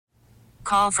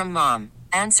call from mom.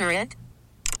 Answer it.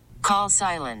 Call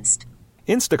silenced.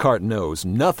 Instacart knows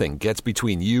nothing gets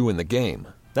between you and the game.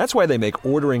 That's why they make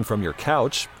ordering from your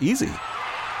couch easy.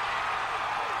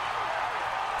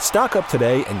 Stock up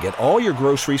today and get all your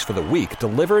groceries for the week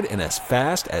delivered in as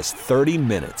fast as 30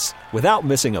 minutes without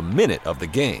missing a minute of the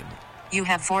game. You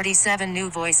have 47 new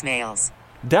voicemails.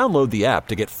 Download the app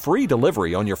to get free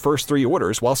delivery on your first 3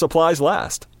 orders while supplies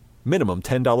last. Minimum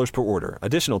 $10 per order.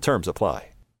 Additional terms apply.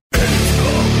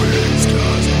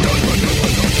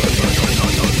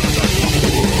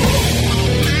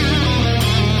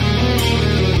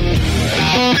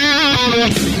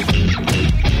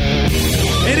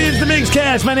 It is the Migs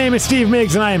Cast. My name is Steve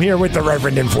Migs, and I am here with the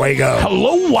Reverend Fuego.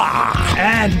 Hello.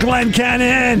 And Glenn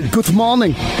Cannon. Good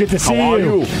morning. Good to see How are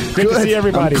you. you? Good to see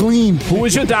everybody. I'm clean. Who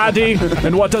is your daddy,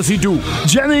 and what does he do?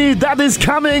 Jenny, Daddy's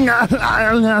coming.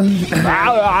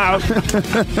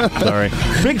 Sorry.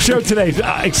 Big show today.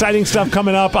 Exciting stuff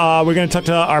coming up. We're going to talk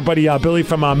to our buddy Billy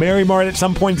from Mary Mart at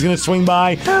some point. He's going to swing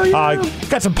by.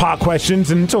 Got some pop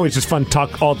questions, and it's always just fun to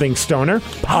talk all things stoner.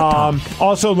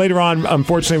 Also, later on,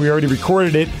 unfortunately, we already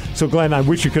recorded it. So, Glenn, I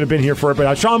wish you could have been here for it.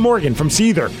 But Shaun Morgan from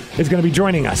Seether is going to be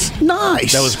joining us.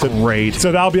 Nice. That was great.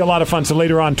 So that'll be a lot of fun. So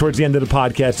later on, towards the end of the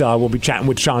podcast, we'll be chatting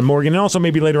with Shaun Morgan, and also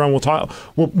maybe later on we'll talk.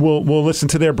 We'll listen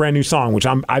to their brand new song, which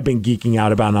I've been geeking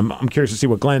out about. And I'm curious to see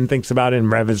what Glenn thinks about it,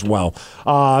 and Rev as well.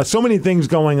 So many things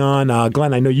going on.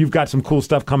 Glenn, I know you've got some cool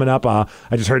stuff coming up. I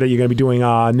just heard that you're going to be doing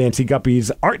Nancy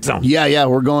Guppy's Art Zone. Yeah.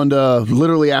 We're going to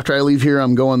literally after I leave here,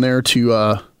 I'm going there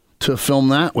to film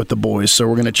that with the boys. So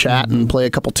we're going to chat and play a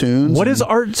couple tunes. What is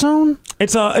Art Zone?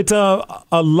 It's a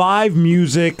live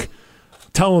music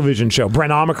television show.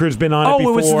 Brent Omaker's been on it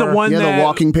before. Oh, it's the one that... the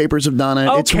Walking Papers have done it.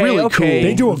 It's really cool.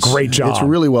 They do a great job. It's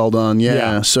really well done,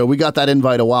 yeah. So we got that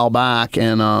invite a while back,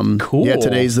 and cool. Yeah,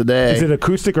 today's the day. Is it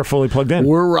acoustic or fully plugged in?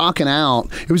 We're rocking out.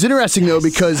 It was interesting, though,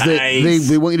 because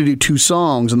they want you to do 2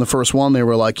 songs, and the first one they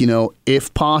were like,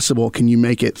 if possible, can you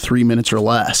make it 3 minutes or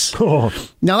less? Cool.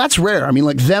 Now, that's rare. I mean,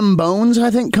 like Them Bones,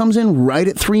 I think, comes in right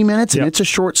at 3 minutes, and it's a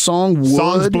short song.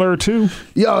 Songs Blur 2.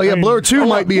 Yeah, Blur 2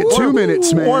 might be at 2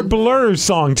 minutes, man. Or Blur's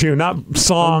Song 2, not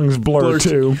Songs Blur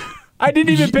 2. I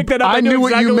didn't even pick that up. I knew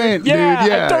what you meant, dude.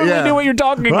 I totally knew what you're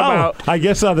talking about. I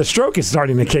guess the stroke is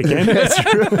starting to kick in. That's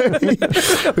right.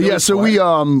 But yeah, so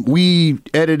we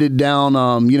edited down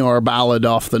our ballad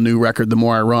off the new record, The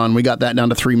More I Run. We got that down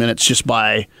to 3 minutes just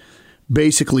by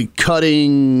basically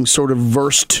cutting sort of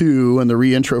verse 2 and the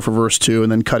re-intro for verse 2,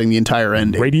 and then cutting the entire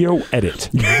ending. Radio edit.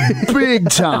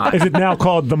 Big time. Is it now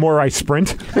called The More I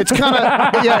Sprint? It's kind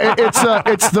of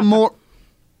it's the more.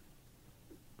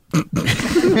 Sorry.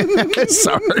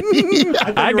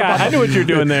 I knew what you're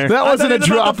doing there. That wasn't a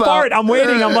drop out. I'm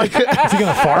waiting. I'm like, is he going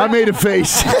to fart? I made a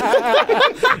face.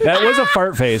 That was a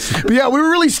fart face. But yeah, we were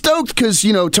really stoked because,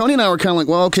 Tony and I were kind of like,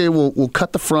 well, okay, we'll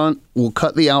cut the front, we'll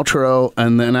cut the outro,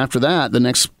 and then after that, the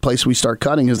next place we start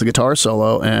cutting is the guitar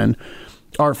solo. And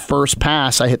our first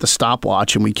pass, I hit the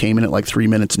stopwatch, and we came in at like 3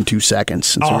 minutes and 2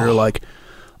 seconds. And so we were like,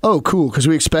 oh, cool, because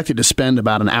we expected to spend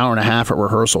about an hour and a half at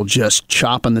rehearsal just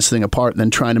chopping this thing apart and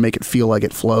then trying to make it feel like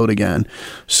it flowed again.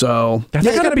 So that's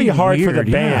got to be hard weird, for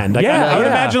the band. I would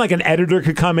imagine like an editor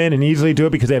could come in and easily do it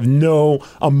because they have no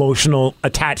emotional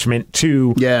attachment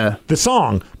to the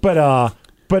song. But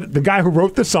the guy who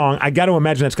wrote the song, I got to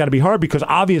imagine that's got to be hard because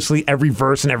obviously every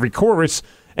verse and every chorus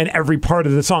and every part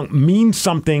of the song means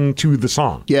something to the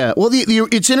song. Yeah, well,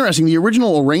 it's interesting. The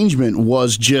original arrangement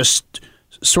was just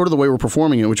sort of the way we're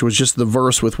performing it, which was just the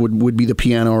verse with would be the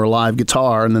piano or live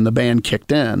guitar, and then the band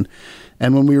kicked in.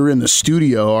 And when we were in the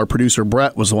studio, our producer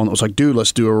Brett was the one that was like, dude,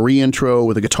 let's do a re-intro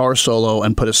with a guitar solo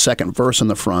and put a second verse in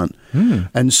the front.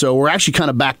 And so we're actually kind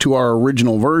of back to our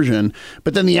original version.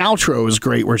 But then the outro is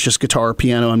great, where it's just guitar,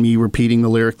 piano, and me repeating the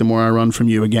lyric, the more I run from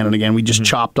you, again and again. We just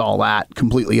chopped all that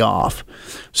completely off.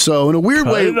 So in a weird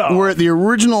way, we're at the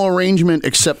original arrangement,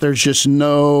 except there's just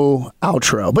no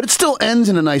outro. But it still ends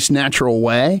in a nice, natural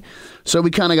way. So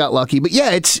we kind of got lucky. But yeah,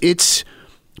 it's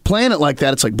playing it like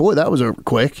that, it's like, boy, that was over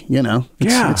quick,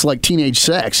 It's like teenage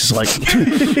sex. It's like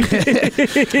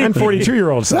and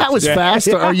 42-year-old sex. That was fast.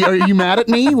 Are you mad at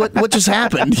me? What just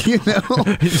happened?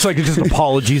 It's like just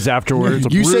apologies afterwards.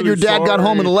 You said your dad got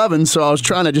home at 11, so I was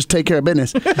trying to just take care of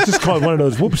business. It's just called one of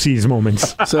those whoopsies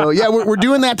moments. So yeah, we're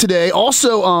doing that today.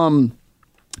 Also,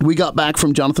 we got back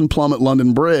from Jonathan Plum at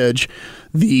London Bridge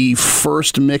the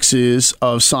first mixes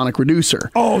of Sonic Reducer.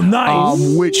 Oh,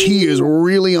 nice. Which he is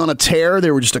really on a tear.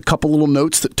 There were just a couple little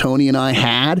notes that Tony and I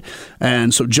had.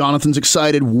 And so Jonathan's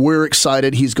excited. We're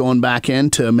excited. He's going back in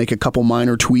to make a couple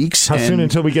minor tweaks. How soon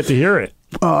until we get to hear it?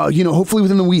 hopefully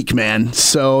within the week, man.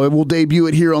 So we'll debut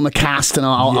it here on the cast, and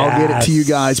I'll get it to you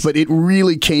guys. But it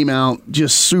really came out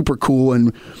just super cool,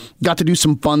 and got to do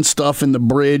some fun stuff in the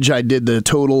bridge. I did the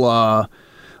total.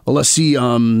 Let's see.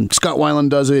 Scott Weiland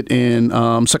does it in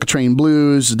Sucker Train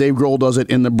Blues. Dave Grohl does it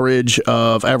in the bridge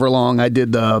of Everlong. I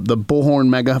did the bullhorn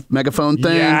megaphone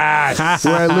thing, where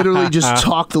I literally just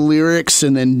talked the lyrics,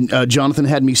 and then Jonathan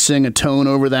had me sing a tone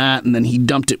over that, and then he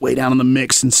dumped it way down in the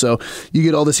mix, and so you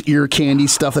get all this ear candy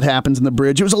stuff that happens in the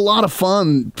bridge. It was a lot of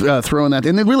fun throwing that,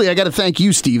 and then really I got to thank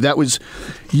you, Steve. That was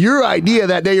your idea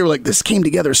that day. You were like, "This came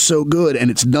together so good, and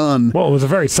it's done." Well, it was a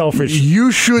very selfish.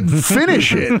 You should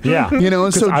finish it. Yeah,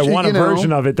 so I want a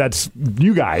version of it that's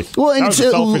you guys. Well, and it's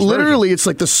literally, it's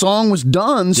like the song was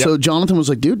done, so Jonathan was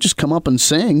like, dude, just come up and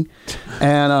sing.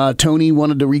 And Tony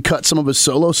wanted to recut some of his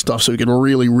solo stuff so he could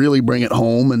really, really bring it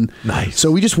home. And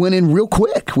so we just went in real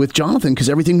quick with Jonathan because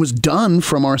everything was done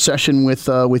from our session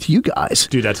with you guys.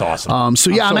 Dude, that's awesome.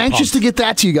 I'm anxious to get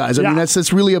that to you guys. I mean,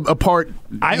 that's really a part.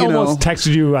 I almost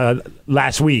texted you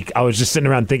last week. I was just sitting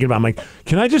around thinking about it. I'm like,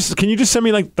 can you just send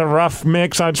me like the rough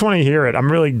mix? I just want to hear it.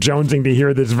 I'm really jonesing to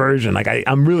hear this version. Like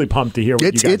I'm really pumped to hear what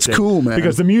you guys It's did. cool, man.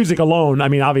 Because the music alone, I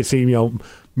mean, obviously,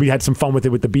 we had some fun with it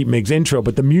with the Beat Migs intro,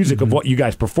 but the music of what you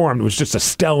guys performed was just a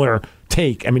stellar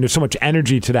take. I mean, there's so much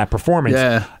energy to that performance.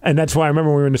 Yeah. And that's why I remember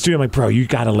when we were in the studio, I'm like, bro, you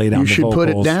got to lay down the vocals. You should put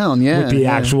it down, with the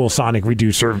actual sonic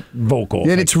reducer vocals.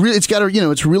 And it's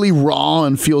really raw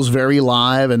and feels very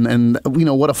live, and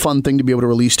what a fun thing to be able to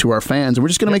release to our fans. And we're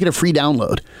just going to make it a free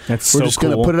download. We're just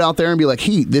going to put it out there and be like,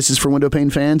 hey, this is for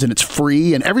Windowpane fans, and it's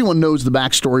free, and everyone knows the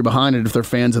backstory behind it if they're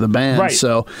fans of the band. Right.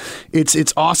 So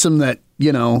it's awesome that,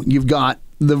 you've got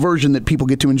the version that people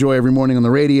get to enjoy every morning on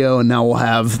the radio, and now we'll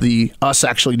have us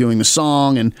actually doing the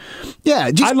song, and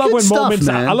just I love when stuff, moments.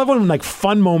 man. I love when like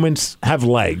fun moments have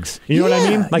legs. You know what I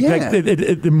mean? Like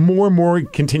it more and more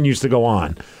continues to go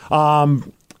on.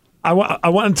 I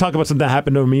want to talk about something that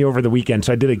happened to me over the weekend.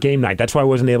 So I did a game night. That's why I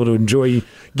wasn't able to enjoy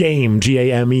GAME,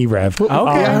 Rev. Okay,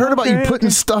 I heard about you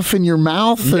putting stuff in your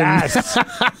mouth. Yes.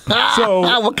 So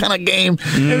what kind of game?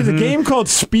 It was a game called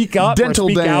Speak Up Dental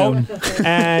or Speak Dam. Out.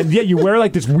 And you wear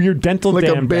like this weird dental like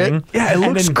dam a bit. thing. Yeah, it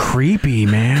looks creepy,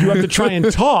 man. You have to try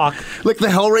and talk. Like the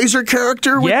Hellraiser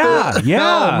character? Yeah.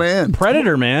 Oh, man.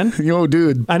 Predator, man. Yo,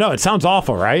 dude. I know, it sounds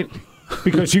awful, right?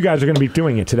 Because you guys are going to be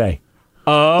doing it today.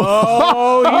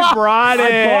 Oh, you brought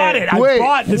it. I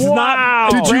bought it. This is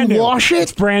not. Did you wash it?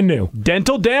 It's brand new.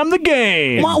 Dental Dam the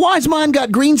game. Why's mine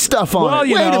got green stuff on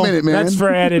it? Wait a minute, man. That's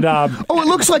for added. It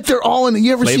looks like they're all in.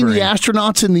 You ever seen the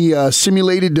astronauts in the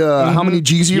simulated how many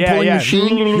G's you're pulling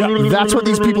machine? That's what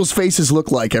these people's faces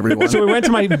look like, everyone. So we went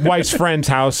to my wife's friend's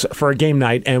house for a game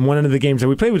night, and one of the games that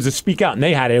we played was to Speak Out, and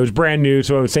they had it. It was brand new,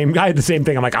 so the same guy had the same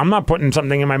thing. I'm like, I'm not putting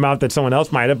something in my mouth that someone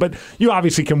else might have, but you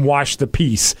obviously can wash the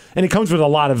piece, and it comes with a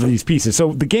lot of these pieces.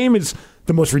 So the game is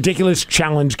the most ridiculous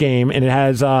challenge game, and it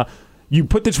has you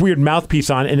put this weird mouthpiece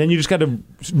on, and then you just got to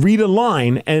read a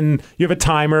line, and you have a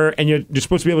timer, and you're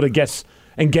supposed to be able to guess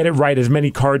and get it right as many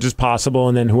cards as possible,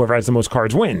 and then whoever has the most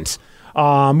cards wins.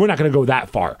 We're not going to go that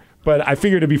far, but I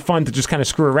figured it'd be fun to just kind of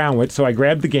screw around with. So I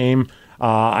grabbed the game.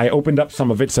 I opened up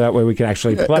some of it so that way we could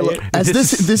actually play it. As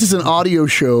this is an audio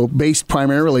show based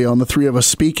primarily on the three of us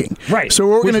speaking. Right. So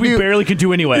what we're going to do, barely could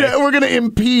do anyway. Yeah, we're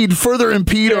going to further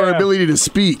impede our ability to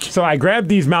speak. So I grabbed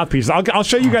these mouthpieces. I'll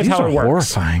show you guys how it works.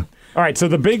 Horrifying. All right. So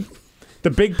the big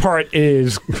part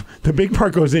is the big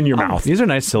part goes in your mouth. These are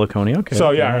nice silicone. Okay. So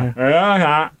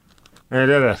yeah. And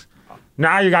do this.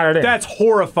 Now you got it in. That's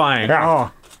horrifying.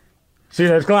 Yeah. Oh. See,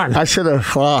 that's gone. I should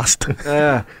have lost.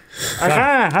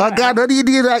 Oh God, what do you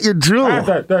do that? Your drool.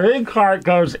 The big part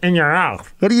goes in your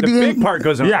mouth. What do you do? The big part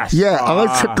goes in. Yes. Yeah, I'll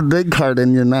put the big part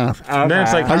in your mouth. And then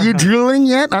it's like, are you drooling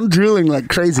yet? I'm drooling like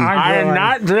crazy. I am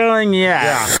not drilling yet.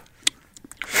 Yeah.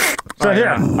 So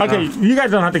here, okay, you guys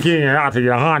don't have to keep it in your mouth if you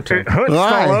don't want to. It puts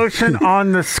the lotion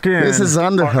on the skin. This is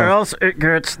under or her. else it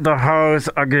gets the hose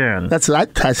again. That's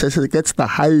right, Tess. It gets the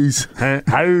hose.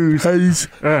 Hose.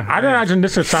 I imagine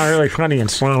this would sound really funny in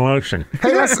slow motion.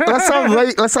 Hey,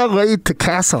 let's all raid to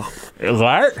Castle.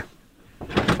 What?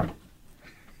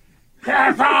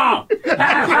 Castle!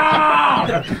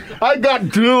 I got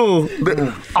drool.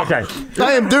 Okay.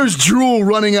 There's drool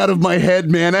running out of my head,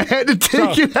 man. I had to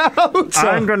take it out.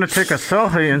 I'm going to take a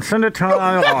selfie and send it to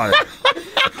my wife.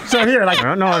 So here, I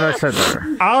don't know what I said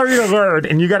there. I'll read a word,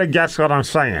 and you got to guess what I'm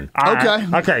saying. Okay.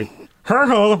 Okay. Her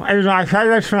who is my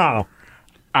favorite snow.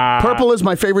 Purple is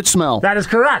my favorite smell. That is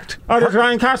correct. Oh, there's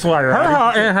Ryan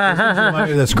Castlewater.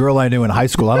 This girl I knew in high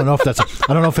school. I don't know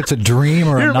if it's a dream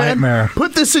or Here, a nightmare. man,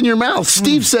 put this in your mouth.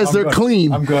 Steve says they're good.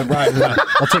 clean. I'm good. Right.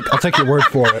 I'll take your word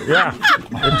for it. Yeah,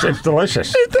 it's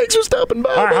delicious. Hey, thanks for stopping by.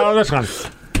 All right, how about this one?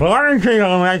 Lion King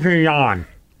will make me yawn.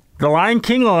 The Lion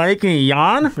King will make me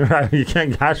yawn? You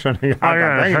can't guess when you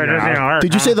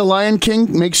Did you say the Lion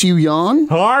King makes you yawn?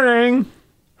 Whoring.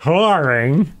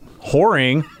 Whoring.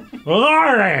 Farting.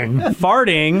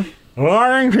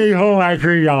 Whoring people make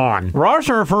you yawn.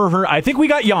 I think we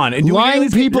got yawn. Do we Lying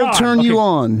get people yawn? turn you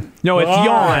on. No, it's Whoring.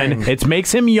 yawn. It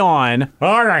makes him yawn.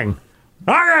 Whoring.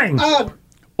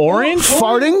 Orange?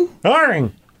 Farting?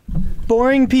 Whoring.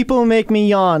 Boring people make me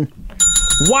yawn.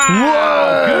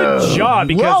 Wow. Good job.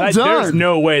 Because Well done. there's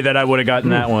no way that I would have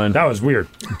gotten that one. That was weird.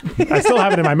 I still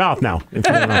have it in my mouth now. If you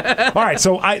don't know. All right,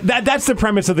 so that's the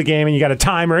premise of the game, and you got a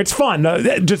timer. It's fun.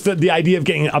 Just the idea of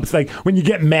getting up, like when you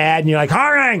get mad and you're like,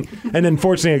 "Harang!" And then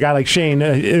fortunately, a guy like Shane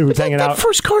who's hanging That out.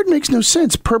 first card makes no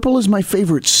sense. Purple is my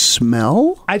favorite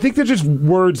smell. I think they're just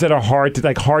words that are hard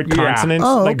to hard consonants,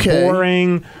 Oh, like okay.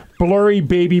 boring, blurry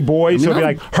baby boy. So it'd be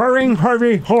like hurring,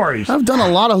 hurry, horries. I've done a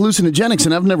lot of hallucinogenics,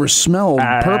 and I've never smelled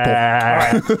purple.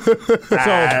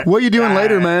 So What are you doing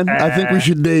later, man? I think we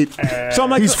should date. I'm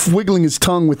like, He's wiggling his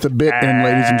tongue with the bit in,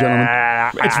 ladies and gentlemen.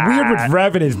 it's weird with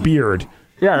Rev and his beard.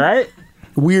 Yeah, right?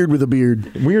 Weird with a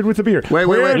beard. Weird with the beard. Wait.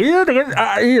 Weird. Here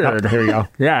we go.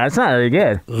 Yeah, that's not very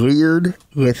good. Weird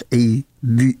with a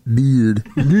beard.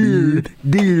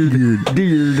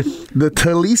 The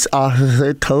police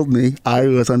officer told me I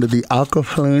was under the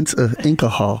influence of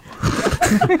alcohol.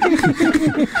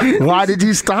 Why did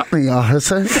you stop me,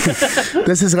 officer?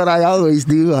 This is what I always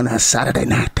do on a Saturday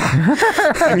night.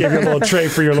 I give you a little tray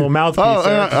for your little mouthpiece.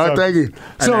 Thank you.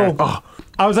 So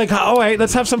I was like, all right,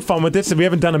 let's have some fun with this. We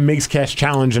haven't done a Migs Cash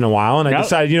challenge in a while, and I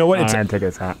decided, you know what?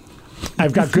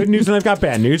 I've got good news and I've got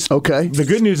bad news. Okay. The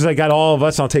good news is I got all of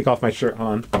us. I'll take off my shirt,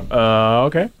 hon.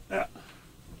 Okay.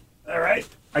 All right.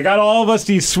 I got all of us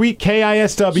these sweet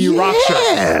KISW rock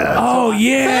shirts. Oh,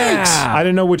 yeah. I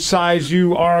didn't know which size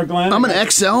you are, Glenn. I'm an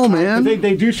XL, man.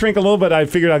 They do shrink a little, but I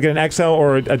figured I'll get an XL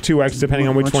or a 2X depending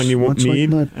on which one you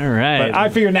need. All right. But I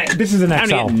figured this is an Time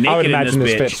to XL. get naked I would in imagine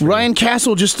this this bitch. fits. Ryan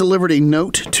Castle just delivered a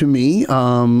note to me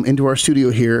into our studio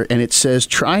here, and it says,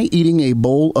 try eating a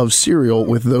bowl of cereal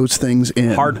with those things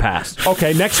in. Hard pass.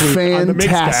 Okay, next week on the Migs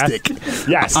Fantastic. Cast.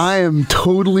 Yes. I am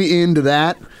totally into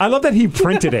that. I love that he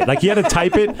printed it. Like, he had to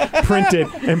type it, print it,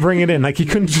 and bring it in. Like, he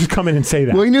couldn't just come in and say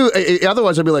that. Well, he knew,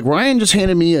 otherwise I'd be like, Ryan just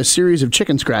handed me a series of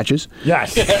chicken scratches.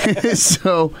 Yes.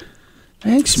 So,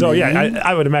 thanks, So, man. yeah,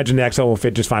 I would imagine the XL will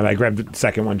fit just fine. I grabbed the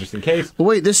second one just in case. Well,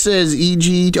 wait, this says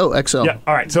EG. Oh, XL. Yeah,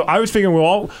 all right. So I was figuring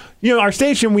our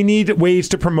station, we need ways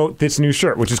to promote this new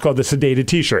shirt, which is called the Sedated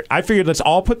T-shirt. I figured let's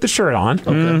all put the shirt on,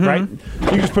 right? You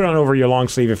can just put it on over your long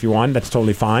sleeve if you want. That's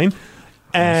totally fine.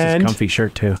 And This is comfy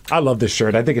shirt, too. I love this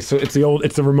shirt. I think it's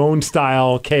the Ramon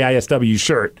style KISW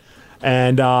shirt.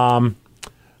 And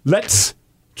let's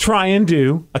try and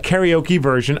do a karaoke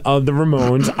version of the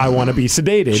Ramones' I Want to Be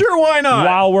Sedated. Sure, why not?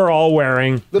 While we're all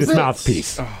wearing this bits.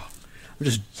 mouthpiece.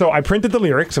 So I printed the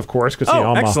lyrics, of course, because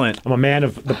excellent. I'm a man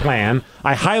of the plan.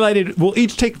 I highlighted. We'll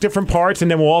each take different parts, and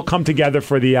then we'll all come together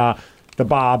for the ba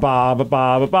ba ba ba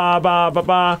ba ba ba ba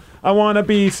ba. I want to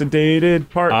be sedated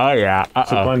part. Oh, yeah.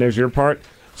 So Glenn, there's your part.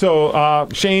 So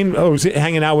Shane, who's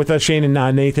hanging out with us, Shane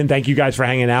and Nathan, thank you guys for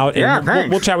hanging out. And Yeah,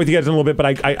 thanks. We'll chat with you guys in a little bit,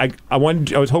 but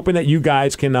I was hoping that you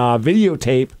guys can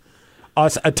videotape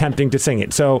us attempting to sing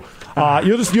it. So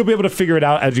you'll be able to figure it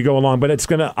out as you go along. But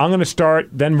I'm gonna start,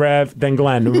 then Rev, then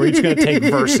Glenn. We're each gonna take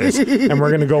verses, and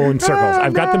we're gonna go in circles.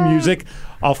 I've got the music.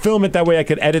 I'll film it that way. I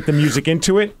could edit the music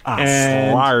into it.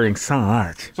 And Slaughtering so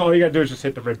much. so all you gotta do is just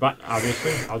hit the red button.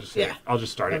 Obviously, I'll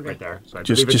just start it right there. So I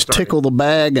believe it's Just started. tickle the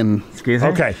bag and Excuse me?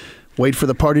 Okay. wait for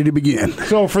the party to begin.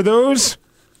 So for those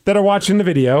that are watching the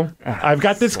video, I've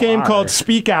got this game called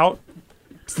Speak Out.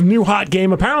 It's the new hot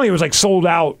game. Apparently it was sold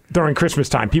out during Christmas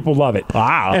time. People love it.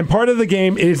 Wow. And part of the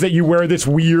game is that you wear this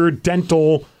weird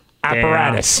dental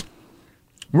apparatus.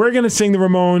 We're going to sing the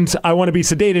Ramones' I Want to Be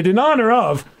Sedated in honor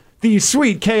of these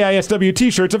sweet KISW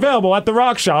t-shirts available at the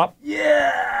Rock Shop.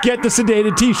 Yeah. Get the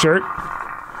Sedated t-shirt.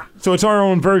 So it's our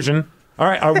own version. All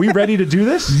right, are we ready to do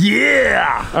this?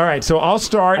 Yeah. All right, so I'll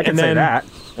start I can and say then that.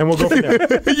 and we'll go from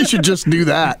there. You should just do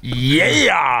that.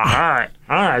 Yeah.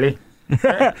 All righty.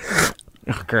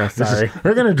 Oh, girl, sorry.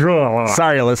 We're going to drill a lot.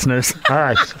 Sorry, listeners. All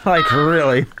right. Like,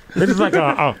 really. This is like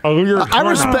a weird I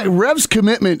respect Rev's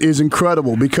commitment is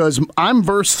incredible because I'm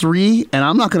verse 3 and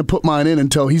I'm not going to put mine in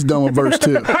until he's done with verse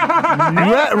 2.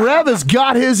 Rev has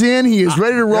got his in. He is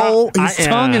ready to roll. His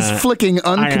tongue is flicking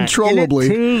uncontrollably.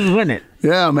 In it to win it.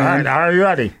 Yeah, All man. right, are you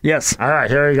ready? Yes. All right,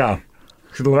 here we go.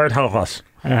 So the Lord help us.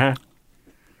 Uh-huh.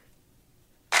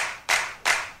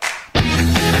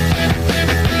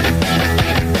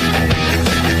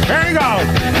 Here you go.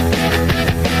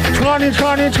 20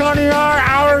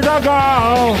 hours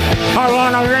ago. I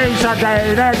wanna reach a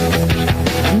date.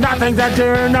 Nothing to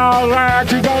do, nowhere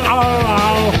to go.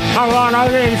 Oh, I wanna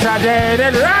reach a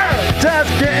date. Just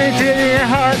get into your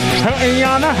heart, hurting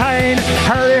on the plane.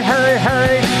 Hurry, hurry,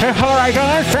 hurry. Before I go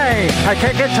insane. I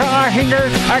can't get to my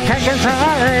fingers. I can't get to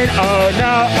my brain. Oh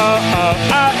no,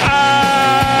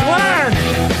 Learn.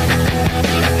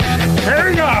 Here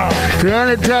we go.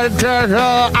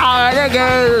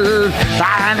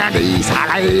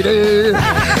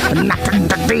 Nothing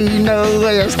to be,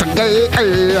 nowhere to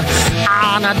go.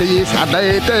 On a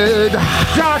decided.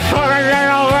 Just putting it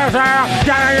over there,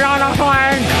 getting on a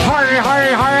plane. Hurry,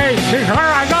 hurry, hurry, before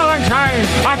I go insane.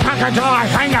 I can't control my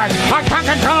fingers, I can't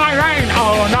control my brain.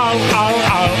 Oh no,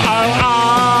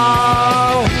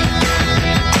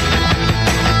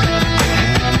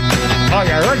 Oh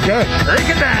yeah, we're good. Break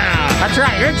it down. That's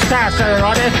right, it's fast,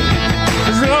 everybody.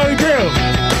 This is what we do.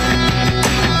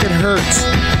 It hurts.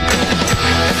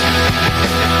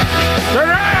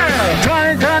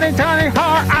 24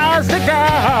 hours to go.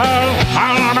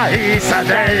 I wanna be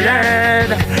sedated.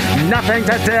 Nothing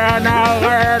to do,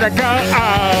 nowhere to go.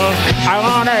 I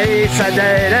wanna be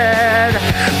sedated.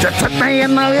 Just took me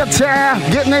in the wheelchair,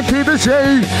 get me to the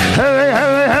shade. Hurry,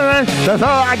 hurry, hurry, before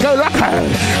I go up.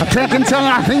 I can't control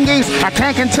my fingers, I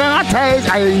can't control my toes.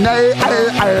 I know,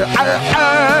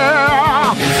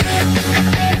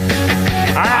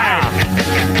 All right.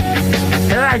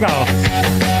 Here I go.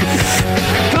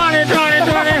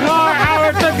 24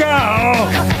 hours to go.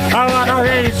 I wanna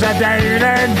be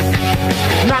sedated.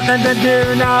 Nothing to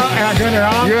do now. Am I doing it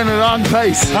wrong? You're in the wrong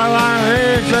place. I wanna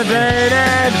be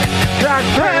sedated. Just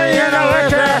pray in the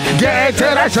winter. Get to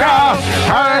the show.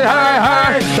 Hurry, hurry,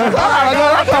 hurry, before I go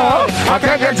up. I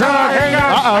can't get to my fingers.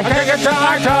 I can't get to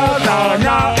my toes. Oh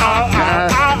no.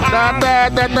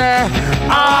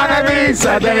 I wanna be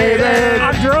sedated.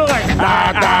 I'm drooling. I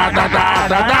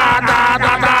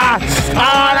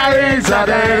wanna be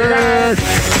sedated.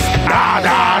 I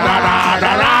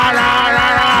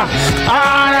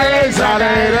wanna be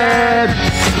sedated.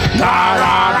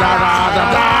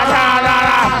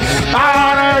 I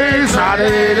wanna be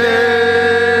sedated.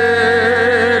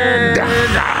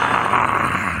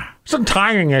 Some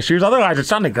timing issues. Otherwise, it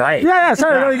sounded great. Yeah, it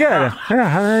sounded really good.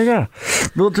 Yeah, there you go.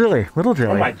 Little Dilly.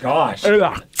 Oh my gosh.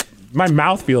 My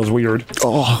mouth feels weird.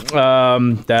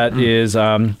 That is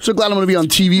So glad I'm going to be on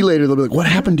TV later. They'll be like, "What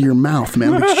happened to your mouth,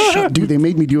 man?" Like, shut, dude, they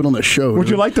made me do it on the show. Would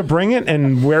you like to bring it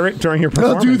and wear it during your I'll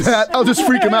performance? do that. I'll just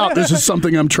freak him out. This is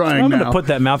something I'm trying I'm now. gonna put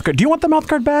that mouth guard. Do you want the mouth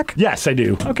guard back? Yes, I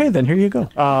do. Okay, then here you go.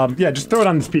 Yeah, just throw it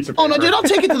on this piece of paper. Oh no, dude! I'll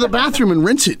take it to the bathroom and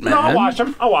rinse it, man. No, I'll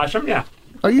wash them. Yeah.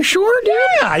 Are you sure, dude?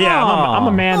 Yeah. I'm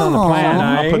a man on the plan.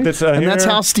 I'll put this And here. that's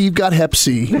how Steve got Hep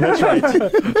C. That's right.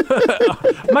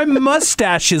 My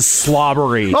mustache is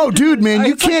slobbery. Oh, dude, man,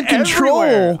 you It's like can't control.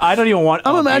 everywhere. I don't even want.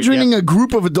 I'm imagining a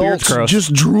group of adults gross.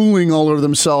 just drooling all over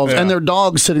themselves, and their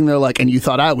dog sitting there like, "And you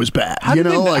thought I was bad?" How You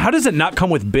did know, it- like how does it not come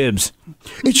with bibs?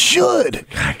 it should.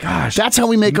 Gosh, That's how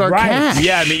we make our Right. cash.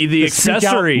 yeah, the Speak Out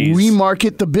accessories. We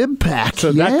market the bib pack.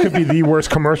 So that could be the worst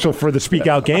commercial for the Speak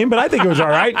Out game, but I think it was all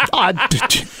right.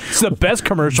 It's the best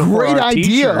commercial. for Great our idea,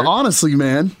 t-shirt. honestly,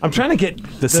 man. I'm trying to get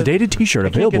The sedated T-shirt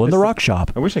available in the Rock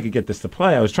Shop. I wish I could get this to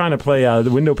play. I was trying to play the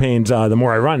window panes, The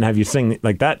More I Run, and have you sing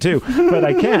like that too, but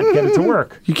I can't get it to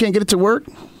work. You can't get it to work.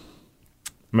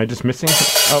 Am I just missing?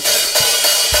 Oh,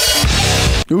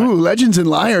 Ooh, Legends and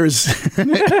Liars. You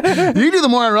do The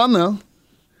More I Run, though.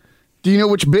 Do you know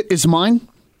which bit is mine?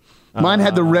 Mine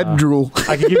had the red drool.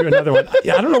 I could give you another one.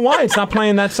 Yeah, I don't know why it's not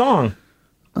playing that song.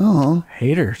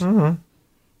 Haters. I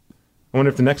wonder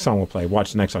if the next song will play.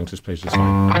 Watch the next song. Just plays this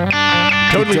song.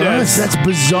 Totally does. That's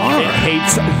bizarre. It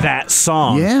hates that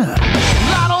song. Yeah.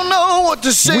 I don't know what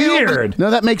to say. Weird.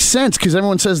 No, that makes sense because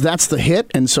everyone says that's the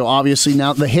hit, and so obviously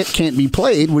now the hit can't be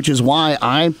played, which is why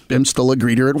I am still a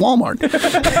greeter at Walmart.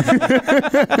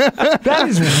 That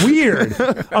is weird.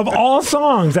 Of all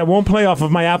songs that won't play off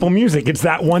of my Apple Music, it's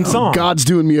that one song. God's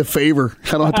doing me a favor.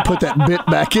 I don't have to put that bit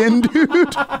back in,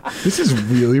 dude. This is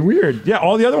really weird. Yeah,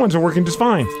 all the other ones are working just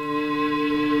fine.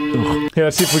 Here,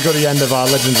 let's see if we go to the end of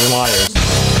Legends and Liars.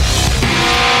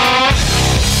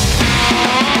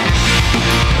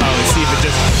 Oh, see if it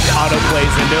just auto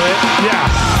plays into it.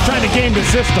 Yeah, trying to game the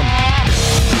system.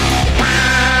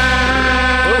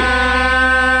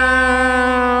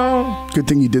 Good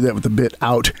thing you did that with the bit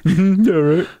out. Yeah,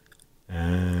 right.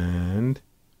 And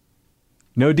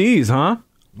No D's, huh?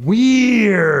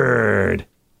 weird.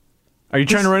 Are you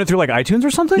trying to run it through like iTunes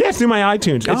or something? Yeah, it's through my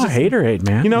iTunes. It's Oh, haterade,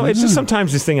 man. You know, it's just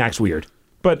sometimes this thing acts weird.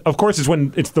 But of course, it's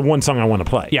when it's the one song I want to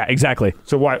play. Yeah, exactly.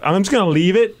 So why? I'm just gonna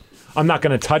leave it. I'm not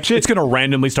gonna touch it. It's gonna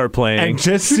randomly start playing and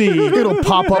just see. It'll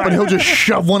pop up and he'll just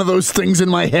shove one of those things in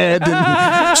my head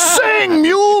and sing,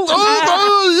 mule.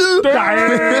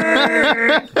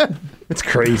 It's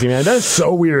crazy, man. That is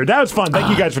so weird. That was fun. Thank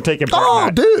you guys for taking part. Oh, in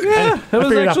that. dude. Yeah, that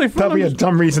was actually fun. That'd be a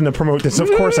dumb reason to promote this. Of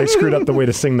course, I screwed up the way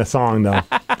to sing the song, though.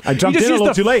 I jumped in a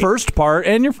little too late. First part,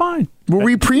 and you're fine. Were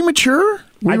we premature?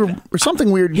 Or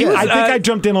something weird. Yeah, I think I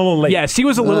jumped in a little late. Yes, he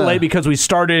was a little late because we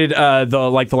started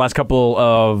the last couple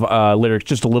of lyrics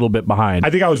just a little bit behind. I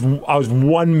think I was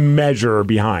one measure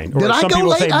behind. Or Did I some go people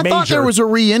late? say I thought there was a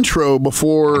re-intro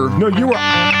before. No, you were.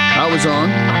 I was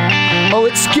on. Oh,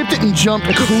 it skipped it and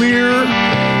jumped clear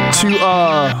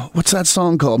to what's that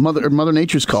song called? Mother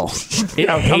Nature's Call. It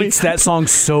hates that song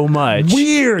so much.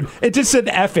 Weird. It just said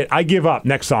F it. I give up.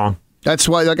 Next song. That's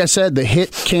why, like I said, the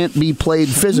hit can't be played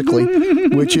physically,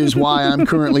 which is why I'm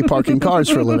currently parking cars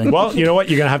for a living. Well, you know what?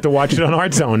 You're going to have to watch it on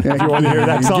Art Zone if you want to hear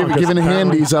that song. Giving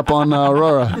handies up on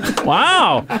Aurora.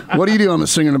 Wow. What do you do? I'm a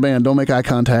singer in a band. Don't make eye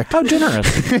contact. How generous.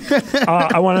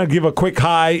 I want to give a quick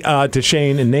hi to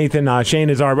Shane and Nathan.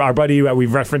 Shane is our buddy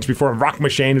we've referenced before, Rock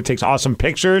Machine, who takes awesome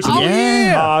pictures. Oh,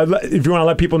 yeah. If you want to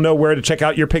let people know where to check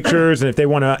out your pictures and if they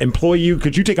want to employ you,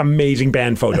 because you take amazing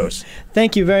band photos.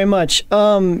 Thank you very much.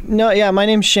 My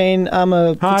name's Shane. I'm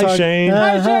a Hi, Shane.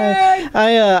 Hi.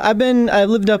 I've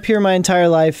lived up here my entire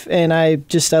life, and I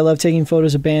love taking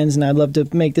photos of bands, and I'd love to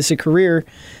make this a career.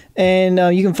 And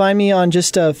you can find me on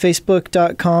just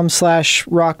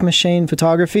facebook.com/rockmachine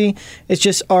photography. It's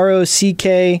just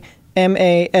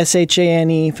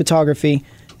ROCKMASHANE photography.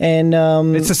 And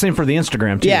it's the same for the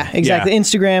Instagram, too. Yeah, exactly. Yeah.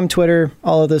 Instagram, Twitter,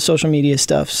 all of the social media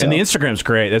stuff. So. And the Instagram's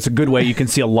great. That's a good way you can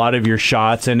see a lot of your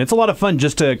shots. And it's a lot of fun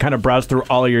just to kind of browse through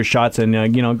all of your shots and,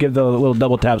 give the little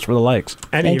double taps for the likes.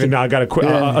 And even I got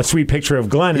a sweet picture of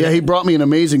Glenn. Yeah, he brought me an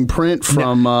amazing print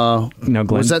from, Glenn.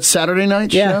 Was that Saturday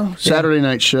night show? Saturday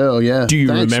night show, yeah. Do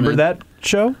you remember that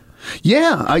show?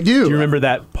 Yeah, I do. Do you remember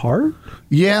that part?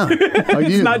 Yeah, I do.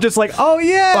 It's not just like, oh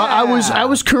yeah. I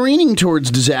was careening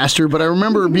towards disaster, but I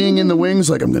remember being in the wings,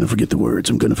 like I'm going to forget the words.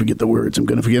 I'm going to forget the words. I'm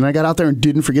going to forget. And I got out there and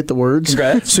didn't forget the words.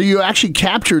 Congrats. So you actually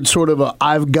captured sort of a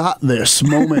 "I've got this"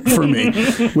 moment for me,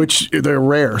 which they're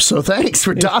rare. So thanks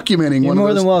for documenting. You're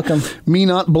more than welcome. Me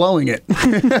not blowing it.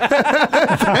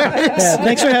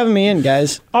 Thanks for having me in,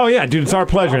 guys. Oh yeah, dude, it's our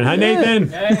pleasure. Hi, Nathan.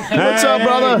 Hey. What's up,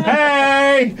 brother?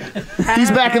 Hey.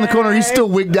 He's back in the corner. He's still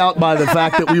wigged out by the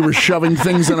fact that we were shoving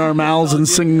things in our mouths and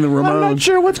singing the Ramones. I'm not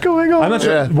sure what's going on. I'm not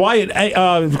sure. Wyatt,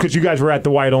 because you guys were at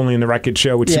the Wyatt Only in the Record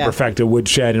Show with Superfecta,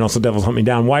 Woodshed, and also Devils Hunt Me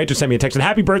Down. Wyatt just sent me a text and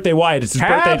happy birthday, Wyatt. It's his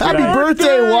birthday today. Happy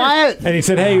birthday, Wyatt. And he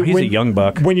said, hey, he's a young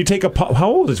buck. When you take how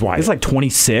old is Wyatt? He's like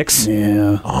 26.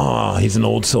 Yeah. Oh, he's an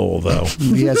old soul, though.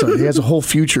 He has a whole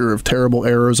future of terrible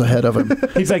errors ahead of him.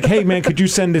 He's like, hey, man, could you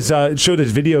send this, show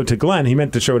this video to Glenn? He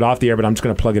meant to show it off the air, but I'm just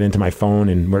going to plug it into my phone,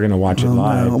 and we're going to watch it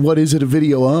live. No. What is it a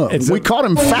video of? We caught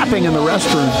him fapping in the restroom.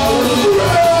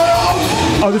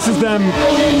 Oh, this is them.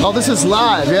 Oh, this is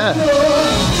live, yeah.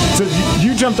 So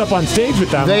you jumped up on stage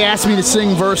with them. They asked me to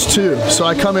sing verse 2, so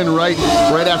I come in right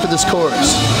after this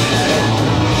chorus.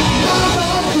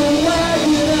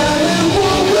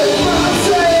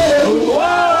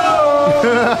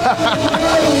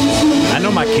 I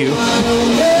know my cue.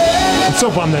 I'm so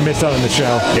bummed I missed out on the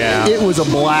show. Yeah. It was a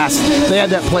blast. They had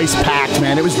that place packed,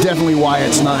 man. It was definitely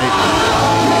Wyatt's night.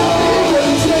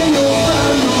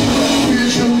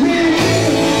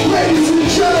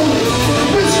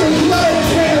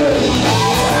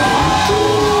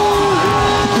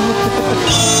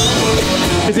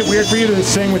 Is it weird for you to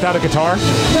sing without a guitar?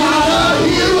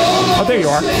 Oh, there you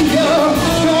are.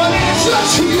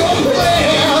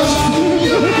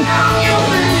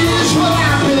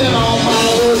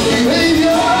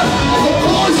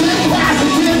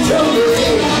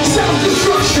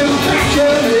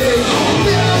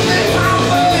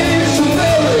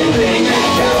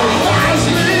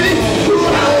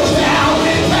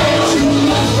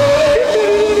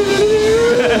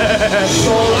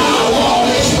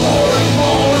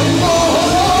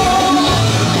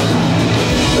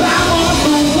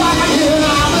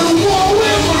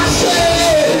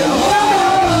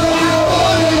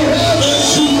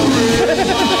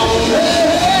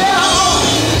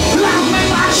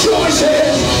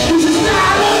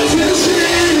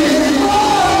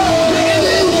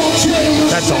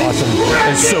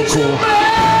 That's so cool.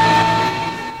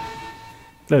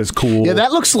 That is cool. Yeah,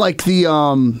 that looks like the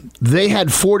they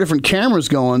had 4 different cameras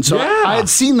going. So I had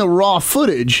seen the raw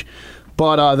footage,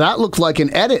 But that looked like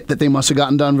an edit that they must have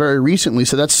gotten done very recently,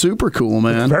 so that's super cool,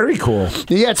 man. Very cool.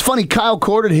 Yeah, it's funny. Kyle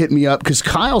Corden hit me up because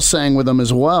Kyle sang with them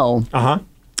as well. Uh-huh.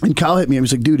 And Kyle hit me. He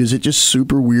was like, dude, is it just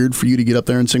super weird for you to get up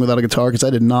there and sing without a guitar? Because I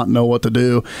did not know what to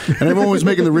do. And everyone was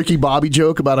making the Ricky Bobby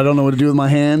joke about I don't know what to do with my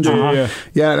hands.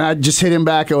 Yeah, and I just hit him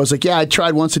back. I was like, yeah, I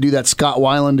tried once to do that Scott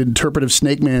Weiland interpretive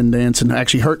Snake Man dance and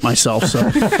actually hurt myself. So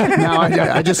now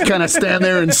I just kind of stand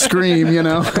there and scream, you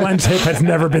know. Glenn's hip has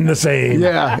never been the same.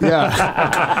 Yeah.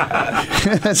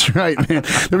 That's right, man.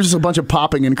 There was just a bunch of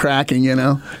popping and cracking, you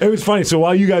know. It was funny. So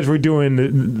while you guys were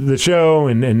doing the show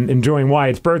and enjoying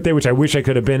Wyatt's birthday, which I wish I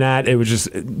could have been at, it was just,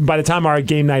 by the time our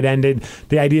game night ended,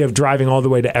 the idea of driving all the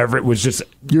way to Everett was just...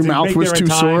 Your mouth was too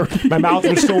sore? My mouth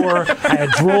was sore. I had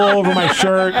drool over my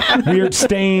shirt, weird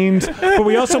stains. But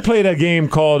we also played a game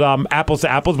called Apples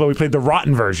to Apples, but we played the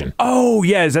rotten version. Oh,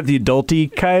 yeah. Is that the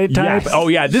adulty type? Yes. Oh,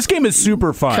 yeah. This game is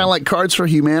super fun. Kind of like Cards for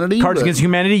Humanity? Cards Against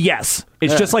Humanity, yes.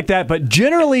 It's just like that, but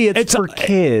generally it's for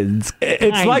kids.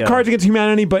 It's like Cards Against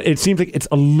Humanity, but it seems like it's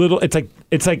a little. It's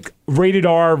like rated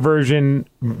R version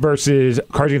versus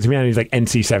Cards Against Humanity is like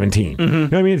NC-17. You know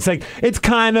what I mean? It's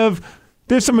kind of.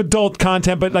 There's some adult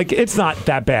content, but like it's not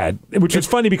that bad. Which is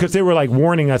funny because they were like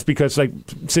warning us because like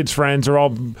Sid's friends are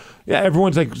all. Yeah,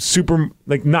 everyone's like super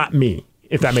like not me.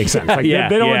 If that makes sense. Like, they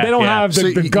don't have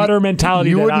the gutter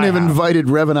mentality. You that wouldn't I have have invited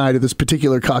Rev and I to this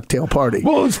particular cocktail party.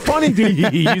 Well, it's funny,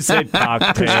 dude. You said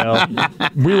cocktail.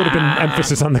 We would have been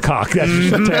emphasis on the cock. That's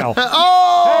just the tail.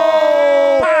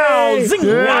 Oh! Pow! Zing!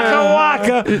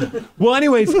 Waka waka! Well,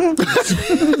 anyways,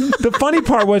 the funny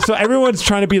part was, so everyone's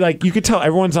trying to be like, you could tell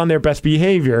everyone's on their best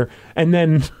behavior, and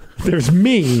then there's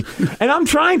me, and I'm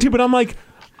trying to, but I'm like,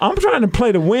 I'm trying to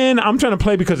play to win. I'm trying to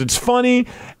play because it's funny.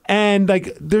 And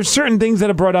like, there's certain things that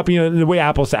are brought up, you know, the way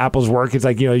Apples to Apples work is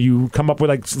like, you know, you come up with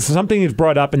like something is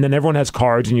brought up and then everyone has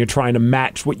cards and you're trying to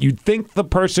match what you think the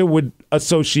person would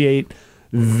associate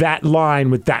that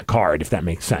line with that card, if that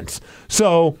makes sense.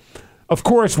 So, of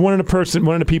course, one of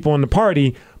the people in the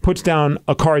party puts down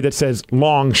a card that says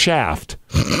long shaft.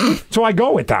 So I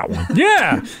go with that one.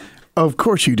 Yeah. Of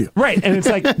course you do. Right. And it's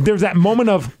like, there's that moment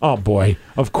of, oh boy,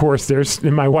 of course there's,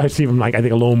 and my wife's even like, I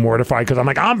think a little mortified because I'm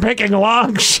like, I'm picking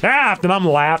long shaft and I'm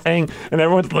laughing and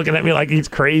everyone's looking at me like he's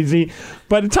crazy.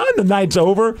 By the time the night's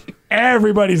over,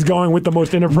 everybody's going with the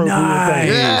most inappropriate thing.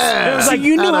 Yeah. It was like,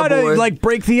 you knew how to like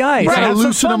break the ice. Right. And have some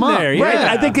Loosen fun them up. there. Right.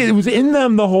 Yeah. I think it was in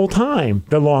them the whole time,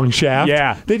 the long shaft.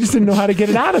 Yeah. They just didn't know how to get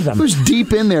it out of them. It was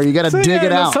deep in there. You got to dig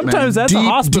it out. Sometimes man. that's a Deep,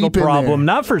 hospital deep in problem,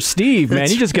 there. not for Steve, man.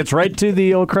 He just gets right to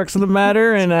the old crux of the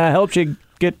matter and helps you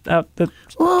get out the.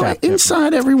 Well,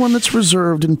 inside everyone that's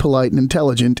reserved and polite and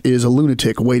intelligent is a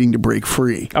lunatic waiting to break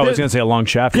free. I was going to say a long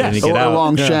shaft. Yes. Yes. Get Or out. a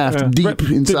long shaft deep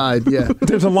inside. Yeah.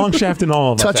 There's a long shaft in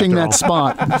all of us. Touching after that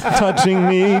spot. touching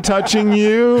me, touching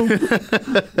you.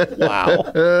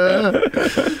 Wow.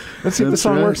 Let's see if the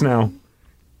song right. works now.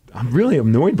 I'm really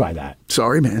annoyed by that.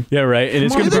 Sorry, man. Yeah, right. And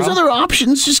it's Well, going to there's other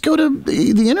options. Just go to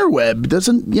the interweb.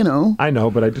 Doesn't, you know. I know,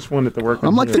 but I just want it to work.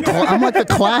 I'm like the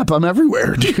clap. I'm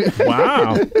everywhere, dude.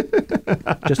 Wow.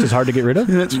 Just as hard to get rid of?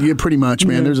 Yeah, pretty much,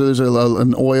 man. There's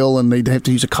an oil, and they have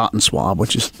to use a cotton swab,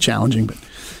 which is challenging, but.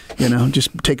 You know, just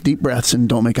take deep breaths and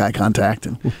don't make eye contact.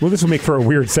 And well, this will make for a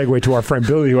weird segue to our friend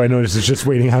Billy, who I noticed is just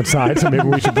waiting outside. So maybe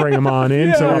we should bring him on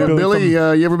in. So Billy,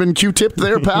 you ever been Q-tipped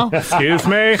there, pal? Excuse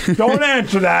me? Don't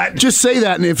answer that. Just say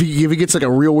that, and if he gets like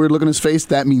a real weird look on his face,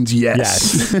 that means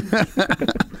yes.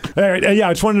 All right, yeah,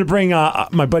 I just wanted to bring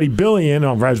my buddy Billy in,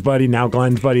 Rev's buddy, now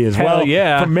Glenn's buddy as well. Hell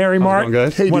yeah. From Mary Mart, going,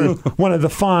 guys? Hey, one of the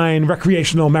fine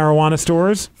recreational marijuana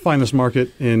stores. Finest market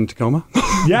in Tacoma.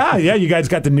 Yeah, you guys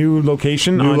got the new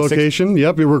location. New location.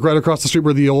 Yep, we work right across the street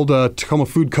where the old Tacoma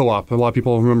Food Co-op. A lot of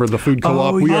people remember the Food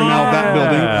Co-op. We are now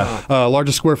that building.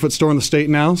 Largest square foot store in the state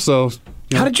now. So.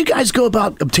 How did you guys go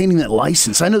about obtaining that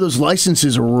license? I know those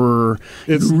licenses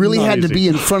had to be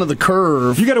in front of the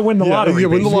curve. You got to win the lottery. Yeah,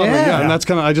 win the lottery. Yeah. Yeah, and that's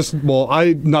kind of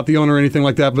I'm not the owner or anything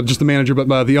like that, but just the manager.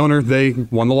 But the owner, they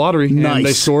won the lottery Nice. and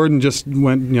they scored and just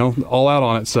went all out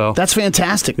on it. So That's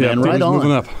fantastic, man. yeah, Right on.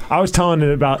 moving up. I was telling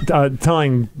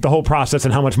the whole process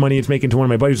and how much money it's making to one of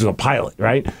my buddies who's a pilot,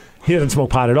 right? He doesn't smoke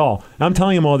pot at all. And I'm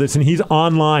telling him all this, and he's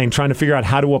online trying to figure out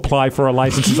how to apply for a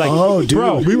license. He's like, Oh, dude.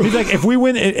 bro, he's like,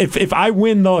 if I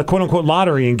win the quote unquote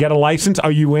lottery and get a license,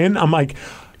 are you in? I'm like,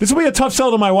 this will be a tough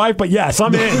sell to my wife, but yes,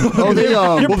 I'm in. You're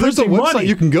There's a printing website money.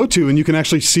 you can go to, and you can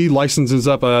actually see licenses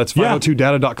up. It's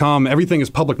 502data.com. Everything is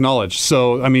public knowledge.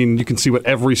 So, I mean, you can see what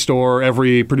every store,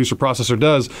 every producer processor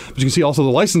does, but you can see also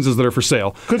the licenses that are for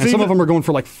sale. And some of them are going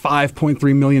for like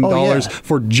 $5.3 million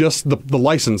for just the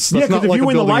license. That's Yeah, because not if like you a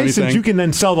win the building or license, anything. you can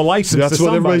then sell the license That's to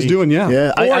what somebody. everybody's doing, yeah.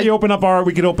 Yeah, Or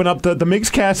we could open up the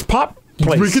Migs Cast pop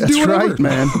place. We could do whatever. Right,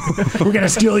 man. We're going to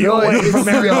steal you away from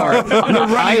everyone. You're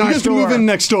running our Just move store. in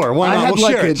next door. Why I not? had We'll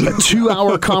like share a it.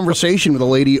 2-hour conversation with a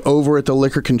lady over at the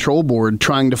liquor control board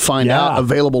trying to find out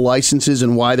available licenses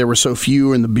and why there were so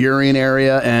few in the Burien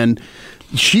area. And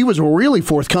she was really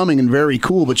forthcoming and very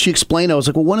cool, but she explained, I was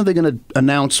like, well, when are they going to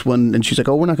announce when? And she's like,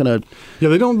 oh, we're not going to. Yeah,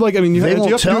 they don't like, I mean, you have to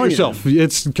do tell it yourself.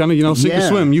 It's kind of, sink or Yeah.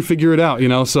 swim. You figure it out,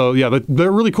 So, yeah,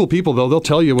 they're really cool people, though. They'll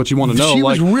tell you what you want to know. She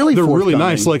was really They're really forthcoming.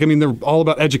 nice. Like, I mean, they're all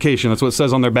about education. That's what it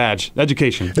says on their badge.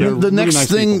 Education. They're The really next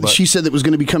nice thing people, but- she said that was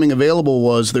going to be coming available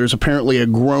was there's apparently a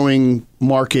growing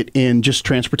market in just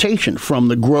transportation from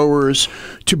the growers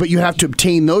to, but you have to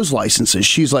obtain those licenses.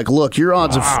 She's like, look, your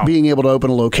odds of being able to open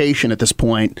a location at this point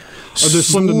they're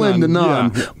slim to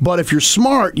none. Yeah. But if you're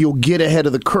smart, you'll get ahead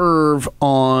of the curve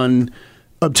on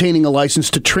obtaining a license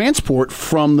to transport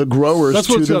from the growers That's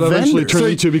to what's the going to eventually vendors.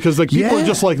 turn into, because like people are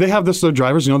just like, they have this, their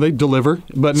drivers, they deliver.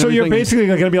 But So you're everything- basically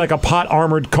going to be like a pot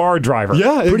armored car driver.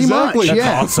 Yeah, Pretty exactly. much,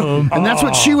 yeah. awesome. And that's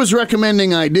what she was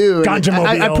recommending I do. And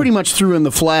Ganja-mobile. I pretty much threw in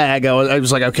the flag. I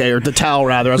was like, okay, or the towel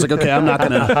rather. I was like, okay, I'm not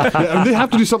going to. Yeah, they have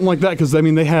to do something like that, because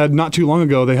they had not too long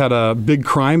ago, they had a big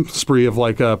crime spree of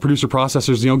like producer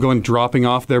processors, going dropping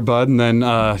off their bud, and then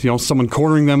someone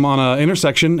cornering them on an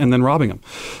intersection and then robbing them.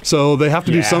 So they have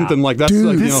to do something like that.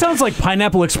 Like, This sounds like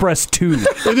Pineapple Express 2.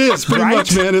 It is pretty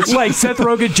much, man. It's like Seth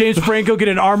Rogen, James Franco get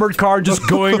an armored car just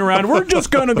going around. We're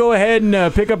just going to go ahead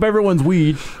and pick up everyone's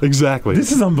weed. Exactly.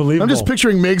 This is unbelievable. I'm just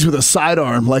picturing Migs with a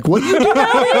sidearm. Like, what are you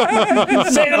doing?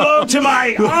 Say hello to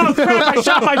my. Oh crap! I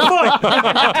shot my foot.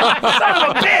 Son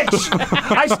of a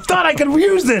bitch! I thought I could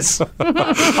use this.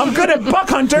 I'm good at buck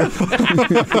hunter.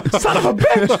 Son of a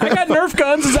bitch! I got Nerf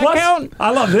guns. Does that count?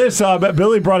 I love this. But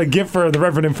Billy brought a gift for the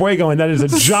Reverend Enfuego, and that is a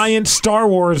giant Star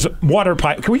Wars water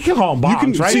pipe. Can we call them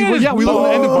bombs, right? see, we live in the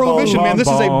end of Prohibition, man. This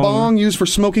is a Bong. bong used for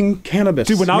smoking cannabis.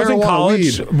 Dude, when I was in Marijuana,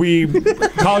 college, weed.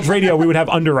 college radio, we would have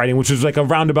underwriting, which was like a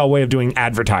roundabout way of doing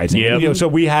advertising. Yep. So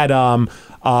we had a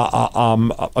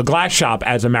glass shop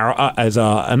as an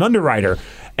underwriter.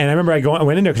 And I remember I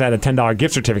went in there because I had a $10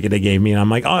 gift certificate they gave me, and I'm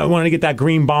like, oh, I wanted to get that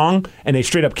green bong, and they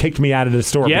straight up kicked me out of the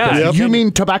store. Yeah. because You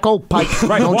mean tobacco pipe?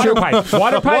 right, don't water you? pipe.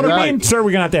 Water pipe? I mean, sir,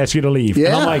 we're gonna have to ask you to leave. And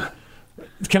Yeah. I'm like,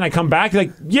 can I come back?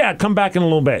 Like, yeah, come back in a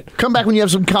little bit. Come back when you have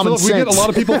some common So we sense. get a lot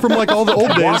of people from like all the old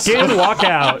days. Walk in, walk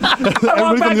out.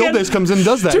 Everybody from the old days comes in and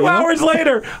does that. 2 hours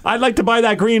later, I'd like to buy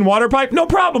that green water pipe. No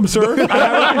problem, sir.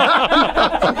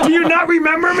 Do you not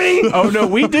remember me? Oh, no,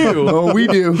 we do. Oh, we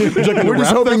do. We're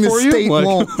just hoping the for you? state Like-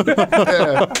 won't.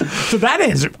 So that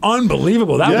is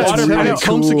unbelievable. That Yeah, water it's pipe. really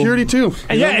home security too.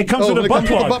 And yeah, it comes with a it butt comes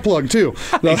with plug. a butt plug too.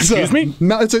 Excuse me?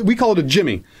 We call it a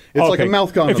Jimmy. It's like a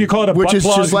mouth condom. If you call it a Which butt is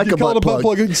plug, just like you a call it a butt butt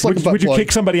plug. It's like a butt would you plug.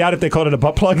 kick somebody out if they called it a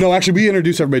butt plug? No, actually, we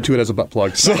introduce everybody to it as a butt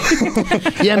plug. So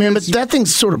Yeah, man, but that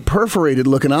thing's sort of perforated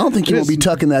looking. I don't think you will be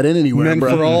tucking that in anywhere, men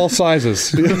bro. for all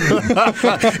sizes.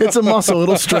 It's a muscle.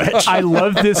 It'll stretch. I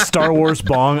love this Star Wars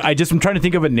bong. I'm trying to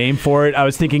think of a name for it. I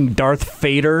was thinking Darth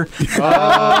Vader.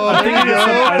 I'm thinking of some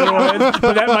other ones,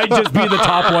 but that might just be the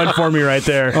top one for me right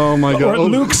there. Oh my Or god.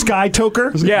 Luke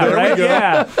Skytoker. Yeah, There we right? go.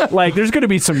 Yeah. Like, there's going to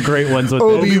be some great ones with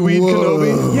this. Obi-Wan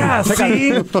Kenobi. Yeah,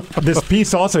 see? This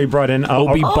piece also he brought in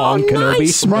Obi-Wan Kenobi.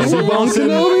 nice, Russell man. Wilson,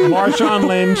 Marshawn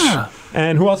Lynch,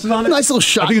 and who else is on it? Nice little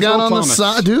think it's shotgun Will on the Thomas.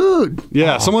 side, dude.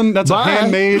 Yeah, someone that's Bye. a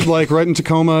handmade, like right in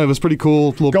Tacoma. It was pretty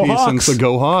cool little Go piece. And Hawks. so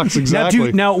go Hawks,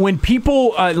 exactly. Now, when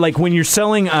people like when you're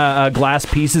selling glass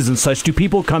pieces and such, do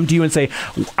people come to you and say,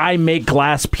 "I make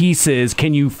glass pieces.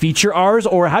 Can you feature ours?"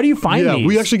 Or how do you find Yeah, these?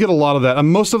 we actually get a lot of that.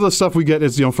 Most of the stuff we get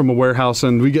is from a warehouse,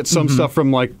 and we get some stuff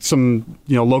from like some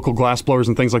local glass blowers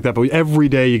and things like that. But every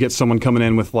day you get someone coming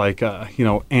in with like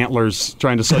antlers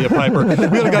trying to sell you a piper. We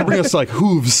had a guy bring us like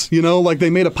hooves, like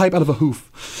they made a pipe out of a hoof.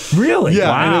 Really? Yeah,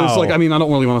 Wow. and it was like, I mean, I don't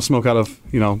really want to smoke out of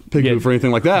pig hoof or anything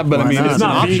like that, but I mean, not? it's an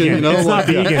Not option. vegan. It's not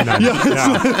vegan. then.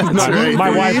 Yeah. My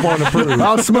wife won't approve.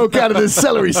 I'll smoke out of this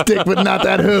celery stick, but not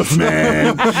that hoof,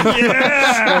 man.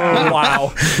 Oh,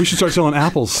 wow. We should start selling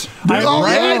apples. Oh,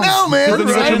 yeah, I know, man. For the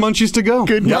Right? extra munchies to go.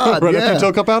 Good God, right yeah. after you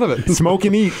toke up out of it. Smoke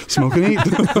and eat. Smoke and eat.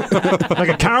 Like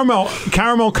a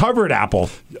caramel covered apple.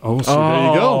 Oh, so there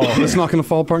you go. It's not going to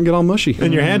fall apart and get all mushy.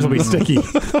 And your hands will be sticky.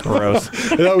 Gross.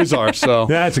 They always are. So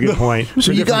Yeah, that's a good point.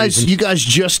 So you guys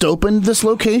just opened this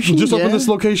location? just opened this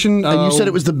location. And you said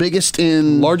it was the biggest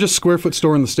in... largest square foot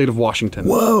store in the state of Washington.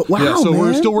 Whoa, wow, Yeah, so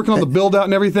we're man. still working on the build out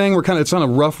and everything. It's kind of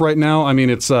rough right now. I mean,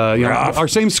 it's our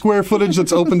same square footage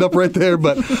that's opened up right there,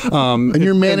 but And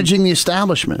you're managing the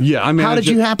establishment. Yeah, I How manage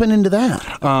did you it. happen into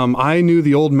that? I knew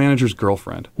the old manager's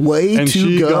girlfriend. Way and to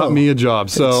she go. got me a job.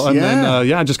 So I Yeah. then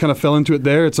I just kind of fell into it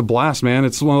there. It's a blast, man.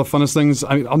 It's one of the funnest things.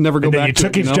 I'll never go back. You to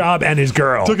took his job and his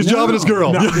girl. Took his job and his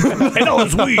girl. And all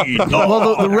his weed.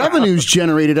 Well, the revenues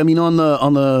generated. I mean, on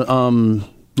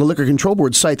the Liquor Control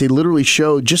Board site, they literally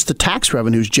showed just the tax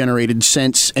revenues generated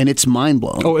since, and it's mind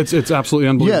blowing. Oh, it's absolutely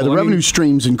unbelievable. Yeah, the revenue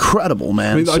stream's incredible,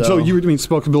 man. So you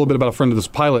spoke a little bit about a friend of this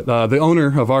pilot. The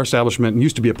owner of our establishment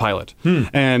used to be a pilot,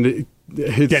 and.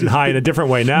 Getting high in a different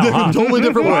way now, huh? Totally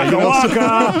different way.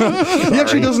 He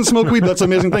actually doesn't smoke weed. That's the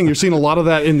amazing thing. You're seeing a lot of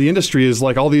that in the industry is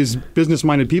like all these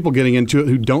business-minded people getting into it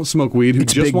who don't smoke weed, who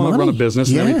just want to run a business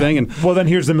and everything. And well, then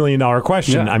here's the $1 million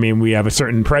question. I mean, we have a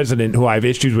certain president who I have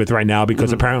issues with right now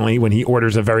because apparently when he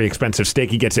orders a very expensive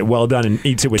steak, he gets it well done and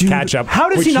eats it with ketchup. How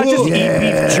does he not just eat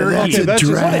beef jerky? That's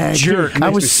what a jerk. I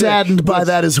was saddened by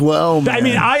that as well, man. I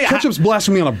mean, ketchup's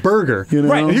blasphemy on a burger. You know?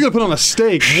 Right. You're going to put on a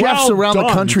steak. Chefs around the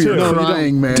country are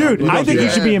crying, man. Dude, I think he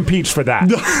should be impeached for that.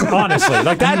 Honestly,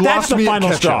 like that's the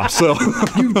final straw. So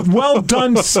you well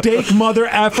done steak, mother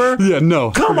effer. Yeah,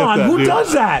 no. Come on, who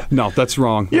does that? No, that's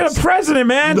wrong. You're the president,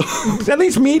 man. At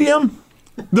least medium.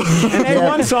 And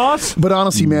A1 sauce. But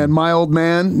honestly, man, my old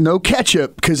man, no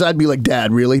ketchup, because I'd be like,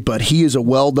 Dad, really? But he is a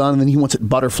well done, and then he wants it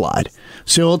butterflied.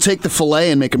 So he'll take the filet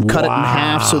and make him cut it in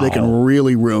half so they can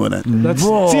really ruin it. That's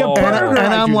see a burger.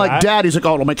 And I'm like, Dad, he's like,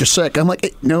 oh, it'll make you sick. I'm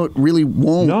like, no, it really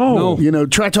won't. No. You know,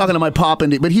 try talking to my pop,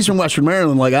 but he's from Western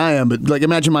Maryland like I am. But like,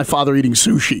 imagine my father eating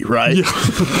sushi, right? Yeah.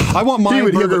 I want my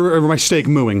burger or my steak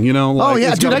mooing, you know?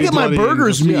 Like, dude, I get my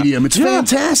burgers medium. It's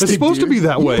fantastic. It's supposed to be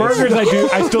that way. Burgers,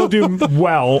 I still do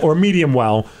well, or medium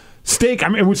well. Steak, I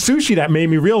mean, with sushi, that made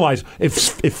me realize if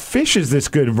fish is this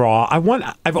good raw,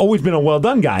 I've always been a well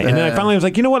done guy, and then I finally was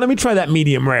like, you know what? Let me try that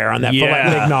medium rare on that filet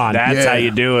mignon. That's how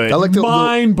you do it. I like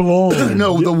mind blown.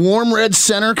 No, the warm red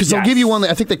center because they'll give you one.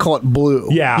 I think they call it blue.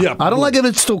 Yeah. I don't like it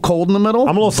if it's still cold in the middle.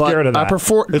 I'm a little scared of that. I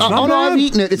prefer. It's not bad. I've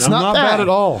eaten it. It's not bad at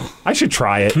all. I should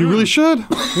try it. You really should.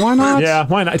 Why not? Yeah,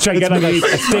 why not? Should I get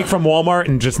a steak from Walmart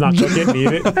and just not cook it and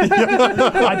eat it?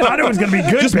 I thought it was going to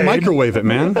be good. Just microwave it,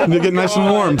 man. And get nice and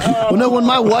warm. Well, no, when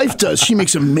my wife does, she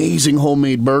makes amazing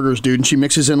homemade burgers, dude, and she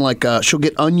mixes in like she'll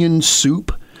get onion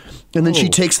soup. And then she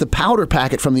takes the powder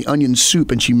packet from the onion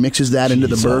soup and she mixes that into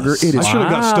the burger. It is. I should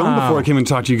have got stoned before I came and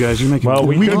talked to you guys. You're making. Well,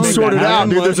 we can sort it out,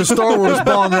 dude. There's a Star Wars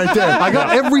bong right there. I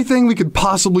got everything we could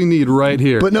possibly need right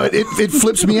here. But no, it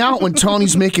flips me out when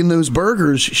Tony's making those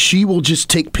burgers. She will just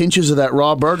take pinches of that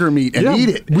raw burger meat and eat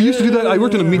it. We used to do that. I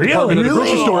worked in a meat department at a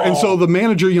grocery store, and so the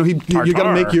manager, you got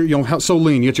to make your so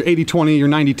lean. You get your 80-20, your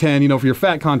 90-10, for your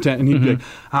fat content, and he'd be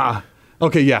like,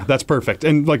 okay, yeah, that's perfect.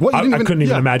 And like what? I couldn't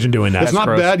even imagine doing that. It's not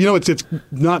bad. It's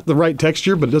not the right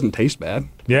texture, but it doesn't taste bad.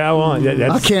 Yeah, well,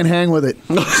 I can't hang with it.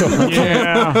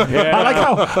 Yeah. I like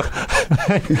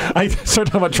how I start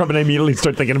talking about Trump and I immediately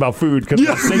start thinking about food. Dude.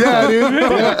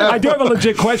 I do have a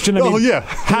legit question. I mean,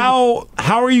 how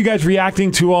are you guys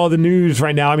reacting to all the news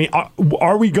right now? I mean,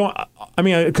 are we going? I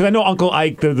mean, because I know Uncle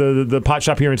Ike, the pot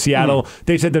shop here in Seattle,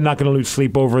 they said they're not going to lose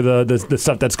sleep over the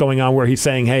stuff that's going on, where he's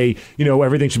saying, hey,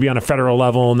 everything should be on a federal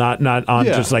level, not on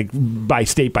just like by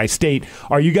state.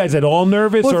 Are you guys at all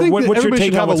nervous, or what's your take on what's going on? Everybody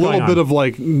should have a little bit of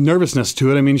like nervousness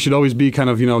to it. I mean, you should always be kind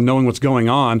of knowing what's going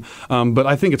on, but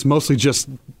I think it's mostly just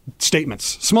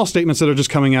small statements that are just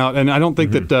coming out, and I don't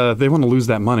think that they want to lose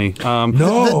that money.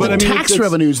 No, but tax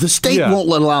revenues, the state won't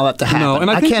allow that to happen. No, and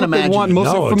I can't imagine.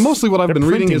 Mostly what I've been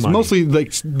reading is mostly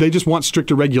they just want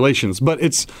stricter regulations. But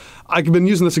I've been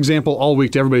using this example all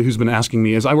week to everybody who's been asking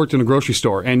me. Is I worked in a grocery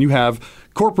store, and you have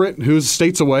corporate who's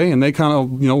states away, and they kind of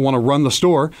want to run the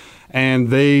store, and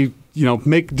they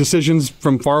make decisions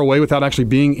from far away without actually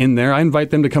being in there. I invite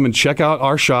them to come and check out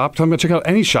our shop, come and check out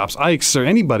any shops, Ike's or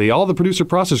anybody, all the producer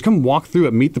processors. Come walk through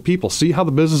it, meet the people, see how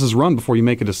the business is run before you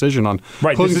make a decision on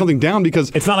closing something down, because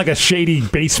it's not like a shady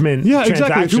basement. Yeah,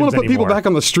 exactly. If you want to put people back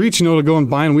on the streets, to go and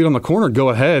buy weed on the corner, go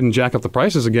ahead and jack up the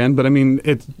prices again. But I mean,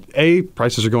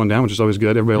 prices are going down, which is always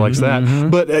good. Everybody likes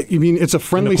that. But I mean, it's a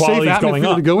friendly, safe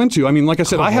atmosphere to go into. I mean, like I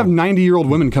said, I have 90-year-old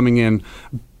women coming in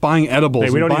buying edibles.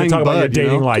 Hey, we don't even talk about your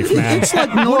dating life, man. It's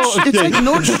like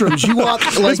Nordstrom's. You walk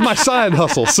it's my side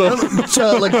hustle. So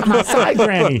like my side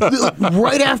granny.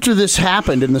 Right after this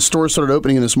happened and the store started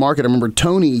opening in this market, I remember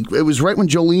Tony. It was right when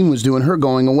Jolene was doing her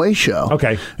going away show.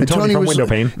 Okay, and Tony from Window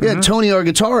Pane. Yeah, Tony, our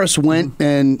guitarist, went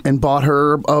and bought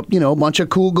her a bunch of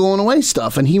cool going away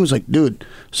stuff, and he was like, dude.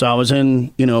 So I was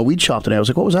in a weed shop today. I was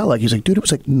like, what was that like? He's like, dude, it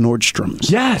was like Nordstrom's.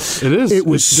 Yes, it is. It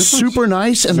was super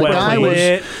nice, and the guy was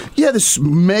this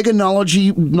mega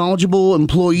knowledgeable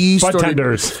employees.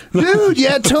 Bartenders. Dude,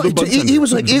 yeah, he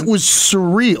was like, it was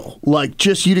surreal. Like,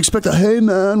 just you'd expect hey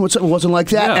man, what's up? It wasn't like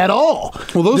that at all.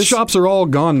 Well, those shops are all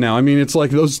gone now. I mean, it's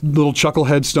like those little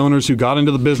chucklehead stoners who got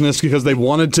into the business because they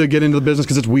wanted to get into the business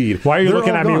because it's weed. Why are you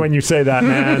looking at me when you say that,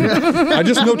 man? I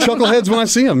just know chuckleheads when I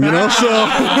see them, you know? So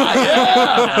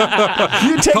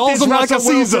you take calls this them Russell like I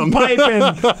sees Wilson them. pipe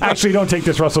and actually don't take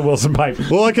this Russell Wilson pipe.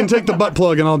 Well, I can take the butt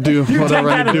plug and I'll do whatever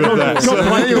I need to do with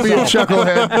that. You'll be a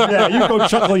chucklehead. Yeah, you go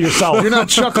chuckle yourself. You're not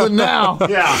chuckling now.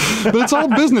 Yeah, but it's all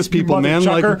business people, man.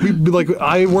 Like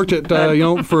I worked at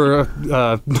for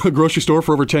a grocery store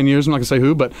for over 10 years. I'm not gonna say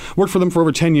who, but worked for them for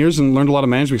over 10 years and learned a lot of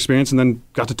management experience, and then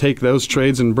got to take those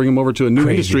trades and bring them over to a new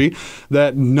industry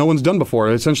that no one's done before.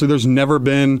 Essentially, there's never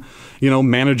been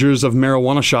managers of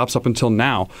marijuana shops up until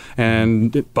now,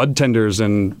 and bud tenders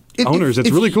and owners. It's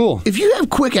really cool. If you have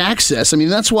quick access, I mean,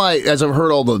 that's why, as I've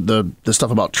heard all the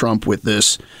stuff about Trump with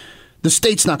this, the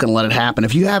state's not going to let it happen.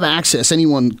 If you have access,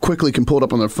 anyone quickly can pull it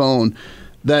up on their phone.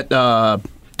 That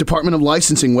Department of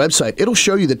Licensing website, it'll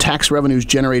show you the tax revenues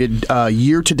generated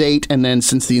year to date and then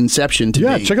since the inception to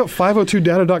date. Yeah, check out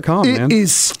 502data.com, man. It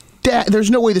is there's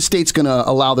no way the state's going to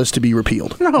allow this to be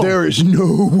repealed. No. There is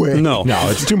no way. No,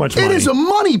 it's too much money. It is a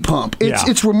money pump.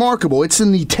 It's remarkable. It's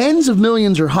in the tens of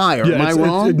millions or higher. Am I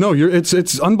wrong?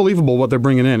 It's unbelievable what they're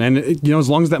bringing in. And, as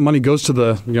long as that money goes to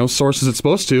the, sources it's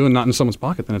supposed to and not in someone's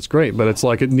pocket, then it's great. But it's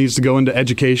like it needs to go into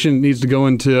education. It needs to go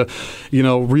into,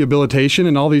 rehabilitation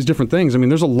and all these different things. I mean,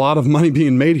 there's a lot of money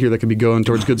being made here that could be going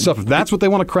towards good stuff. If that's what they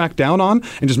want to crack down on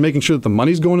and just making sure that the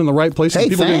money's going in the right place and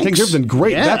people are getting taken care of, then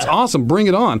great. Yeah. That's awesome. Bring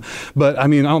it on. But, I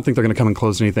mean, I don't think they're going to come and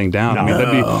close anything down. No. I mean,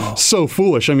 that'd be so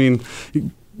foolish. I mean,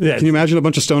 can you imagine a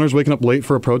bunch of stoners waking up late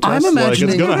for a protest? I'm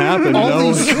imagining it's going to happen.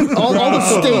 All the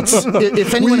states,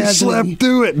 if anyone has slept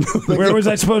through it. Where was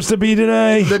I supposed to be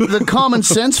today? The common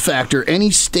sense factor,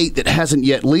 any state that hasn't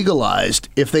yet legalized,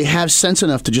 if they have sense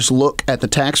enough to just look at the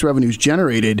tax revenues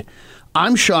generated,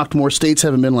 I'm shocked more states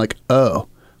haven't been like, oh,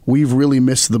 we've really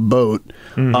missed the boat.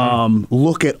 Mm-hmm.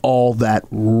 Look at all that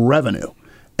revenue.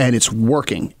 And it's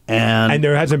working. And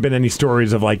there hasn't been any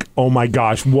stories of like, oh my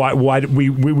gosh, why did we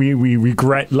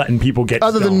regret letting people get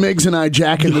other stoned. than Migs and I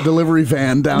jacking the delivery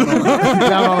van down on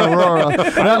Aurora.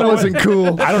 That wasn't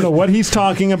cool. I don't know what he's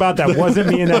talking about. That wasn't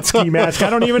me in that ski mask. I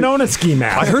don't even own a ski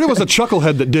mask. I heard it was a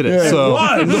chucklehead that did it. Yeah, so.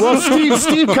 It was. Well,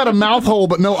 Steve cut a mouth hole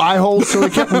but no eye hole, so he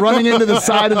kept running into the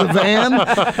side of the van.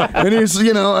 And he's,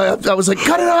 I was like,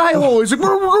 cut an eye hole. He's like,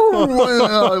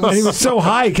 and he was so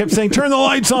high, he kept saying, turn the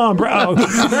lights on, bro.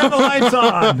 Turn the lights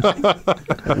on.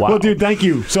 Wow. Well, dude, thank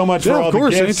you so much for all the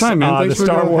gifts. Anytime, man. Thanks the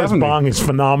Star Wars bong is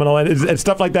phenomenal, and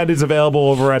stuff like that is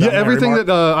available over at everything Mary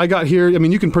that I got here. I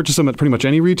mean, you can purchase them at pretty much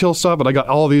any retail store, but I got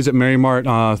all of these at Mary Mart,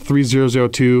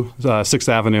 3002 6th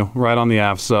Avenue, right on the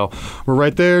Ave. So we're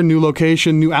right there. New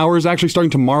location, new hours. Actually, starting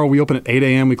tomorrow, we open at 8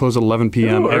 a.m. We close at 11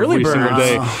 p.m. every single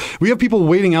day. We have people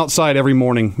waiting outside every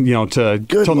morning,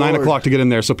 till 9 o'clock to get in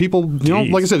there. So people,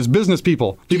 like I said, it's business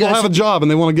people. People have a job and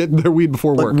they want to get their weed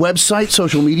before work. Website,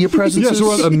 social media presence. Yeah, so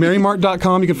we're on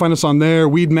marymart.com. You can find us on there.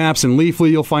 Weed Maps and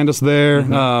Leafly, you'll find us there.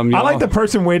 Mm-hmm. I like the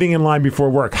person waiting in line before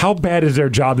work. How bad is their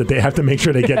job that they have to make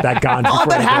sure they get that gone? I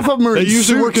bet half of them are They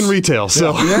usually work in retail.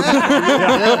 So God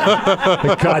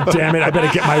damn it! I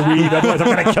better get my weed, otherwise I'm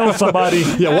going to kill somebody.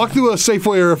 Yeah, walk through a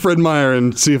Safeway or a Fred Meyer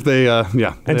and see if they. And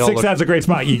 6th Ave's a great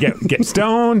spot. You get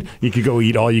stoned. You could go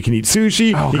eat all you can eat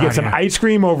sushi. Get some ice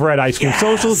cream over at Ice Cream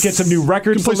Social. Get some new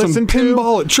records to listen to.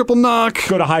 Pinball at Triple Knock.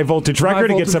 Go to High Voltage Record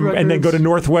to get some, and then go to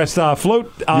Northwest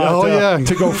Float.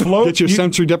 To go float. Get your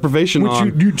sensory deprivation which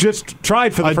on. you just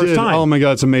tried for the first time. Oh my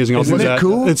God, it's amazing. I'll do that.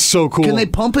 Cool? It's so cool. Can they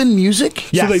pump in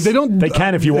music? Yes. So they don't. They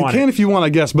can if you want. They can if you want, I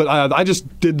guess. But I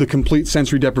just did the complete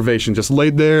sensory deprivation. Just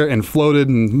laid there and floated,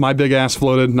 and my big ass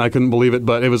floated, and I couldn't believe it.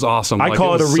 But it was awesome. I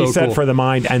call it a reset for the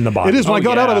mind and the body. It is. When I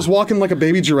got out, I was walking like a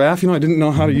baby giraffe. I didn't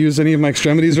know how to use any of my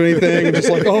extremities or anything. And just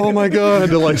like, oh my God, I had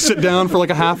to sit down for like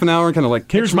a half an hour and kind of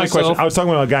like. Here's my question. I was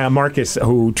talking with a guy, Marcus,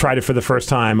 who tried it for the first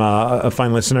time. A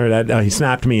fine listener that he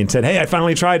snapped me and said, "Hey, I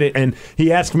finally tried it," and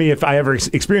he asked me if I ever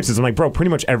experienced this. I'm like, bro, pretty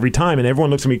much every time, and everyone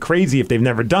looks at me crazy if they've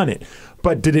never done it.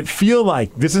 But did it feel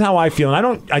like, this is how I feel,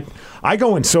 and I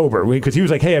go in sober, because he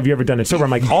was like, hey, have you ever done it sober?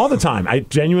 I'm like, all the time. I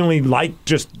genuinely like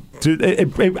just to,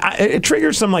 it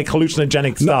triggers some like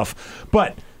hallucinogenic stuff,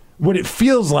 but what it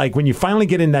feels like when you finally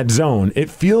get in that zone, it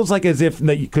feels like as if,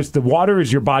 because the water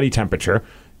is your body temperature,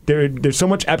 there's so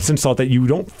much Epsom salt that you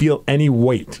don't feel any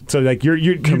weight. So like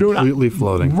you're completely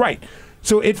floating. Right.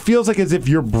 So it feels like as if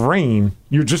your brain,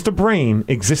 you're just a brain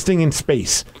existing in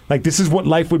space. Like this is what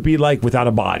life would be like without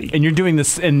a body. And you're doing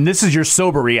this, and this is your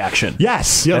sober reaction.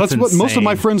 Yes. Yeah, that's what most of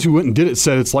my friends who went and did it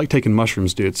said. It's like taking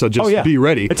mushrooms, dude. So just be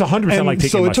ready. It's 100% like taking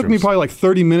mushrooms. So it took me probably like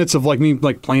 30 minutes of like me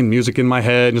like playing music in my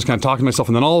head and just kind of talking to myself,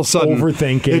 and then all of a sudden,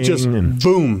 overthinking. It just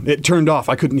boom, it turned off.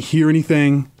 I couldn't hear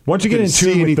anything. Once you get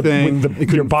into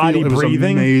your body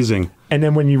breathing, amazing. And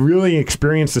then when you really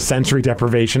experience the sensory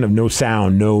deprivation of no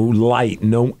sound, no light,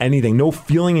 no anything, no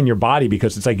feeling in your body,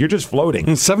 because it's like you're just floating.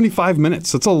 And 75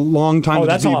 minutes. That's a long time. Oh,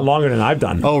 that's a lot longer than I've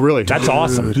done. Oh, really? That's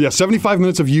awesome. Yeah, 75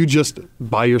 minutes of you just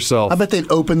by yourself. I bet they'd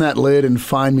open that lid and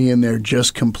find me in there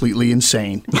just completely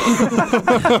insane.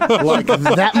 Like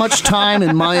that much time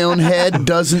in my own head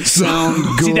doesn't sound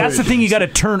good. See, that's the thing. You got to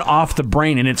turn off the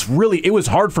brain, and it was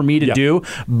hard for me to do.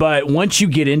 But once you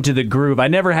get into the groove, I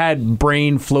never had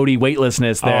brain floaty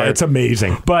weightlessness there. Oh, it's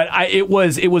amazing. But it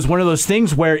was one of those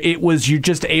things where you're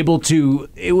just able to.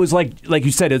 It was like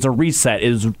you said, it's a reset. It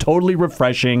was totally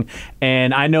refreshing,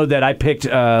 and I know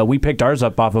that we picked ours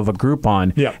up off of a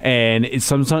Groupon. Yeah, and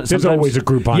sometimes there's always a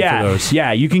Groupon for those.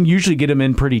 Yeah, you can usually get them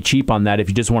in pretty cheap on that if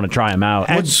you just want to try them out.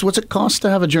 What's it cost to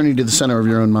have a journey to the center of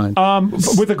your own mind?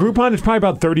 With a Groupon, it's probably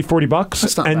about $30-$40.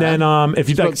 That's not and bad. Then if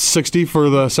you like $60 for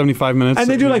the 75 minutes, and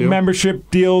they do like membership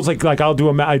deals. Like I do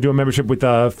a membership with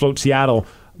Float Seattle,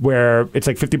 where it's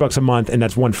like $50 a month, and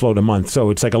that's one float a month.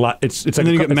 So it's like a lot. It's like and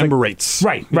then you get member rates.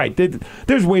 Right.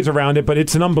 There's ways around it, but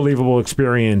it's an unbelievable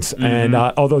experience. Mm-hmm. And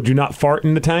although do not fart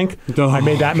in the tank, I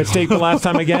made that mistake the last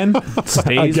time again.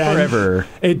 Stays forever.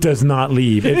 It does not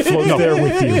leave. It floats there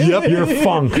with you. Yep. You're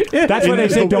funk. That's why they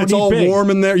say don't it's eat all big.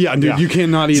 warm in there. Yeah, dude, you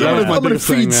cannot eat. So That was my I'm going to biggest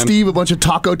thing, feed man. Steve a bunch of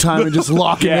taco time and just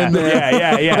lock him in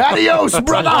there. Yeah. Adios,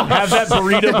 brother. Have that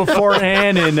burrito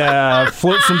beforehand and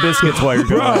float some biscuits while you're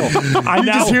going. You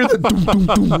just hear the doom, doom,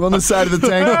 doom on the side of the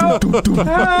tank. Doom, doom, doom.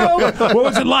 What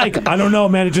was it like? I don't know,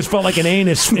 man. It just felt like an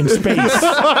anus in space.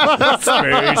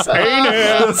 Space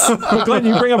anus. But Glenn,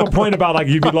 you bring up a point about like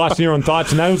you'd be lost in your own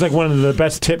thoughts, and that was like one of the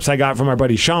best tips I got from our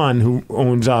buddy Shaun, who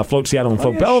owns Float Seattle and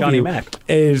Float Bellevue,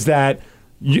 is that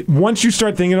once you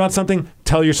start thinking about something,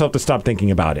 tell yourself to stop thinking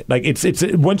about it. Like it's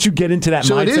once you get into that mindset.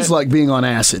 So it is like being on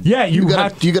acid. Yeah, you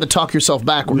got to talk yourself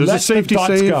backwards. There's a safety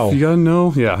thoughts go. You gotta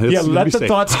know. Yeah, let the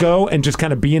thoughts go and just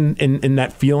kind of be in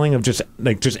that feeling of just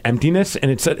emptiness. And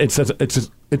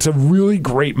it's a really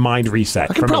great mind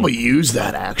reset. I could probably use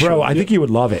that actually, bro. I think you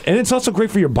would love it, and it's also great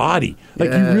for your body.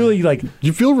 Like you really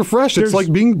you feel refreshed. It's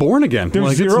like being born again. There's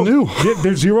like zero, it's new.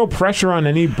 There's zero pressure on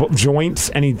any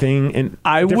joints, anything, and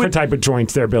different type of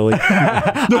joints there, Billy.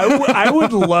 I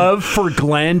would love for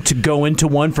Glenn to go into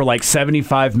one for like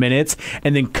 75 minutes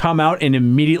and then come out and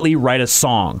immediately write a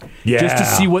song. Yeah. Just to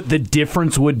see what the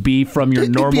difference would be from your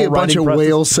normal be a writing bunch of process.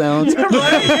 whale sounds.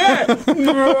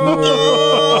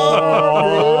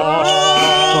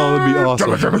 Oh, that'd be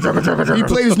awesome. He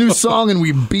played his new song and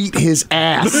we beat his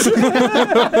ass.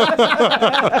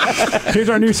 Here's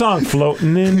our new song,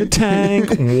 Floating in the Tank.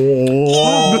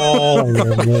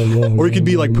 Or you could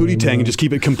be like Pootie Tang and just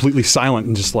keep it completely silent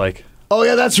and just like... Oh,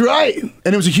 yeah, that's right.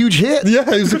 And it was a huge hit. Yeah,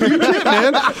 it was a huge hit,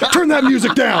 man. Turn that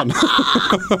music down.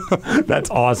 That's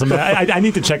awesome. I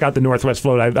need to check out the Northwest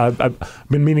Float. I've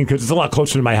been meaning, because it's a lot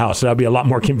closer to my house, so that'll be a lot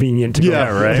more convenient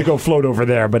to go float over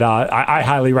there. But I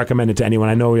highly recommend it to anyone.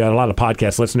 I know we have a lot of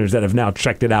podcast listeners that have now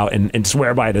checked it out and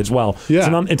swear by it as well.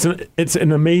 Yeah. It's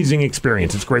an amazing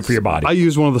experience. It's great for your body. I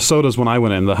used one of the sodas when I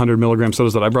went in, the 100 milligram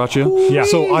sodas that I brought you. Ooh. Yeah.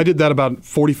 So I did that about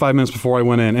 45 minutes before I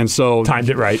went in. And so... Timed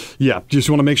it right. Yeah. Just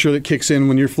want to make sure that it kicks in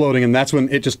when you're floating, and that's when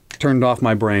it just turned off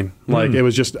my brain. Like it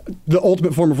was just the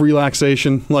ultimate form of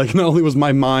relaxation. Like not only was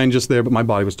my mind just there, but my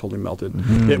body was totally melted.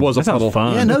 It was a puddle.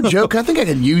 Fun. Yeah, no joke. I think I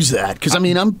could use that because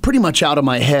I'm pretty much out of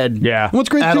my head. Yeah. What's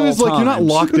great too is like you're not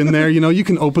locked in there. You know, you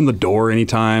can open the door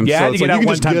anytime. Yeah, so I had to it's get like out you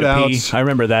one can time just to get pee. out. I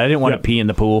remember that. I didn't want to pee in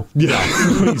the pool. Yeah,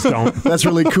 please don't. That's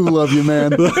really cool of you,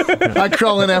 man. I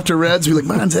crawl in after Reds, be like,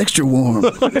 mine's extra warm.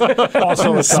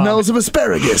 Also, it smells of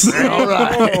asparagus. All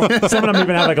right. Some of them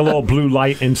even have like a little blue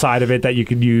light inside of it that you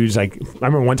could use. Like I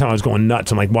remember one time I was going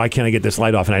nuts. I'm like, why can't I get this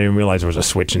light off? And I didn't realize there was a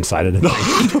switch inside of the thing.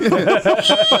 With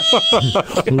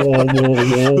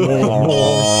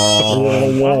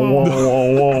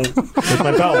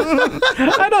my belt.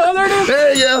 I know. There it is.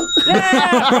 There you go.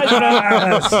 Yeah,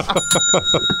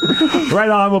 right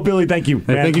on. Well, Billy, thank you.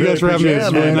 Hey, thank you guys for having me.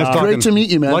 It's really nice talking. Great to meet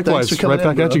you, man. Likewise. Thanks for coming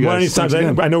right back at you One of guys. these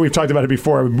times, I know we've talked about it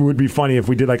before. It would be funny if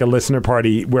we did like a listener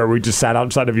party where we just sat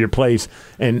outside of your place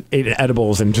and ate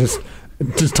edibles and just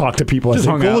just talk to people.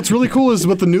 Well, what's really cool is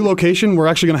with the new location, we're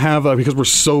actually going to have, because we're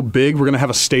so big, we're going to have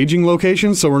a staging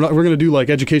location. So we're going to do like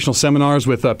educational seminars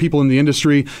with people in the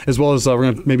industry, as well as we're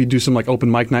going to maybe do some like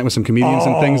open mic night with some comedians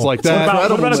and things like that.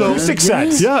 What about acoustic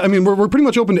sets? Yeah, I mean, we're pretty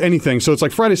much open to anything. So it's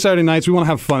like Friday, Saturday nights. We want to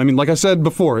have fun. I mean, like I said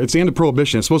before, it's the end of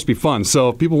Prohibition. It's supposed to be fun. So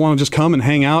if people want to just come and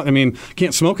hang out, I mean,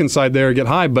 can't smoke inside there or get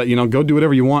high, but, go do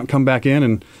whatever you want, come back in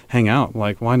and hang out.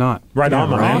 Like, why not? Right on,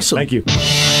 man. Awesome. Thank you.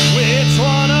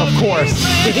 Of course.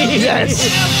 Yes.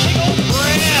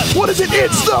 What is it?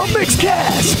 It's the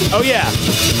Mixcast. Oh, yeah.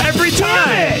 Every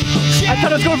time. I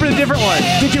thought I was going for a different one.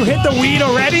 Did you hit the weed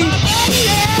already?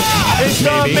 It's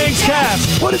the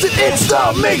Mixcast. What is it? It's the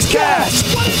Mixcast.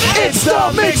 It's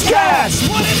the Mixcast.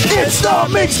 It's the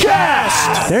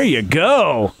Mixcast. There you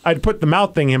go. I'd put the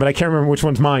mouth thing in, but I can't remember which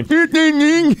one's mine. You can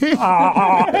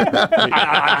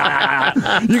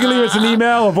leave us an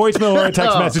email, a voicemail, or a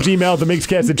text message. Email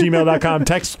themixcast@gmail.com.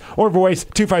 Text or voice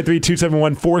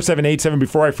 253-271-4787.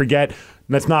 Before I forget,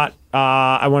 that's not.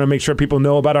 I want to make sure people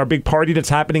know about our big party that's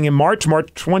happening in March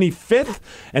 25th,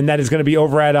 and that is going to be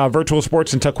over at Virtual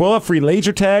Sports in Tukwila. Free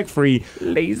laser tag, free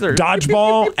laser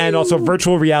dodgeball, and also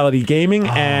virtual reality gaming.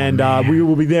 We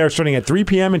will be there starting at 3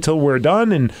 p.m. until we're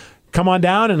done. And come on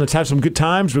down and let's have some good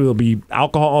times. There will be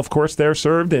alcohol, of course, there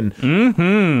served. And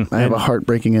I have a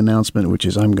heartbreaking announcement, which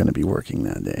is I'm going to be working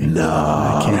that day. No,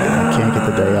 I can't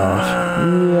get the day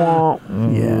off.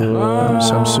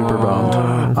 Yeah, I'm super bummed.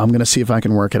 I'm going to see if I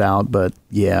can work it out, but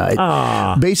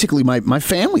yeah. Basically, my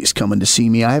family's coming to see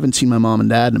me. I haven't seen my mom and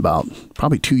dad in about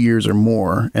probably 2 years or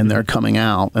more, and they're coming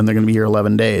out, and they're going to be here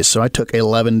 11 days. So I took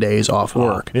 11 days off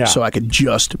work so I could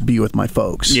just be with my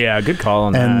folks. Yeah, good call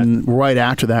on that. And right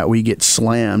after that, we get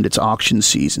slammed. It's auction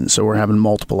season, so we're having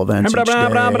multiple events each day. Yeah,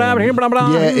 exactly,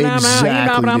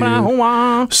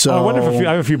 dude. So I wonder if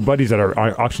I have a few buddies that are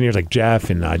auctioneers like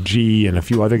Jeff and G and a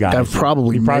few other guys. I've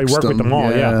probably work with them all,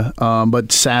 yeah.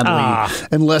 But sadly,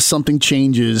 unless something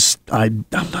changes, I'm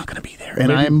not going to be there,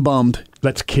 and I am bummed.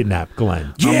 Let's kidnap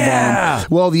Glenn. Yeah.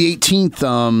 Well, the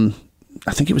 18th.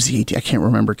 I think it was the 18th. I can't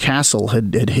remember. Castle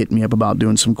had hit me up about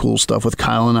doing some cool stuff with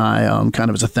Kyle and I,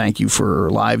 kind of as a thank you for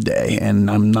Live Day, and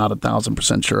I'm not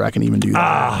 1,000% sure I can even do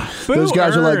that. Those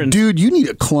guys are like, dude, you need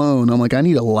a clone. I'm like, I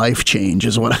need a life change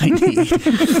is what I need.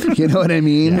 You know what I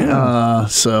mean? Yeah.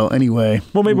 So anyway.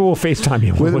 Well, maybe we'll FaceTime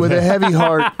you. With a heavy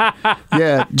heart.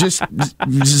 Yeah, just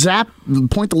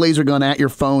point the laser gun at your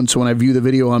phone so when I view the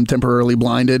video, I'm temporarily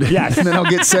blinded. Yes. And then I'll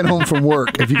get sent home from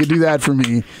work. If you could do that for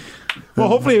me. Well,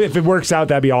 hopefully, if it works out,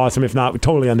 that'd be awesome. If not, we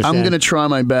totally understand. I'm going to try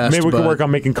my best. Maybe we can work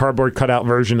on making cardboard cutout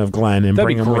version of Glenn and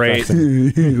bring him great.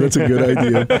 with us. That's a good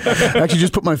idea. Actually,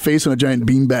 just put my face on a giant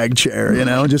beanbag chair,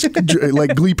 just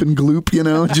like Gleep and Gloop,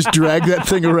 just drag that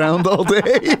thing around all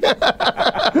day.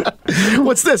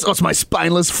 What's this? Oh, it's my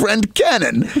spineless friend,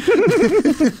 Cannon.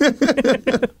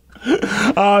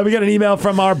 We got an email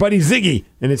from our buddy Ziggy,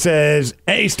 and it says,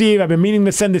 "Hey, Steve, I've been meaning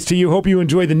to send this to you. Hope you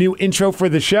enjoy the new intro for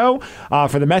the show,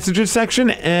 for the messages section,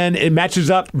 and it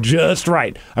matches up just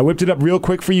right. I whipped it up real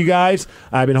quick for you guys.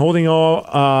 I've been holding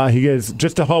he goes,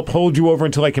 just to help hold you over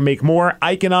until I can make more.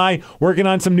 Ike and I working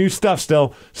on some new stuff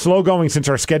still. Slow going since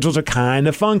our schedules are kind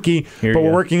of funky, but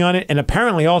we're working on it. And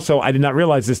apparently also, I did not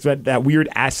realize this, that weird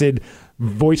acid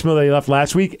voicemail that he left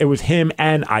last week, it was him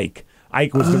and Ike.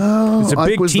 Ike was it's a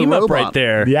big team up right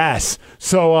there. Yes.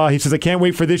 So he says, I can't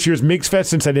wait for this year's Migs Fest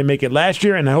since I didn't make it last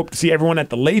year, and I hope to see everyone at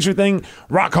the laser thing.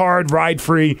 Rock hard, ride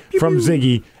free from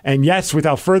Ziggy. And yes,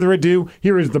 without further ado,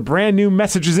 here is the brand new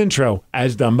Messages intro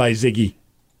as done by Ziggy.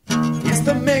 It's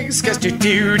the Migscast. It's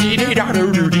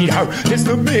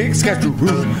the Migscast.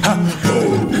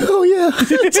 Oh yeah,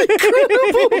 it's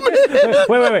incredible,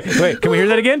 man. Wait. Can we hear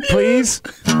that again, please?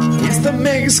 It's the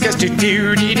Migscast.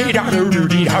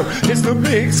 It's the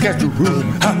Migscast.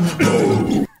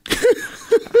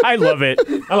 I love it.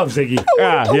 I love Ziggy.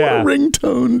 I want a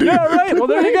ringtone, dude. Yeah, right. Well,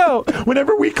 there you go.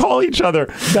 Whenever we call each other,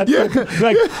 that's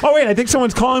like, oh wait, I think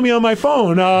someone's calling me on my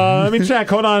phone. Let me check.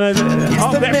 Hold on. It's the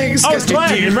Migscast.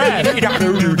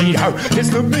 It's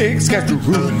the Migscast.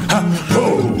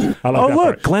 I like that look,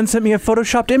 part. Glenn sent me a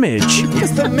photoshopped image.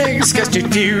 It's the Migscast.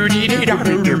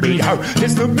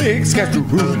 It's the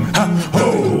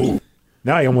Migscast.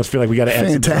 Now I almost feel like we got to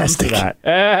add some drums to that.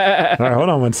 All right, hold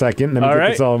on 1 second. Let me get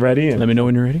this all ready. And let me know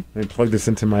when you're ready. Let me plug this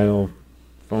into my little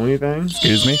phony thing.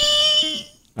 Excuse me.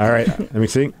 All right, let me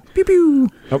see. Pew pew.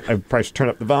 Oh, I probably should turn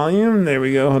up the volume. There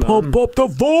we go. Hold Pump up the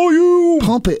volume.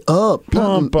 Pump it up.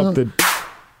 Pump up the...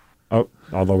 Oh,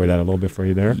 I'll lower that a little bit for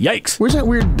you there. Yikes. Where's that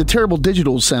weird, the terrible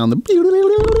digital sound?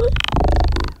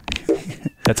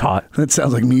 That's hot. That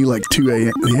sounds like me, like 2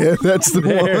 a.m. Yeah, that's the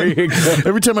one.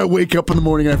 Every time I wake up in the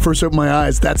morning and I first open my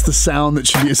eyes, that's the sound that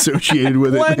should be associated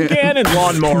with Glenn it. Cannon,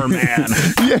 Lawnmower Man.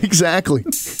 Yeah, exactly.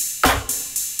 All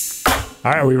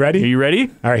right, are we ready? Are you ready?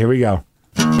 All right, here we go.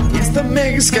 It's the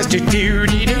Migs, cast you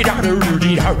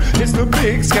do-dee-dee-da-do-dee-da. It's the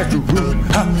Migs, cast you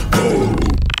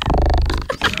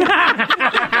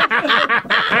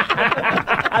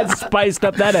I spiced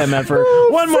up that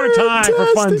MFer. One more time for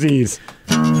funsies.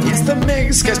 It's the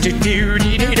Migs, cast you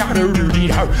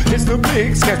do-dee-dee-da-do-dee-da. It's the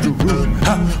Migs, cast you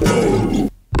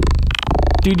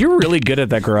Dude, you're really good at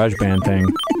that garage band thing.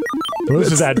 Well,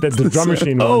 this is the drum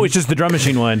machine one. Oh, it's just the drum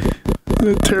machine one.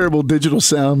 That terrible digital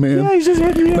sound, man. Yeah, he's just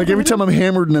hitting me. Like every time I'm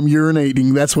hammered and I'm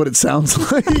urinating, that's what it sounds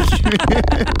like. All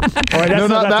right, No,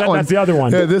 not that one. That's the other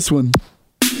one. Yeah, this one.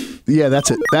 Yeah, that's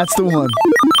it. That's the one.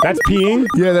 That's peeing?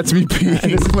 Yeah, that's me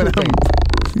peeing. When I'm-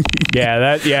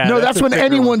 Yeah. no, that's when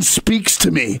anyone speaks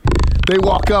to me. They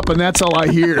walk up and that's all I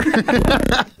hear.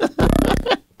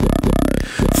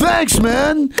 Thanks,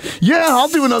 man. Yeah, I'll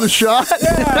do another shot.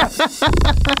 I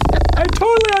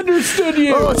totally understood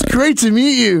you. Oh, it's great to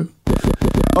meet you.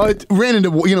 I ran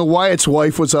into, Wyatt's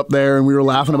wife was up there, and we were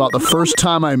laughing about the first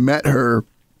time I met her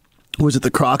was at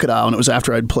the Crocodile, and it was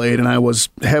after I'd played, and I was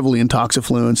heavily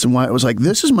intoxifluenced, and Wyatt was like,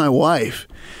 "This is my wife."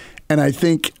 And I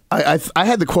think I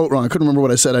had the quote wrong. I couldn't remember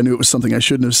what I said. I knew it was something I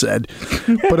shouldn't have said.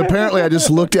 But apparently I just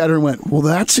looked at her and went, well,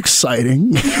 that's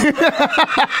exciting.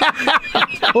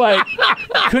 Like,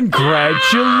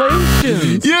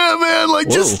 congratulations. Yeah, man. Like,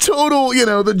 just total,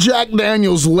 the Jack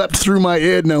Daniels leapt through my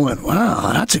head, and I went,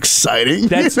 wow, that's exciting.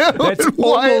 That's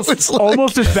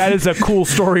almost as bad as a cool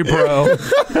story, bro.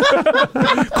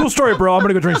 Cool story, bro. I'm going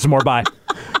to go drink some more. Bye.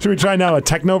 Should we try now a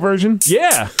techno version?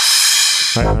 Yeah.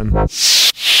 Right on.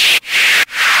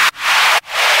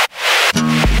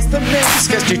 the Migs,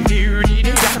 cast you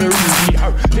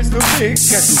do-dee-dee-da-do-dee-da. It's the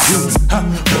Migs, cast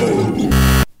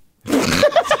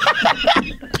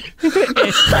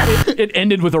you It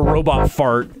ended with a robot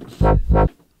fart.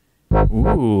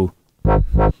 Ooh.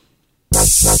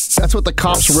 That's what the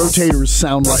cops' rotators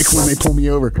sound like when they pull me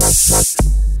over.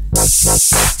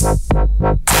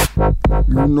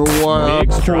 You know why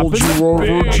Migs I pulled dropping you the over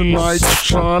bass. tonight,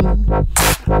 son?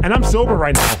 And I'm sober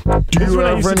right now. Do you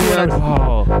have any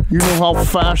idea? You know how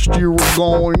fast you were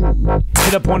going?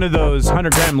 Hit up one of those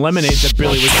 100-gram lemonades that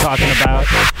Billy was talking about.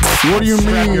 What do you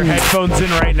Strap mean? your headphones in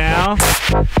right now.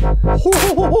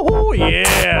 Ooh,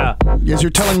 yeah. Yes,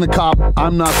 you're telling the cop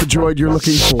I'm not the droid you're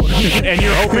looking for. And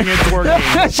you're hoping it's working.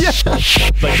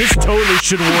 Like, this totally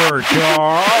should work.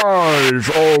 Guys,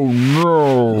 oh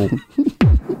no.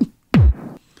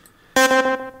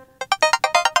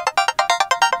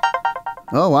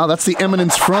 Oh wow, that's the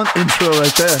Eminence Front intro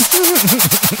right there.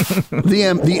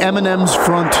 the M&M's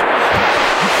Front.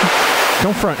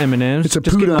 Don't front M&M's. It's a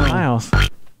Just get Poudon.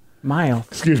 Miles.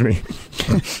 Excuse me.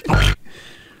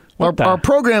 Our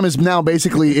program is now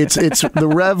basically it's the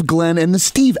Rev, Glenn, and the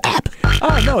Steve app.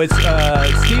 Oh no, it's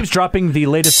Steve's dropping the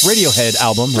latest Radiohead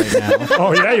album right now.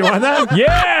 Oh yeah, you want that?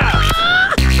 Yeah.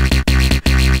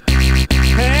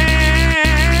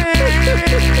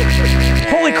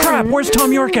 Holy crap! Where's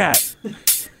Tom York at?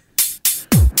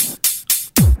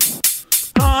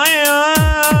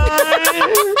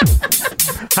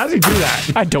 How does he do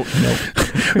that? I don't know.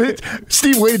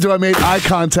 Steve waited till I made eye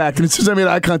contact, and as soon as I made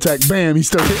eye contact, bam, he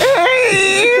started.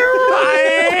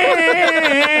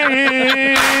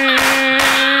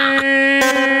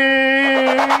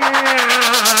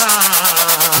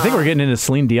 I think we're getting into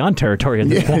Celine Dion territory at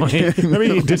this point. Let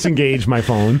me disengage my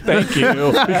phone. Thank you.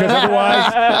 Because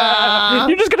otherwise,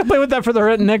 you're just gonna play with that for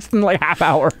the next half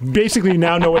hour. Basically, you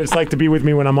now know what it's like to be with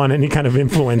me when I'm on any kind of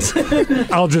influence.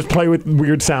 I'll just play with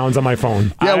weird sounds on my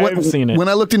phone. Yeah, I've seen it. When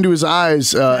I looked into his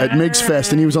eyes at Migs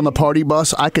Fest and he was on the party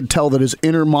bus, I could tell that his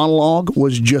inner monologue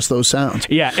was just those sounds.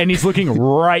 Yeah, and he's looking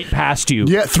right past you.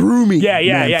 Yeah, through me.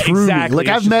 Yeah, through exactly. Me. Like,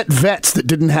 I've met vets that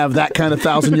didn't have that kind of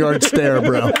 1,000-yard stare,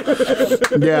 bro.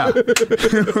 Yeah.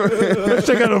 Let's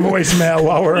check out a voicemail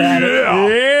while we're at it.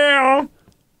 Yeah.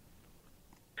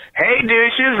 Hey,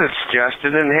 douches, it's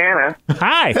Justin and Hannah.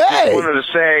 Hi. I wanted to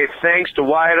say thanks to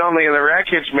Wyatt Only and the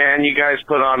Wreckage, man. You guys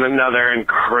put on another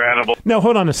incredible... No,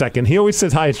 hold on a second. He always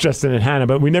says, hi, it's Justin and Hannah,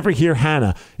 but we never hear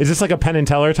Hannah. Is this like a Penn and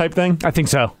Teller type thing? I think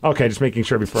so. Okay, just making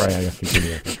sure before I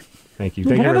continue. Thank you.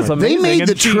 Thank you very much. They made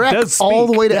the and she trek does all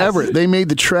the speak, way to yes. Everett. They made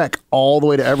the trek all the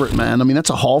way to Everett, man. I mean, that's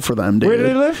a haul for them, dude. Where do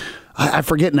they live? I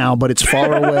forget now, but it's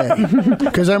far away.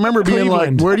 Because I remember being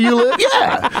Cleveland. like, where do you live?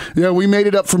 Yeah, we made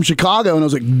it up from Chicago, and I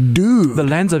was like, dude. The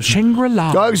lands of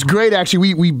Shangri-La. Oh, it was great,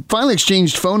 actually. We finally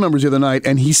exchanged phone numbers the other night,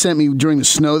 and he sent me, during the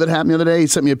snow that happened the other day, he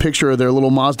sent me a picture of their little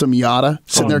Mazda Miata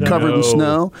sitting there covered in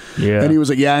snow. Yeah. And he was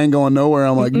like, yeah, I ain't going nowhere.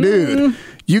 I'm like, dude,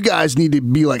 you guys need to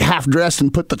be like half dressed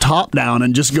and put the top down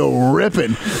and just go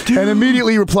ripping. Dude. And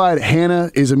immediately replied,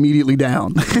 Hannah is immediately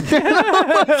down.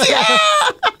 Yeah!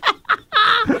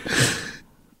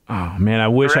 Oh, man, I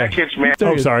wish Wreckage, man.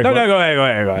 Oh, sorry. No, go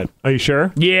ahead. Are you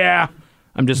sure? Yeah.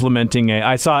 I'm just lamenting.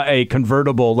 I saw a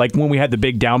convertible, like when we had the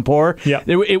big downpour. Yeah.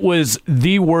 It was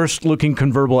the worst looking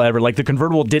convertible ever. Like the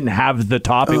convertible didn't have the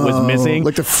top. It was missing.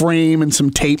 Like the frame and some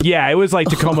tape. Yeah, it was like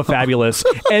Tacoma Fabulous.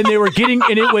 And they were getting,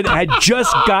 and had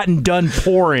just gotten done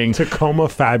pouring. Tacoma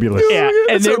Fabulous. Yeah.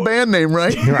 That's our band name,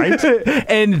 right? Right?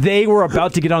 And they were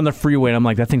about to get on the freeway, and I'm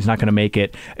like, that thing's not going to make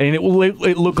it. And it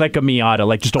looked like a Miata,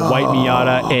 like just a white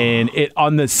Miata. And it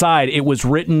on the side, it was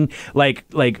written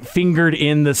like fingered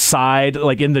in the side,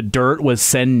 like in the dirt, was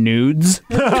send nudes.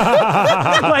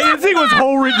 Like this thing was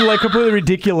like completely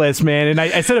ridiculous, man. And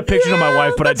I sent a picture to my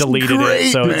wife, but I deleted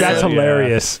it. So that's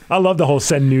hilarious. I love the whole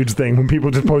send nudes thing when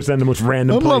people just post in the most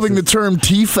random I'm loving the term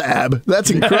T-Fab. That's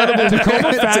incredible.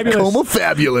 Tacoma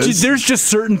Fabulous. There's just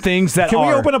certain things that Can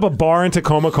we open up a bar in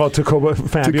Tacoma called Tacoma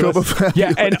Fabulous? Tacoma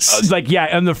Fabulous. Yeah,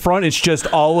 and on the front, it's just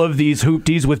all of these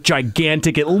hoopties with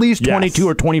gigantic, at least 22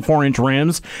 or 24-inch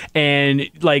rims, and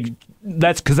like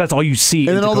that's because that's all you see.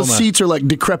 And then all the Tacoma. seats are like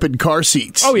decrepit car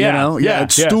seats. Oh, yeah. You know? Yeah.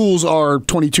 Stools are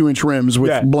 22-inch rims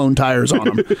with blown tires on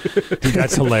them. Dude,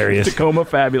 that's hilarious. Tacoma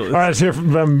Fabulous. All right, let's hear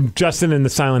from Justin and the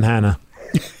Silent Hannah.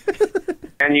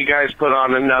 And you guys put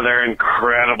on another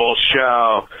incredible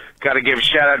show. Got to give a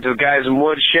shout out to the guys in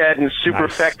Woodshed and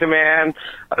Superfecta, man.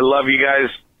 I love you guys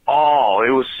all.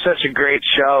 It was such a great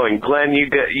show. And Glenn, you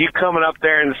coming up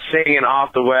there and singing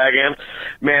Off the Wagon,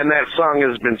 man, that song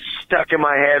has been stuck in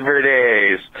my head for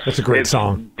days. That's a great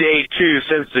song. Day 2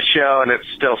 since the show, and it's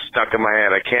still stuck in my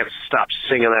head. I can't stop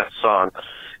singing that song.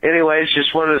 Anyways,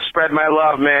 just wanted to spread my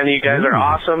love, man. You guys are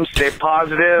awesome. Stay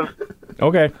positive.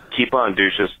 Okay. Keep on,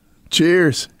 douches.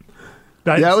 Cheers.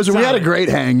 We had a great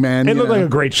hang, man. It looked like a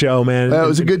great show, man. It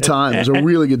was a good time. It was a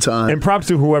really good time. And props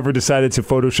to whoever decided to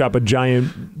Photoshop a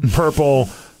giant purple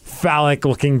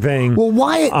phallic-looking thing. Well,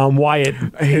 Wyatt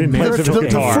in place of his the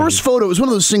guitar. first photo was one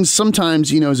of those things.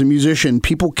 Sometimes, as a musician,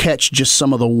 people catch just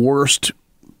some of the worst.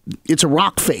 It's a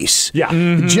rock face. Yeah.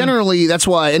 Mm-hmm. Generally, that's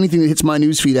why anything that hits my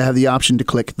newsfeed, I have the option to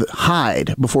click the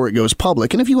hide before it goes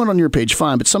public. And if you went on your page,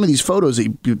 fine. But some of these photos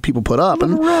that people put up,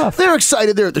 and they're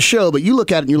excited they're at the show, but you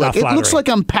look at it and you're Not like, flattering. it looks like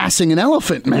I'm passing an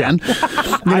elephant, man.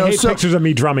 I hate pictures of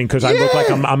me drumming because I look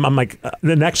like I'm like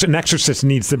an exorcist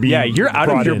needs to be. Yeah, you're out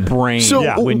of your brain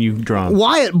when you drum.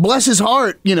 Wyatt, bless his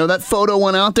heart, that photo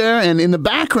went out there, and in the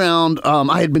background,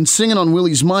 I had been singing on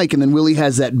Willie's mic, and then Willie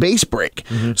has that bass break.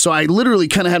 Mm-hmm. So I literally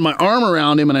kind of had my arm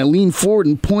around him, and I leaned forward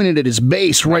and pointed at his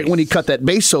bass right when he cut that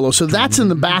bass solo. So that's in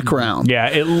the background. Yeah,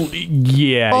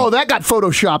 Oh, that got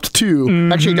photoshopped too.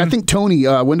 Mm-hmm. Actually, I think Tony,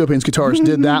 Windowpane's guitarist,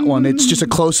 did that one. It's just a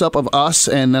close-up of us,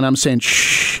 and then I'm saying,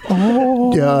 shh.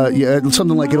 Yeah,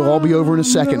 something like, it'll all be over in a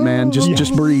second, man.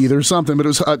 Just breathe or something. But it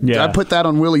was I put that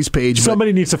on Willie's page.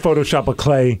 Somebody needs to Photoshop a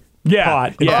clay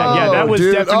pot. That was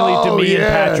definitely to me and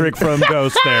Patrick from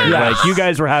Ghost there. Like, you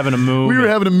guys were having a movement. We were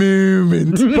having a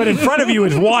movement. But in front of you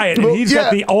is Wyatt, and he's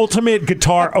got the ultimate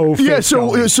guitar O face. Yeah,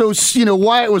 so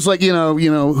Wyatt was like,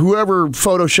 whoever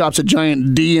photoshops a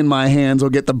giant D in my hands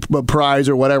will get the prize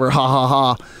or whatever. Ha ha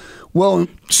ha. Well,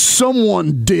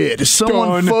 someone did.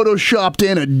 Someone photoshopped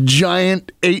in a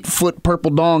giant 8-foot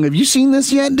purple dong. Have you seen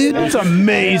this yet, dude? That's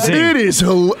amazing. It is.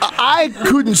 I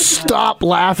couldn't stop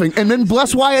laughing. And then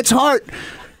bless Wyatt's heart.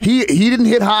 He didn't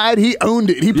hit hide. He owned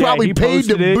it. He probably paid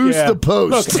to boost the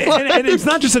post. Look, and it's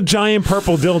not just a giant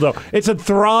purple dildo. It's a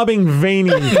throbbing, veiny,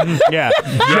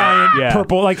 giant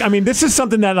purple. Like, I mean, this is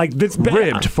something that this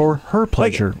ribbed for her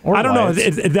pleasure. Like, I don't know.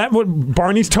 Is that what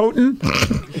Barney's toting?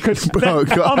 Oh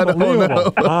God,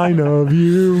 unbelievable. I love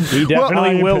you. He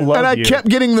definitely will love you. And I kept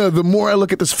getting the more I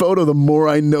look at this photo, the more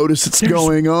I notice it's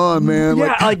going on, man.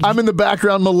 Like I'm in the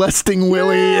background molesting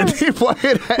Willie, and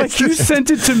Wyatt you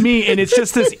sent it to me, and it's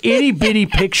just this itty bitty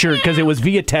picture because it was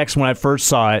via text when I first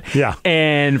saw it. Yeah.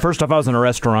 And first off, I was in a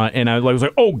restaurant, and I was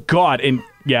like, "Oh God!" And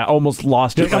almost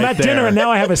lost it. I'm at dinner, and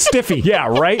now I have a stiffy. Yeah,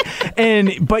 right.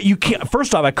 But you can't.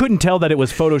 First off, I couldn't tell that it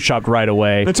was photoshopped right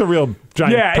away. It's a real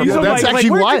giant. Yeah, purple. that's actually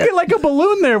where'd Wyatt. you get like a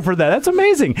balloon there for that? That's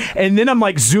amazing. And then I'm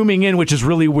like zooming in, which is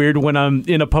really weird when I'm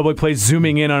in a public place,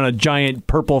 zooming in on a giant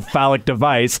purple phallic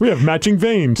device. We have matching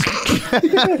veins.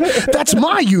 That's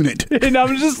my unit. And I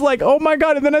was just like, oh my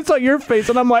God. And then I saw your face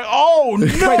and I'm like, oh no.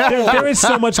 Right, there is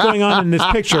so much going on in this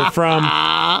picture,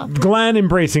 from Glenn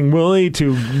embracing Willie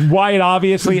to Wyatt,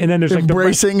 obviously, and then there's like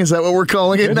embracing. Is that what we're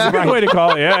calling it now? That's a good way to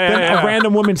call it. Yeah. A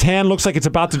random woman's hand looks like it's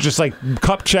about to just like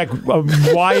cup check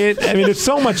Wyatt. I mean, there's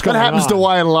so much going on. That happens to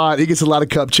Wyatt a lot. He gets a lot of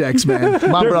cup checks,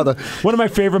 man. My brother. One of my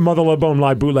favorite Mother Love Bone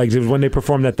live bootlegs was when they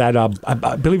performed at that, I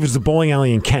believe it was the bowling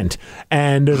alley in Kent.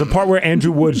 And there's a part where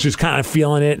Andrew Wood's just kind of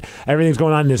feeling it. Everything's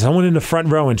going on. And there's someone in the front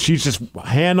row, and she's just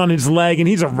hand on his leg, and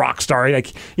he's a rock star.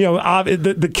 Like, you know,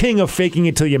 the king of faking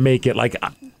it till you make it. Like,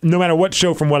 no matter what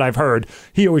show, from what I've heard,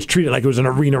 he always treated it like it was an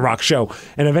arena rock show.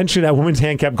 And eventually that woman's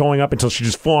hand kept going up until she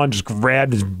just full on just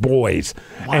grabbed his boys.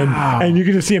 Wow. And you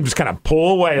can just see him just kind of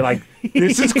pull away like,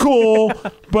 this is cool,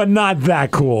 but not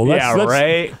that cool.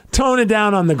 Let's tone it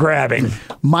down on the grabbing.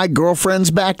 My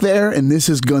girlfriend's back there, and this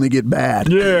is going to get bad.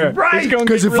 Yeah. Right.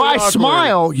 Because if I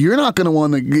smile, you're not going to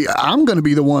want to. I'm going to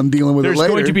be the one dealing with it later.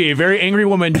 There's going to be a very angry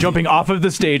woman jumping off of the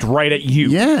stage right at you.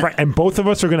 Yeah. Right. And both of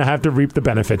us are going to have to reap the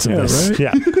benefits of this. Right?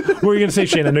 Yeah. What were you going to say,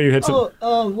 Shane? I know you had some.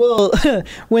 Well,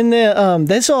 when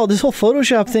this whole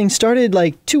Photoshop thing started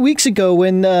like 2 weeks ago,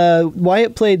 when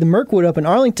Wyatt played the Mirkwood up in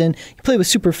Arlington, he played with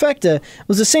Superfecta. It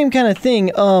was the same kind of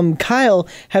thing. Kyle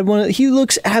had he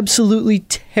looks absolutely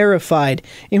terrified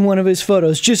in one of his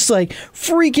photos, just like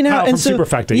freaking out. And so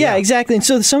Superfecta, yeah, exactly. And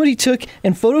so somebody took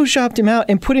and photoshopped him out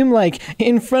and put him like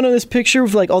in front of this picture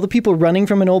of like all the people running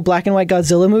from an old black and white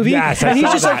Godzilla movie. Yes, and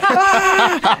he's just like,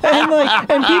 ah!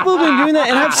 and people have been doing that.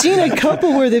 And I've seen a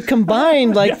couple where they've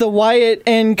combined like the Wyatt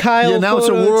and Kyle. Yeah, now it's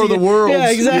a War of the Worlds. Yeah,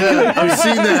 exactly. Yeah, I've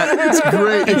seen that. It's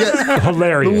great. It's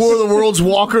hilarious. The War of the Worlds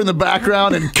walker in the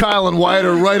background, and Kyle and Wyatt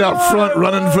are right out front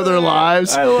running for their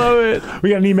lives. I love it. We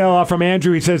got an email from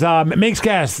Andrew. He says, Migs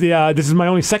Cast, this is my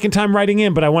only second time writing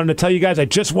in, but I wanted to tell you guys I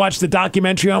just watched the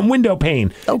documentary on window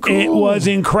pane. Oh, cool. It was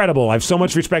incredible. I have so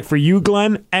much respect for you,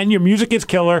 Glenn, and your music is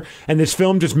killer, and this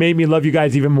film just made me love you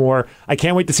guys even more. I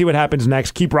can't wait to see what happens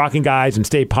next. Keep rocking, guys, and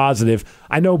stay positive.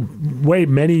 I know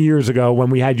many years ago when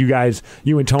we had you guys,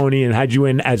 you and Tony, and had you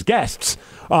in as guests,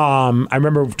 I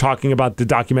remember talking about the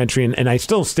documentary, and I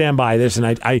still stand by this, and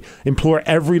I implore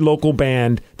every local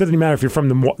band, doesn't even matter if you're from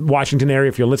the Washington area,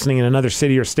 if you're listening in another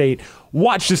city or state,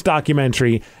 watch this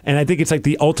documentary, and I think it's like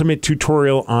the ultimate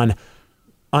tutorial on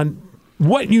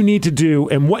what you need to do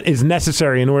and what is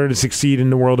necessary in order to succeed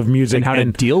in the world of music. And how to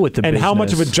deal with the and business. how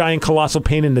much of a giant colossal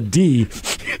pain in the D,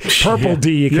 purple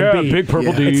D it can be. Big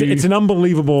purple D. It's an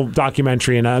unbelievable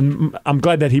documentary, and I'm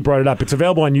glad that he brought it up. It's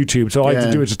available on YouTube, so all you have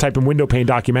to do is just type in window pane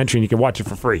documentary, and you can watch it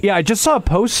for free. Yeah, I just saw a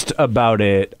post about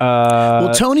it.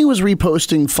 Well, Tony was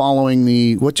reposting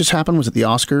following what just happened? Was it the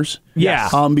Oscars?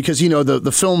 Yeah. Because, you know,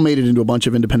 the film made it into a bunch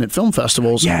of independent film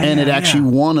festivals, and it actually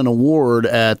won an award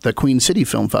at the Queen City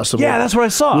Film Festival. Yeah, that's what I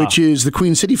saw. Which is the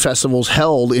Queen City Festival's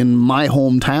held in my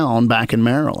hometown back in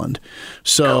Maryland.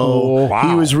 So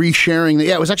he was resharing.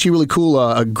 It was actually really cool.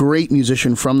 A great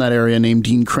musician from that area named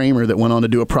Dean Kramer that went on to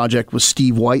do a project with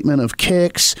Steve Whiteman of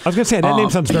Kix. I was going to say, that name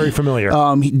sounds very familiar.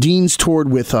 Dean's toured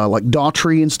with like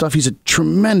Daughtry and stuff. He's a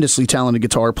tremendously talented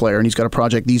guitar player, and he's got a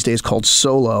project these days called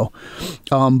Solo.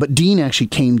 But Dean actually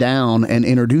came down and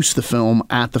introduced the film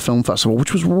at the film festival,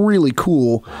 which was really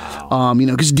cool. You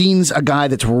know, because Dean's a guy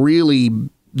that's really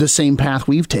the same path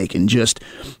we've taken, just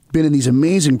been in these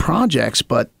amazing projects,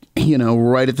 but you know,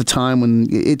 right at the time when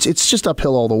it's just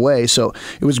uphill all the way. So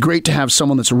it was great to have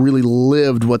someone that's really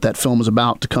lived what that film was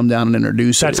about to come down and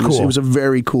introduce it. That's cool. It was a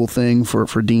very cool thing for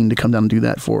Dean to come down and do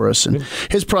that for us. And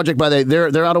his project,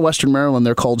 they're out of Western Maryland.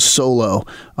 They're called Solo.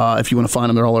 If you want to find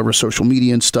them, they're all over social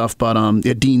media and stuff. But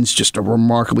Dean's just a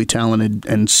remarkably talented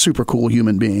and super cool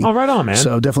human being. Oh, right on, man.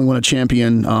 So definitely want to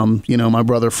champion, you know, my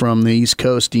brother from the East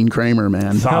Coast, Dean Kramer,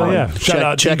 man. Hell yeah. Shout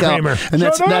out Dean Kramer. And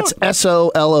that's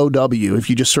SOLOW. If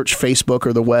you just search Facebook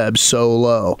or the web,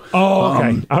 Solo. Oh,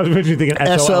 okay. I was originally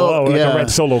thinking SOLO, like a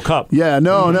red Solo cup. Yeah,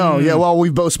 no. Yeah, well,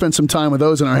 we've both spent some time with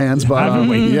those in our hands, but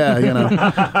yeah, you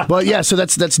know. But yeah, so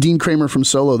that's Dean Kramer from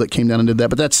Solo that came down and did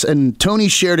that. And Tony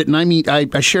shared it, and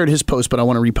I shared his post, but I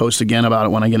want to repost again about it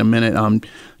when I get a minute.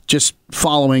 Just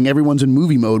following, everyone's in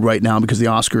movie mode right now because the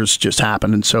Oscars just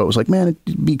happened, and so it was like, man,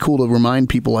 it'd be cool to remind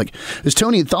people, like, as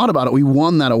Tony had thought about it, we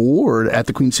won that award at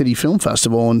the Queen City Film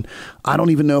Festival, and I don't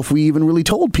even know if we even really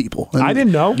told people. And, I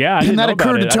didn't know. Yeah, I and didn't that know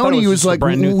occurred to Tony. He was like,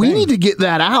 we need to get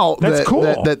that out. That's cool.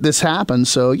 That this happened.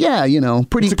 So yeah, you know,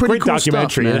 pretty great cool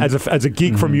documentary. Stuff, as a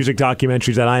geek for music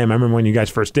documentaries that I am, I remember when you guys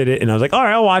first did it, and I was like, all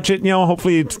right, I'll watch it. You know,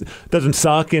 hopefully it doesn't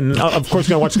suck, and of course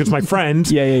I'm gonna watch it because my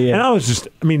friends. Yeah. And I was just,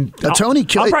 I mean, Tony,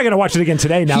 I'm probably gonna watch it it again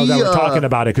today now that we're talking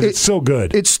about it because it's so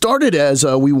good. It started as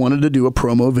we wanted to do a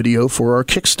promo video for our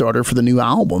Kickstarter for the new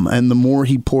album, and the more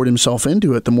he poured himself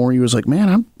into it, the more he was like,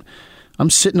 man, I'm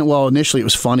sitting. Well, initially it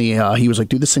was funny. He was like,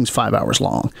 dude, this thing's 5 hours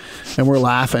long. And we're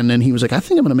laughing. And he was like, I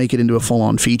think I'm going to make it into a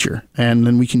full-on feature. And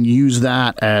then we can use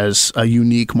that as a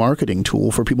unique marketing tool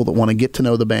for people that want to get to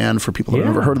know the band, for people that have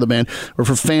never heard of the band, or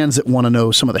for fans that want to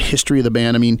know some of the history of the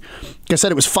band. I mean, like I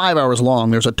said, it was 5 hours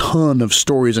long. There's a ton of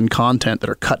stories and content that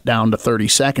are cut down to 30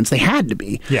 seconds. They had to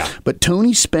be. Yeah. But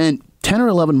Tony spent 10 or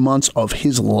 11 months of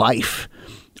his life.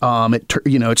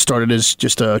 It started as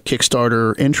just a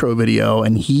Kickstarter intro video,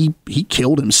 and he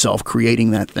killed himself creating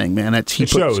that thing, man. He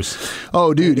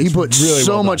put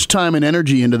so much time and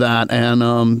energy into that,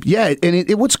 and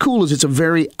what's cool is it's a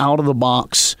very out of the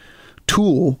box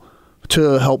tool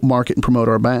to help market and promote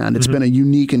our band. It's been a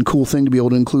unique and cool thing to be able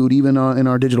to include even in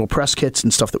our digital press kits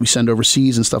and stuff that we send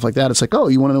overseas and stuff like that. It's like, oh,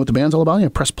 you want to know what the band's all about? Yeah,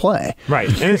 press play. Right.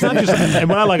 And it's not just, and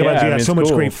what I like about it, you got so much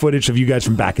cool. Great footage of you guys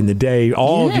from back in the day,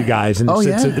 all of you guys, and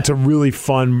it's a really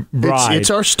fun ride. It's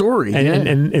our story.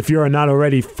 And if you're not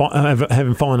already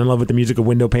having fallen in love with the music of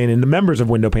Windowpane and the members of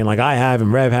Windowpane like I have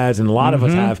and Rev has and a lot of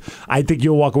us have, I think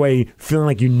you'll walk away feeling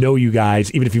like you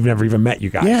guys, even if you've never even met you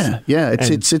guys. Yeah,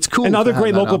 it's cool. And other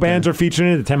great local bands are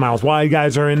featuring it. The 10 Miles Wide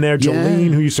guys are in there.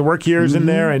 Jolene, who used to work here, is in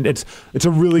there, and it's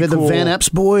a really cool. The Van Epps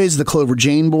boys, the Clover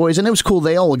Jane boys, and it was cool.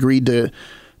 They all agreed to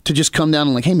just come down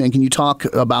and like, hey man, can you talk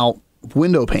about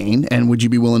Windowpane, and would you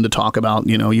be willing to talk about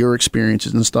your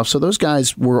experiences and stuff? So those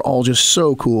guys were all just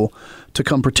so cool to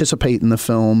come participate in the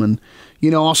film. And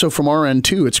also from our end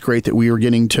too, it's great that we were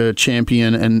getting to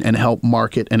champion and help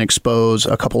market and expose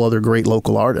a couple other great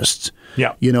local artists.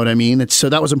 Yeah. You know what I mean? So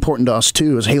that was important to us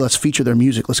too, is, hey, let's feature their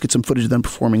music. Let's get some footage of them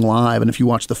performing live. And if you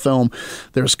watch the film,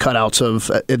 there's cutouts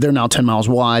of, they're now 10 Miles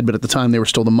Wide, but at the time they were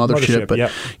still the Mothership.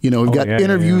 But, we've got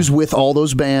interviews with all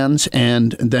those bands,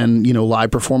 and then,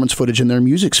 live performance footage, and their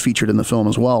music's featured in the film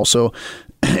as well. So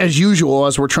as usual,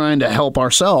 as we're trying to help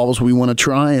ourselves, we want to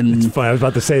try and... It's funny. I was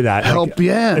about to say that. Help,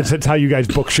 It's how you guys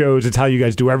book shows. It's how you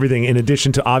guys do everything. In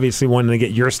addition to obviously wanting to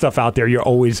get your stuff out there, you're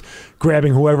always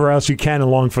grabbing whoever else you can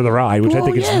along for the ride, which I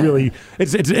think is really...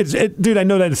 Dude, I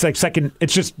know that it's like second...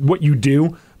 It's just what you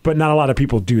do, but not a lot of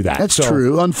people do that. That's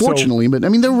true, unfortunately. But, I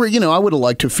mean, there were... I would have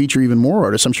liked to feature even more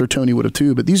artists. I'm sure Tony would have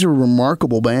too. But these are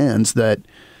remarkable bands that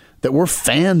we're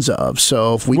fans of.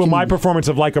 So if we will my performance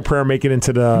of Like a Prayer make it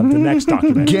into the next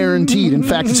document? Guaranteed. In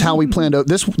fact, it's how we planned out.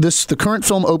 The current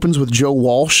film opens with Joe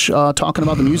Walsh talking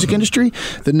about the music industry.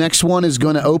 The next one is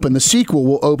going to open. The sequel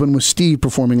will open with Steve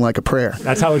performing Like a Prayer.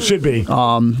 That's how it should be.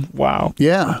 Wow.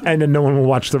 Yeah. And then no one will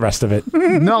watch the rest of it.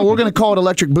 No, we're going to call it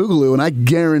Electric Boogaloo, and I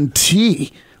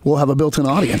guarantee we'll have a built-in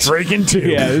audience. Breaking two.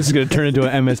 Yeah, this is going to turn into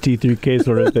an MST3K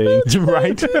sort of thing.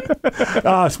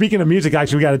 Right? Speaking of music,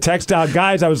 actually, we got a text out.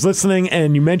 Guys, I was listening,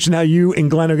 and you mentioned how you and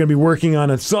Glenn are going to be working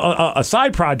on a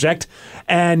side project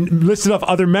and listed off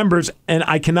other members, and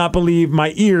I cannot believe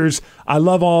my ears. I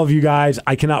love all of you guys.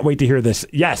 I cannot wait to hear this.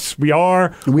 Yes, we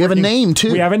are. We have a name,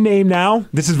 too. We have a name now.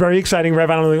 This is very exciting,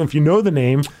 Rev. I don't know if you know the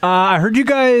name. I heard you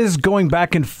guys going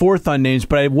back and forth on names,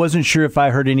 but I wasn't sure if I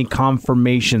heard any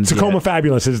confirmations. Tacoma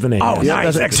Fabulous is the name. Oh,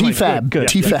 nice. Excellent. T-Fab. Good.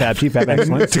 T-Fab.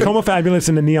 Excellent. Tacoma Fabulous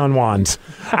and the Neon Wands.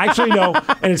 Actually, no,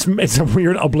 and it's a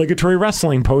weird obligatory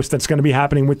wrestling post that's going to be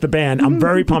happening with the band. I'm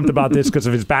very pumped about this because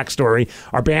of his backstory.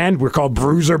 Our band, we're called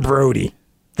Bruiser Brody.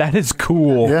 That is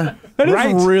cool. Yeah. That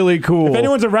is really cool. If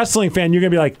anyone's a wrestling fan, you're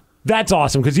going to be like, that's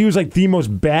awesome, because he was like the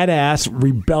most badass,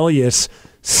 rebellious,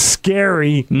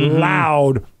 scary,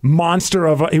 loud monster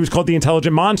he was called the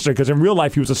Intelligent Monster, because in real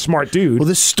life he was a smart dude. Well,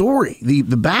 this story, the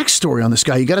backstory on this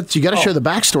guy, you got to share the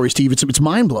backstory, Steve. It's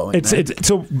mind blowing.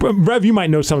 So Rev, you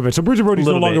might know some of it. So Bruiser Brody's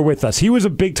no longer with us. He was a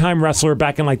big time wrestler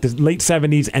back in like the late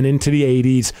 70s and into the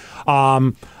 80s.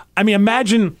 I mean,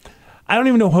 imagine. I don't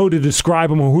even know how to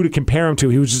describe him or who to compare him to.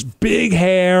 He was just big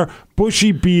hair,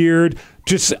 bushy beard.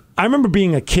 I remember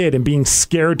being a kid and being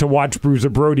scared to watch Bruiser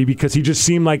Brody because he just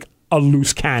seemed like a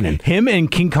loose cannon. Him and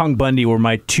King Kong Bundy were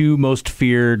my two most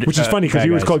feared. Which is funny because he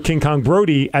was called King Kong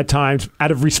Brody at times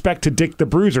out of respect to Dick the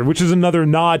Bruiser, which is another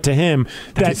nod to him.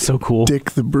 That's so cool.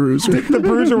 Dick the Bruiser. Dick the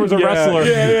Bruiser was a wrestler.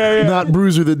 Yeah. Not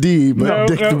Bruiser the D, but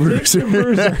Dick the Bruiser.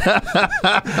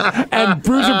 And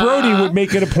Bruiser Brody would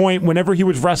make it a point whenever he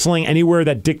was wrestling anywhere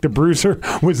that Dick the Bruiser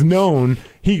was known,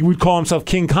 he would call himself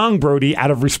King Kong Brody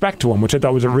out of respect to him, which I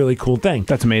thought was a really cool thing.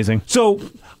 That's amazing. So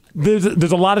there's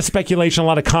a lot of speculation, a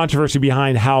lot of controversy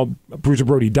behind how Bruiser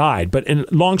Brody died. But in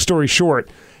long story short,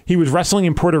 he was wrestling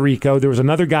in Puerto Rico. There was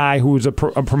another guy who was a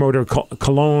promoter,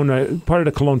 Cologne, part of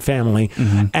the Cologne family,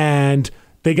 and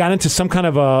they got into some kind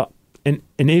of an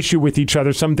issue with each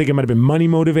other. Some think it might have been money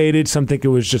motivated. Some think it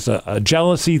was just a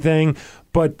jealousy thing.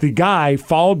 But the guy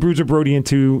followed Bruiser Brody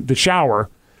into the shower.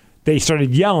 They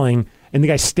started yelling, and the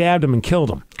guy stabbed him and killed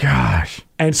him. Gosh.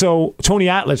 And so Tony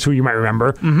Atlas, who you might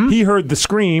remember, he heard the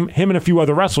scream, him and a few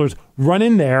other wrestlers run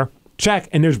in there, check,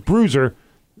 and there's Bruiser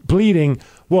bleeding.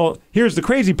 Well, here's the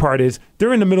crazy part is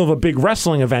they're in the middle of a big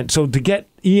wrestling event, so to get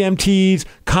EMTs,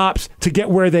 cops, to get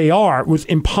where they are was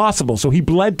impossible. So he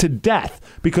bled to death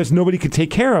because nobody could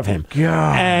take care of him.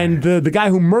 God. And the guy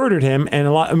who murdered him,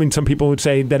 and some people would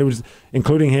say that it was,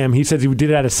 including him, he says he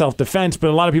did it out of self-defense, but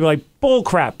a lot of people are like, bull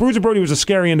crap. Bruiser Brody was a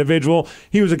scary individual.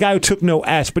 He was a guy who took no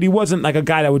S, but he wasn't like a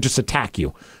guy that would just attack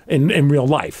you in real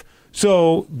life.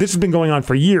 So this has been going on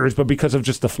for years, but because of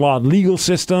just the flawed legal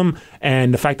system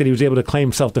and the fact that he was able to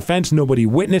claim self-defense, nobody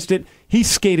witnessed it. He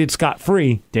skated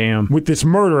scot-free. Damn. With this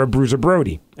murder of Bruiser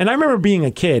Brody. And I remember being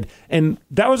a kid, and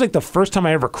that was like the first time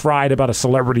I ever cried about a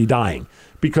celebrity dying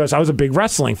because I was a big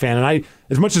wrestling fan, and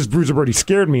as much as Bruiser Brody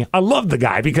scared me, I loved the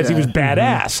guy because he was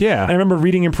badass. Yeah. And I remember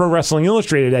reading in Pro Wrestling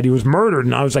Illustrated that he was murdered,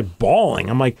 and I was like bawling.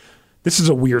 I'm like, this is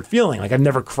a weird feeling. Like I've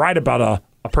never cried about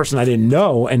a person I didn't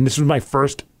know, and this was my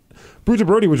first. Bruiser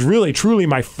Brody was really, truly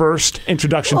my first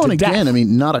introduction to death. Again, I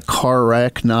mean, not a car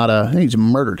wreck, he's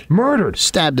murdered. Murdered.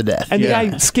 Stabbed to death. And the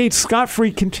guy skates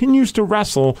scot-free, continues to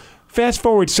wrestle. Fast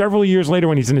forward several years later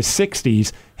when he's in his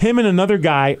 60s, him and another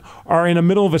guy are in the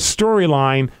middle of a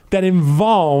storyline that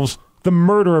involves the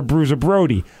murder of Bruiser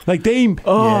Brody. Like they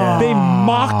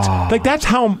mocked, like that's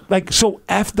how so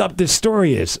effed up this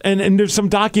story is. And there's some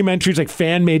documentaries, like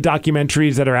fan-made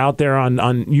documentaries that are out there on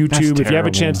YouTube. If you have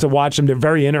a chance to watch them, they're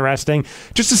very interesting.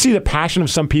 Just to see the passion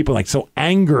of some people, like so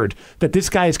angered that this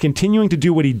guy is continuing to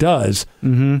do what he does.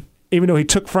 Even though he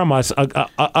took from us a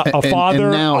father,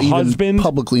 and now a husband,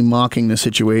 publicly mocking the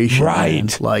situation, right? Man.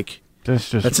 Like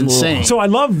that's insane. So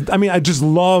I just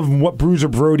love what Bruiser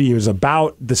Brody is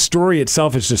about. The story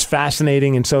itself is just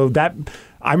fascinating, and so that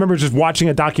I remember just watching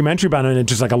a documentary about it, and it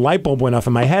just like a light bulb went off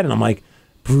in my head, and I'm like,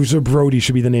 Bruiser Brody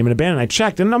should be the name of the band. And I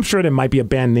checked, and I'm sure there might be a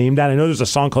band named that. I know there's a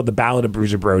song called The Ballad of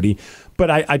Bruiser Brody, but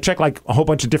I checked like a whole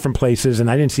bunch of different places, and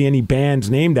I didn't see any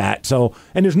bands named that. So,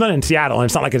 and there's none in Seattle, and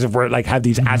it's not like as if we're like have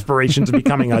these aspirations of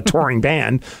becoming a touring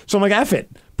band. So I'm like, F it,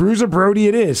 Bruiser Brody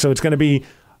it is. So it's going to be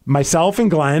myself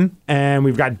and Glenn, and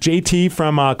we've got JT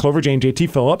from Clover Jane, JT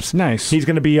Phillips. Nice. He's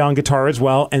going to be on guitar as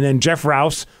well. And then Jeff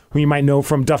Rouse, who you might know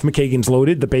from Duff McKagan's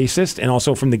Loaded, the bassist, and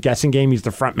also from The Guessing Game, he's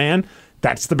the front man.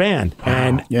 That's the band. Wow.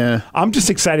 And I'm just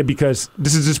excited because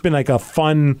this has just been like a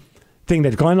fun thing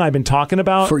that Glenn and I have been talking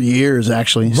about. For years,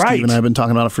 actually. Right. Steve and I have been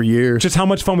talking about it for years. Just how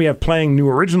much fun we have playing New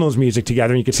Originals music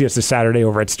together. And you can see us this Saturday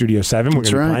over at Studio 7. We're going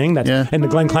to be playing. And the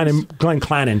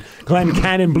Glenn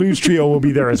Cannon Blues Trio will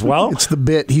be there as well. It's the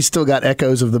bit. He's still got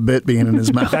echoes of the bit being in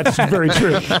his mouth. That's very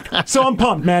true. So I'm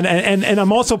pumped, man. And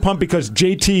I'm also pumped because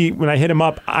JT, when I hit him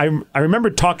up, I remember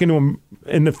talking to him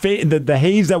in the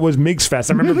haze that was Migs Fest.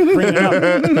 I remember bringing it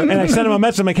up. And I sent him a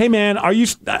message. I'm like, hey, man, I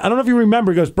don't know if you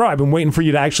remember. He goes, bro, I've been waiting for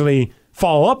you to actually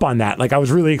follow up on that. Like, I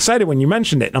was really excited when you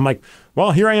mentioned it. And I'm like,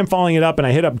 well, here I am following it up. And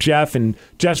I hit up Jeff, and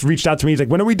Jeff reached out to me. He's like,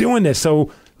 when are we doing this?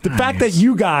 So the fact that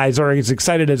you guys are as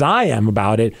excited as I am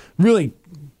about it, really,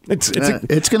 it's going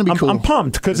to be cool. I'm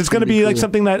pumped because it's going to be cool. Like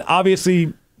something that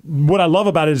obviously what I love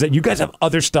about it is that you guys have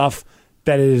other stuff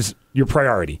that is your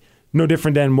priority. No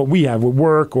different than what we have with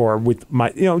work or with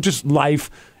my, just life.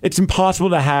 It's impossible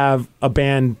to have a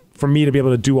band for me to be able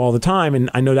to do all the time. And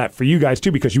I know that for you guys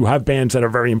too, because you have bands that are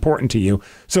very important to you.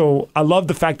 So I love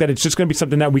the fact that it's just going to be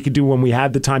something that we could do when we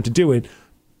have the time to do it,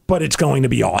 but it's going to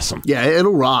be awesome. Yeah,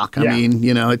 it'll rock. I mean,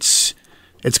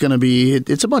 it's going to be,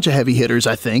 it's a bunch of heavy hitters,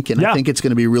 I think. And I think it's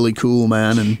going to be really cool,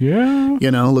 man. And,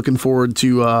 looking forward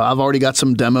to, I've already got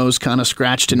some demos kind of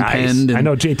scratched and penned. And, I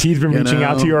know JT's been reaching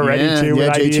out to you already too. Yeah,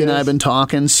 JT ideas. and I have been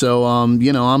talking. So, I'm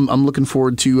looking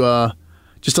forward to,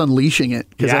 just unleashing it,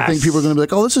 because I think people are going to be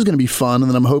like, oh, this is going to be fun. And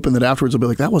then I'm hoping that afterwards they'll be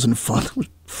like, that wasn't fun. It was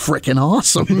freaking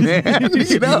awesome,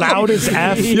 man. Loud as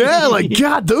F. Yeah, like,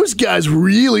 God, those guys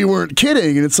really weren't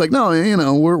kidding. And it's like, no,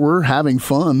 we're having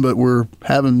fun, but we're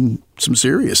having some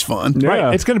serious fun.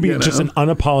 Right. It's going to be just an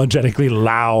unapologetically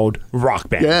loud rock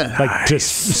band. Yeah. Like,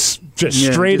 just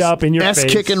straight up in your face.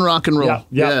 Ass-kicking rock and roll.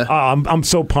 Yeah. Oh, I'm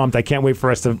so pumped. I can't wait for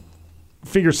us to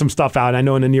figure some stuff out. I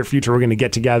know in the near future we're going to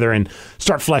get together and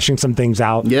start fleshing some things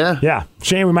out. Yeah.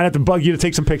 Shane, we might have to bug you to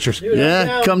take some pictures.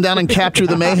 Dude, come down and capture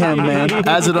the mayhem, man,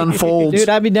 as it unfolds. Dude,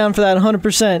 I'd be down for that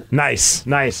 100%. Nice.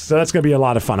 So that's going to be a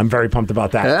lot of fun. I'm very pumped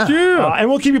about that. Yeah. And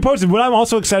we'll keep you posted. What I'm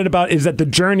also excited about is that the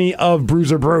journey of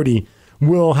Bruiser Brody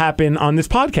will happen on this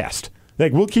podcast.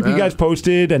 Like, we'll keep you guys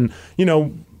posted, and,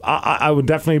 I would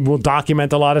definitely will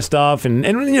document a lot of stuff, and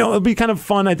it'll be kind of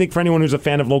fun, I think, for anyone who's a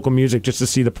fan of local music just to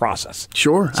see the process.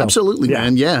 Sure, absolutely,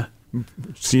 man. Yeah.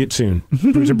 See it soon.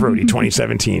 Bruiser Brody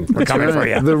 2017. We're coming for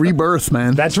you. The rebirth,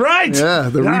 man. That's right. Yeah,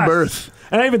 the rebirth.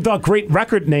 And I even thought great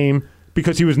record name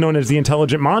because he was known as the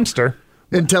Intelligent Monster.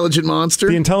 Intelligent Monster?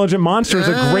 The Intelligent Monster is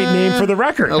a great name for the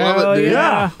record. I love it, dude.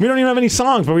 Yeah. We don't even have any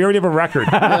songs, but we already have a record.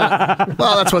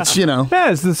 Well, that's what's, Yeah,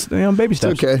 it's this baby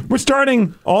steps. Okay. We're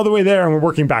starting all the way there and we're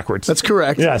working backwards. That's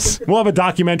correct. Yes. We'll have a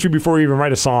documentary before we even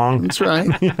write a song. That's right.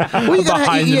 Well, you got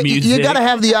to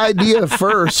have the idea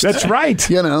first. That's right.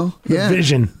 Yeah.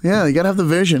 Vision. Yeah, you got to have the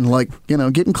vision. Like,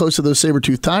 getting close to those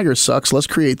saber-toothed tigers sucks. Let's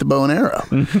create the bow and arrow.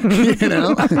 Good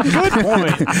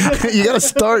point. You got to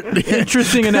start.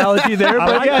 Interesting analogy there,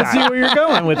 but I see where you're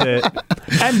going with it.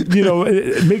 And,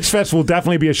 Migs Fest will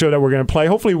definitely be a show that we're going to play.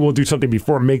 Hopefully we'll do something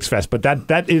before Migs Fest, but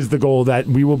that is the goal, that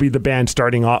we will be the band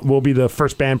starting off. We'll be the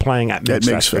first band playing at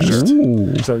Migs Fest.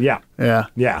 Ooh. So, yeah.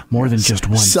 More than just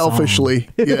one Selfishly.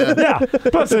 song. Yeah.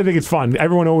 Plus, I think it's fun.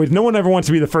 No one ever wants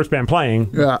to be the first band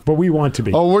playing, but we want to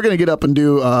be. Oh, we're going to get up and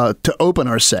do, to open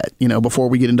our set, before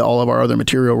we get into all of our other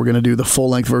material, we're going to do the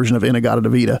full-length version of Inagata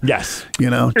Davida. Yes.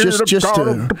 Just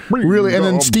to really, and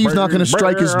then Steve's not going to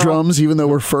strike his drums, even though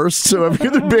we're first, so every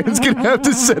other band's going to have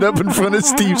to set up in front of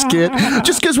Steve's kit,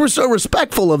 just because we're so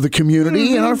respectful of the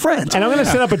community and our friends. And I'm going to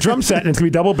set up a drum set, and it's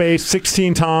going to be double bass,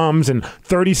 16 toms, and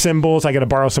 30 cymbals. I got to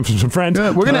borrow some from some friends.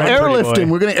 Yeah, we're going to airlift him.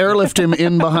 We're going to airlift him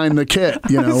in behind the kit,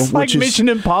 It's like Mission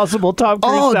Impossible Top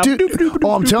Grease. Oh, dude.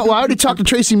 I'm telling you, I already talked to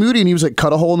Tracy Moody, and he was like,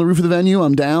 cut a hole in the roof of the venue.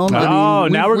 I'm down. Oh,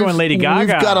 now we're going Lady Gaga.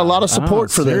 We've got a lot of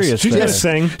support for this. She's going to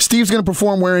sing. Steve's going to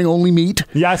perform wearing only meat.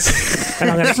 Yes.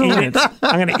 And I'm going to eat it.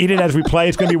 I'm going to eat it as we play.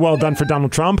 It's going to be well done for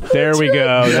Donald Trump. There we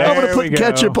go. I'm going to put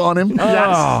ketchup on him.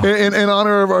 Yes. In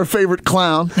honor of our favorite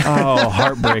clown. Oh,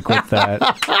 heartbreak with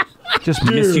that. Just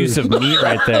misuse of meat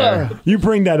right there. You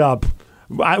bring that up.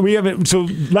 We haven't. So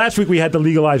last week we had the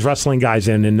Legalized Wrestling guys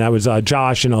in, and that was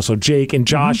Josh and also Jake. And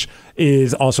Josh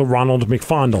is also Ronald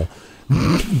McFondle.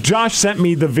 Josh sent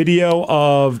me the video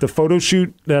of the photo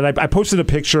shoot that I posted a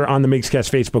picture on the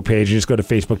Migscast Facebook page. You just go to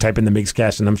Facebook, type in the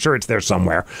Migscast, and I'm sure it's there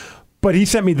somewhere. But he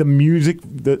sent me the music.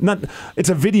 It's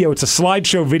a video. It's a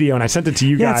slideshow video, and I sent it to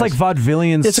you guys. Yeah, it's like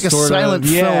vaudevillian. It's like a silent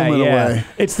film in a way.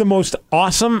 It's the most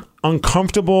awesome,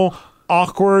 uncomfortable,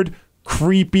 awkward,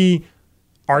 creepy,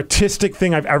 artistic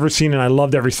thing I've ever seen, and I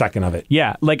loved every second of it.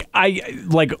 Yeah, like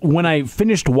when I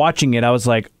finished watching it, I was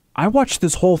like, I watched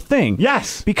this whole thing.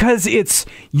 Yes. Because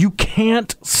you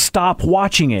can't stop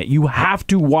watching it. You have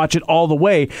to watch it all the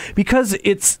way because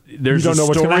there's a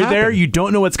story there. You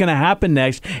don't know what's going to happen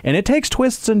next, and it takes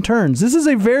twists and turns. This is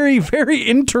a very, very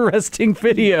interesting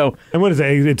video. And what is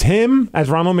it? It's him as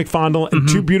Ronald McFondle and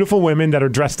two beautiful women that are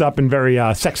dressed up in very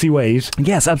sexy ways.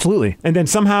 Yes, absolutely. And then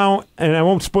somehow, and I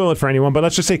won't spoil it for anyone, but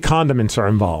let's just say condiments are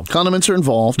involved. Condiments are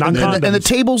involved. And the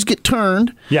tables get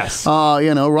turned. Yes.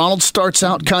 Ronald starts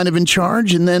out kind of in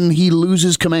charge, and then he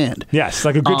loses command. Yes,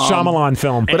 like a good Shyamalan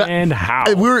film. How?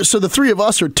 So the three of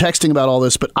us are texting about all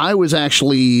this, but I was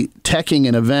actually teching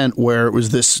an event where it was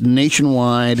this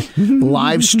nationwide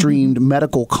live-streamed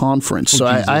medical conference. So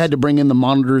I had to bring in the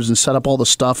monitors and set up all the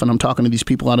stuff, and I'm talking to these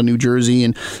people out of New Jersey,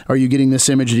 and are you getting this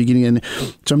image? Are you getting in?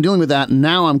 So I'm dealing with that, and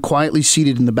now I'm quietly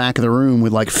seated in the back of the room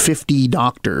with like 50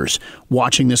 doctors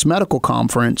watching this medical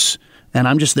conference. And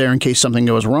I'm just there in case something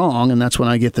goes wrong, and that's when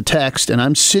I get the text, and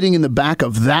I'm sitting in the back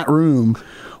of that room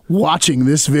watching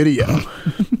this video.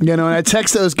 And I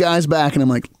text those guys back, and I'm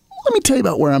like, let me tell you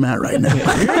about where I'm at right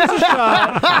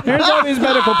now. Here's all these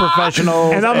medical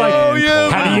professionals. And I'm like,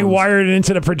 how do you wire it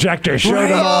into the projector? Show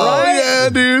them all. Oh, yeah,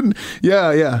 dude.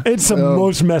 Yeah. It's the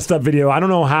most messed up video. I don't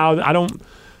know how.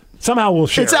 Somehow we'll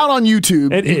share. It's out on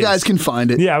YouTube. You guys can find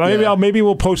it. Yeah, maybe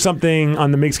we'll post something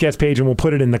on the Migscast page and we'll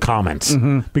put it in the comments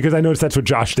because I noticed that's what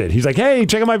Josh did. He's like, "Hey,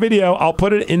 check out my video. I'll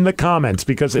put it in the comments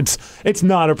because it's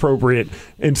not appropriate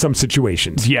in some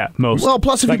situations." Yeah, most. Well,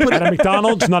 plus if you put it at a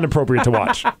McDonald's, it's not appropriate to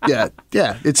watch. Yeah.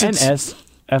 It's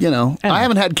I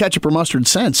haven't had ketchup or mustard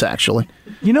since, actually.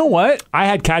 You know what? I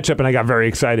had ketchup and I got very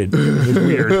excited. It was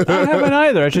weird. I haven't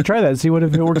either. I should try that and see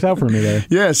if it works out for me there.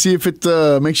 Yeah, see if it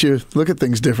makes you look at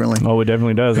things differently. Oh, it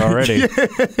definitely does already.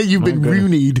 You've been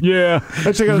Rooney'd. Yeah.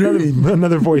 Let's check out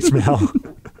another voicemail.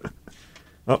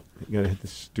 Oh, you gotta hit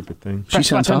this stupid thing. She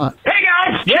sounds hot. Hey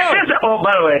guys, check this out. Oh,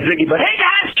 by the way, Ziggy, but hey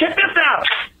guys, check this out.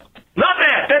 Not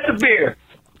that. That's a beer.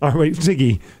 All right, wait,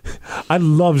 Ziggy. I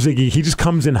love Ziggy. He just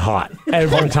comes in hot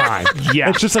every time. Yeah,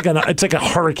 it's just like a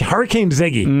hurricane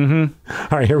Ziggy. Mm-hmm.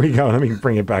 All right, here we go. Let me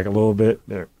bring it back a little bit.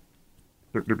 There.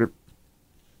 But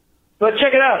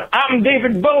check it out. I'm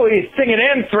David Bowie singing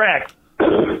Anthrax.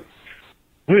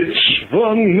 Which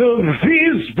one of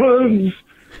these words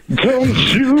don't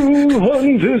you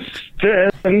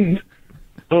understand?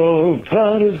 Oh,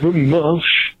 part of the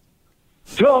mush.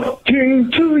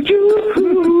 Talking to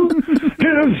you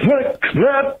is like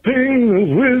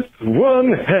clapping with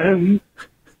one hand.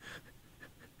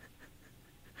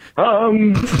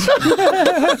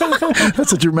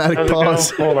 That's a dramatic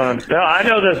pause. Hold on. No, I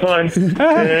know this one.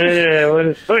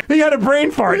 He had a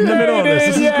brain fart in the middle of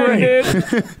this. This is great.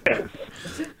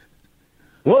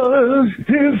 What is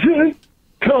it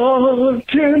caught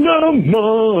in a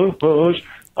mush?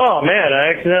 Oh man, I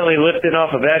accidentally lifted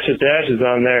off of Ashes to Ashes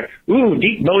on there. Ooh,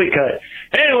 deep Bowie cut.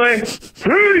 Anyway,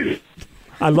 peace.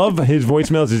 I love his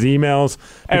voicemails, his emails,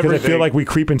 because I feel like we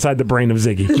creep inside the brain of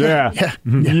Ziggy. Yeah.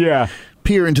 Yeah.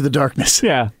 Peer into the darkness.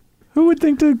 Yeah. Who would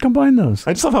think to combine those?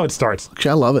 I just love how it starts.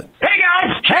 Actually, I love it. Hey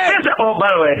guys, check this out. Oh, by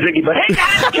the way, Ziggy, but hey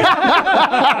guys,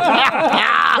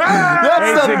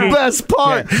 That's the Ziggy. best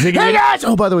part. Yeah, Ziggy, hey guys!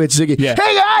 Oh, by the way, it's Ziggy. Yeah.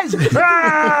 Hey guys!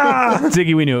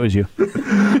 Ziggy, we knew it was you. All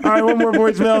right, one more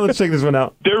voicemail. Let's check this one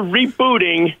out. They're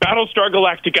rebooting Battlestar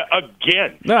Galactica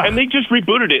again. Ah. And they just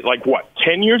rebooted it,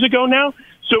 10 years ago now?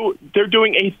 So they're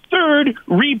doing a third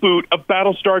reboot of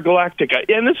Battlestar Galactica.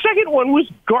 And the second one was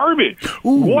garbage.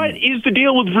 Ooh. What is the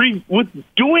deal with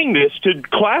doing this to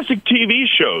classic TV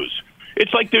shows?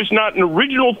 It's like there's not an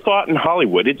original thought in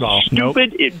Hollywood. It's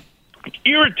stupid. It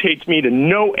irritates me to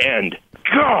no end.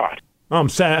 God. Oh, I'm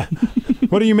sad.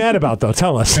 What are you mad about, though?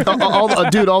 Tell us. Dude,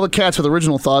 all the cats with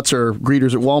original thoughts are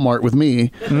greeters at Walmart with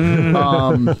me.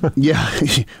 Yeah.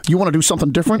 You want to do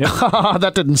something different? Yep.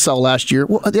 That didn't sell last year.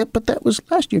 Well, yeah, but that was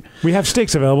last year. We have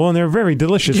steaks available, and they're very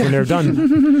delicious when they're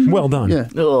done. Well done. Yeah.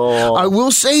 I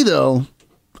will say, though,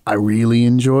 I really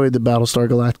enjoyed the Battlestar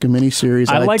Galactica miniseries.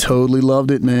 I totally loved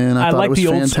it, man. I thought like it was the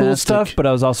old fantastic. school stuff, but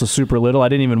I was also super little. I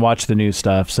didn't even watch the new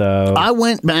stuff. So I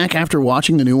went back after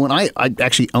watching the new one. I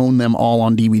actually own them all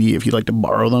on DVD if you'd like to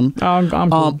borrow them. I'm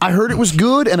cool. I heard it was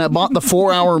good, and I bought the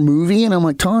 4-hour movie, and I'm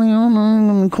like, Tony,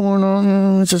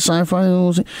 it's a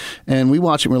sci-fi. And we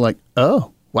watched it, and we're like,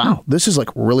 oh. Wow, this is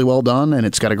really well done, and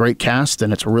it's got a great cast,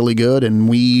 and it's really good, and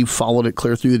we followed it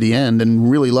clear through to the end and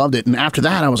really loved it. And after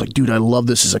that, I was like, dude, I love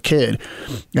this as a kid.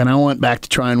 And I went back to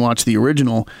try and watch the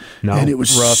original, and it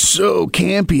was so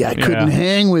campy. I couldn't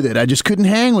hang with it. I just couldn't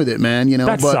hang with it, man.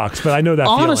 That sucks, but I know that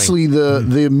honestly,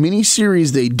 the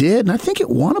miniseries they did, and I think it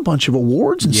won a bunch of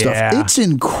awards and stuff. It's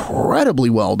incredibly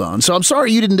well done. So I'm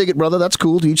sorry you didn't dig it, brother. That's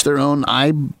cool. To each their own.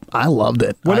 I loved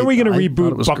it. When are we going to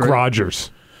reboot Buck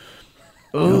Rogers?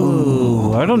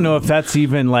 Ooh, I don't know if that's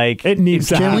even it needs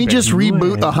to happen. Can we just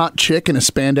reboot a hot chick in a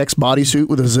spandex bodysuit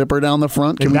with a zipper down the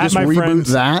front? Can we just reboot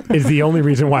that? Is the only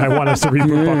reason why I want us to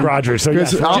reboot Buck Rogers. So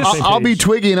yes, I'll be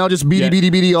Twiggy and I'll just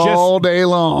beady all day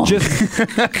long.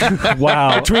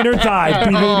 Wow. Between her thighs.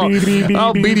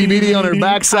 I'll beady on her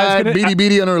backside,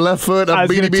 beady on her left foot, I'll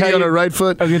beady on her right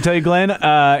foot. I was going to tell you, Glenn,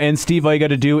 and Steve, all you got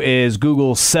to do is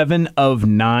Google 7 of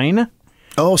 9.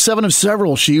 Oh, 7 of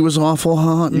Several. She was awful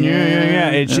hot.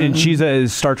 Yeah. And she's a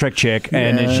Star Trek chick,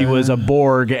 and she was a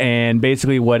Borg, and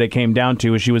basically what it came down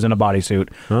to is she was in a bodysuit.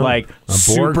 A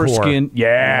super skin.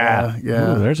 Yeah.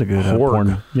 Ooh, there's a good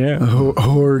porn. Yeah.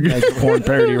 Horg. Nice porn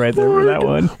parody right there for that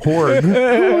one. Horg.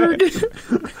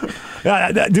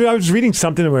 Dude, I was reading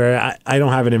something where I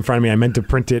don't have it in front of me. I meant to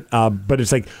print it, but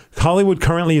it's like Hollywood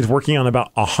currently is working on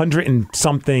about 100 and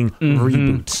something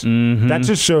reboots. Mm-hmm. That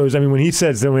just shows, when he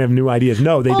says that we have new ideas,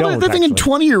 no, they don't. They're thinking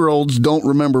 20-year-olds don't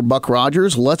remember Buck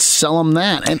Rogers. Let's sell them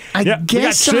that. And I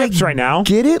guess we got chips right now.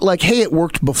 Get it? Hey, it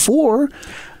worked before.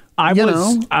 I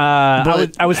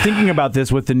was thinking about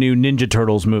this with the new Ninja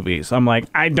Turtles movies. I'm like,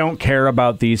 I don't care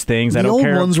about these things. I don't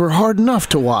care. The old ones were hard enough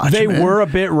to watch. They were a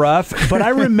bit rough, but I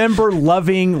remember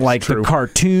loving the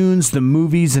cartoons, the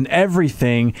movies, and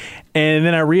everything. And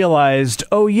then I realized,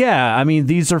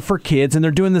 these are for kids, and they're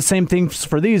doing the same things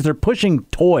for these. They're pushing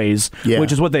toys,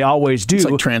 which is what they always do. It's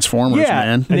like Transformers,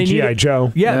 man. And G.I.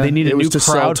 Joe. Yeah, they need a new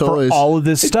crowd for all of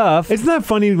this stuff. Isn't that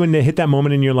funny when they hit that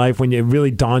moment in your life when it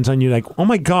really dawns on you, like, oh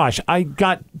my gosh, I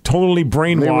got totally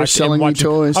brainwashed. They were selling me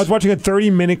toys. I was watching a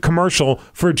 30-minute commercial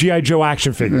for G.I. Joe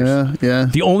action figures. Yeah.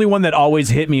 The only one that always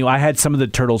hit me, I had some of the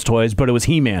Turtles toys, but it was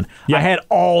He-Man. Yeah. I had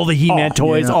all the He-Man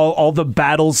toys, all the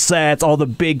battle sets, all the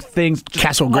big things.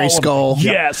 Castle Grayskull.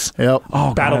 Yes. Yep.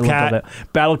 Oh, Battle Cat.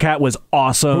 Battle Cat was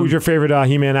awesome. Who was your favorite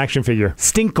He-Man action figure?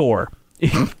 Stinkor.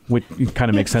 Which kind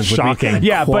of makes sense. Shocking. With me.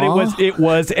 Yeah, but it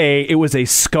was a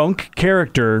skunk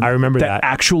character. I remember that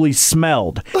actually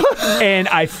smelled, and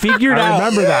I figured out. I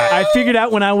remember that. I figured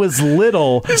out when I was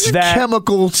little that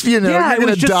chemicals. You're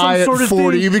gonna die at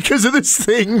 40 because of this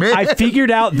thing, man. I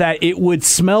figured out that it would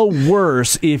smell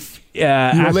worse if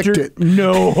after, licked it.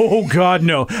 No, oh God,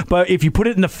 no. But if you put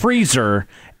it in the freezer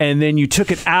and then you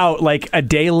took it out like a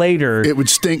day later, it would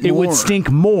stink. It would stink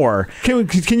more.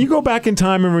 Can you go back in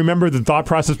time and remember the thought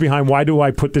process behind why do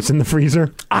I put this in the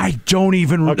freezer? I don't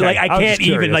even like. I can't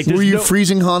even like. Were you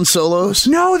freezing Han Solos?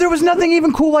 No, there was nothing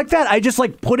even cool like that. I just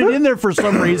like put it in there for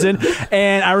some reason,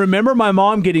 and I remember my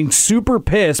mom getting super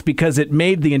pissed because it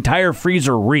made the entire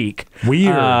freezer reek.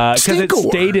 Weird, because it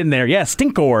stayed in there. Yeah,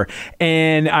 stinkor.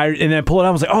 And I pulled it out.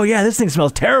 I was like, oh yeah, this thing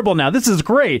smells terrible now. This is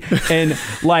great. And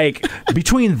like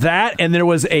between that and there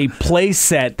was a play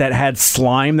set that had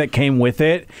slime that came with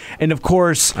it, and of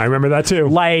course I remember that too.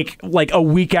 Like a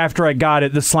week after I got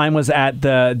it, the slime was at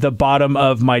the bottom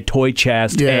of my toy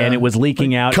chest, and it was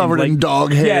leaking out, covered in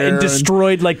dog hair. Yeah, and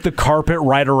destroyed like the carpet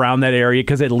right around that area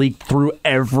because it leaked through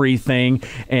everything.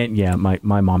 And yeah, my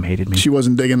mom hated me. She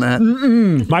wasn't digging that.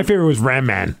 My favorite was Ram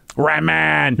Man. Ram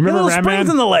Man. Remember Ram Man? Springs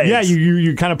in the legs. Yeah,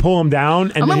 you kind of pull him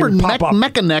down, and I remember then he'd pop up.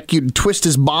 Mecha-Neck, you'd twist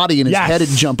his body and his head would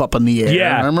jump up in the air.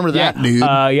 Yeah, I remember that, dude.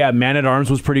 Yeah, Man at Arms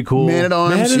was pretty cool. Man at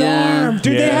Arms,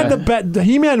 Dude, they had the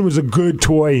He-Man was a good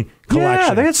toy collection.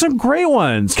 Yeah, they had some great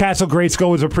ones. Castle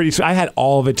Grayskull was a pretty. I had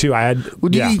all of it too. I had.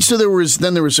 So there was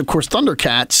of course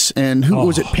Thundercats, and who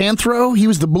was it? Panthro. He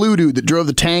was the blue dude that drove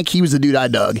the tank. He was the dude I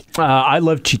dug. I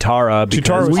loved Chitara.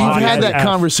 We've had that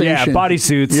conversation. Yeah,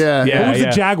 bodysuits. Yeah. Who was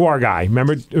the Jaguar guy?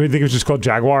 Remember? I think it was just called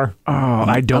Jaguar. Oh,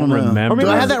 I don't remember. Do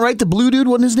I have that right? The blue dude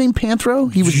wasn't his name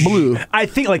Panthro? He was blue. I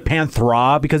think like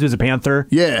Panthra because he was a panther.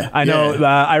 Yeah, I know.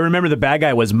 yeah. I remember the bad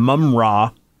guy was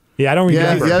Mum-Ra. Yeah, I don't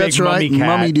remember. Yeah, that's right.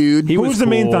 Mummy dude. Who was the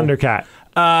main Thundercat?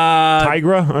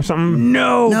 Tigra or something?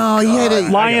 No, he had a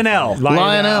Lionel.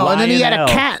 Lionel. And then he had a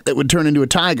cat that would turn into a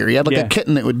tiger. He had like a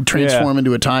kitten that would transform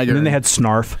into a tiger. And then they had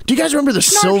Snarf. Do you guys remember the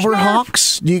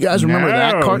Silverhawks? Do you guys remember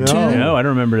that cartoon? No, I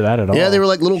don't remember that at all. Yeah, they were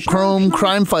like little chrome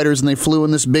crime fighters, and they flew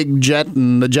in this big jet,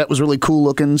 and the jet was really cool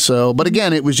looking. So, but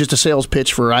again, it was just a sales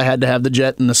pitch for I had to have the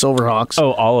jet and the Silverhawks.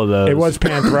 Oh, all of those. It was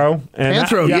Panthro.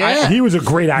 Panthro, yeah. He was a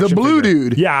great action The blue figure.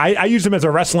 dude. Yeah, I used him as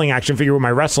a wrestling action figure with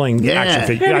my wrestling action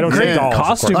figure. I don't say dolls.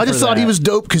 Costume I just thought he was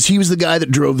dope because he was the guy that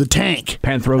drove the tank.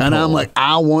 Panthro. And I'm like,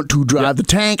 I want to drive the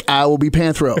tank. I will be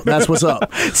Panthro. That's what's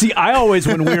up. See, I always,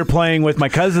 when we were playing with my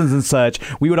cousins and such,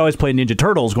 we would always play Ninja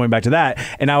Turtles, going back to that,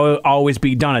 and I would always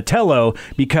be Donatello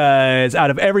because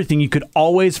out of everything, you could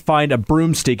always find a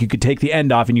broomstick you could take the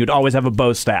end off, and you'd always have a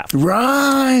bow staff.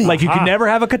 Right. Like, you could never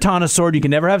have a katana sword, you could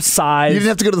never have size. You didn't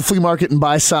have to go to the flea market and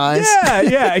buy size.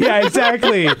 Yeah,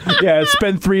 exactly. Yeah,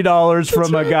 spend $3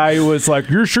 from a guy who was like,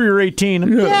 "You're sure you're 18?"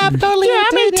 Yeah, I'm totally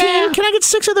 18. Can I get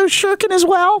 6 of those shuriken as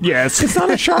well? Yes. It's not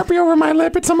a Sharpie over my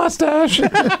lip, it's a mustache. Yeah,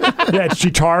 it's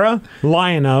Chitara,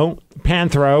 Lionel,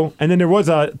 Panthro, and then there was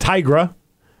a Tigra,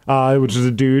 which is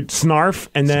a dude, Snarf,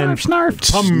 and then Snarf.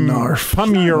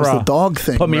 Pamira. Was the dog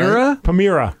thing, Pamira? right?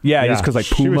 Pamira. Yeah, just because like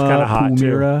she was Puma, kind of hot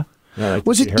Pumira. too. Yeah,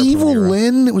 Was it Evil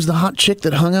Lynn that was the hot chick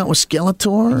that hung out with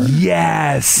Skeletor?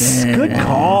 Yes. Yeah. Good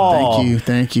call.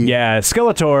 Thank you. Yeah,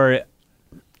 Skeletor,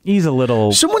 he's a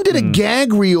little... Someone did a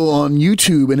gag reel on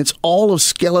YouTube, and it's all of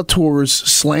Skeletor's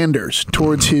slanders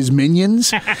towards his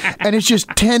minions, and it's just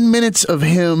 10 minutes of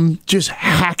him just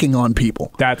hacking on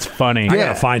people. That's funny. I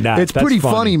gotta find that. It's That's pretty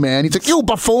funny, man. He's like, you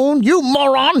buffoon, you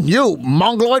moron, you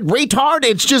mongoloid retard.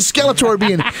 It's just Skeletor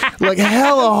being like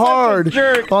hella hard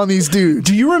on these dudes.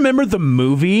 Do you remember the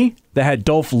movie that had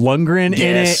Dolph Lundgren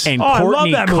in it and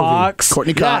Courtney Cox?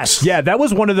 Courtney Cox. Yeah, that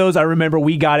was one of those. I remember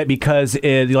we got it because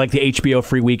like the HBO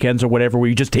free weekends or whatever, where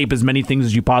you just tape as many things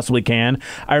as you possibly can.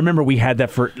 I remember we had that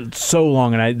for so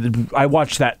long, and I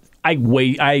watched that. I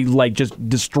just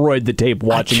destroyed the tape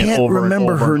watching it over and over. I can't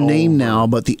remember her name now,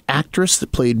 but the actress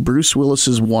that played Bruce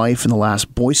Willis's wife in The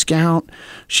Last Boy Scout,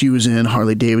 she was in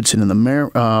Harley Davidson and the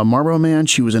Marlboro Man.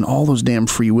 She was in all those damn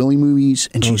Free Willy movies,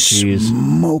 and she's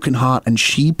smoking hot. And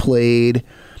she played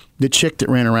the chick that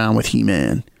ran around with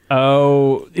He-Man.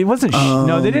 Oh, it wasn't.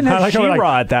 No, they didn't have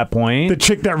She-Ra at that point. The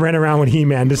chick that ran around with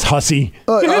He-Man, this hussy.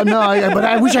 But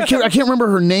I wish I can't remember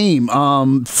her name.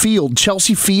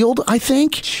 Chelsea Field, I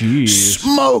think. Jeez,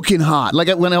 smoking hot. Like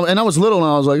when I was little, and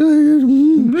I was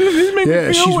like,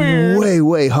 yeah, she's weird.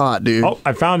 way hot, dude. Oh,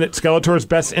 I found it. Skeletor's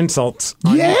best insults.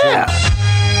 Yeah.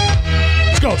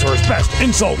 Skeletor's best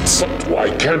insults. Why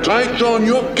can't I join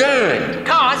your gang?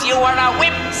 Because you were a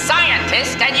whip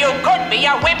scientist and you could be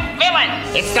a whip villain.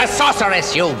 It's the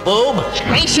sorceress, you boob.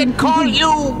 They should call you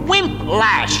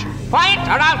Wimplash. Quiet,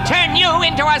 or I'll turn you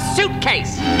into a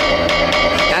suitcase.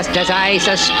 Just as I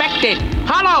suspected.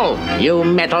 Hollow, you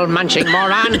metal-munching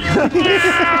moron.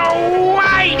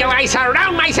 Why do I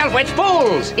surround myself with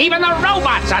fools? Even the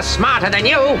robots are smarter than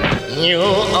you. You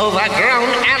overgrown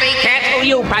alley cat.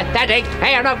 You pathetic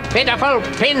pair of pitiful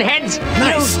pinheads.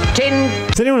 Nice. You tin...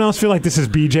 Does anyone else feel like this is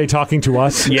BJ talking to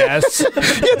us? Yes.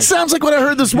 It sounds like what I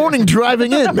heard this morning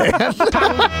driving in, man.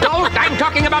 Dolt, I'm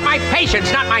talking about my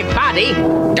patience, not my body.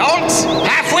 Dolts,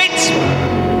 half-wits,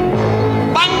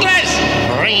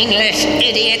 bunglers, brainless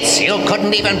idiots. You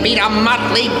couldn't even beat a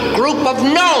motley group of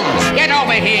gnomes. Get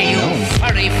over here, you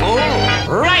furry fool.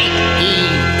 Right, ye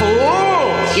fool.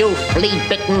 You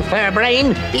flea-bitten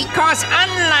fur-brain. Because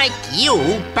unlike you,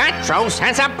 Petros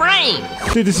has a brain.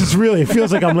 Dude, this is really, it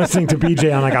feels like I'm listening to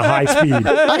BJ on like a high speed.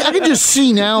 I can just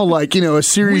see now, like, a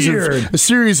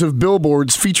series of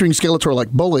billboards featuring Skeletor, like,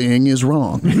 bullying is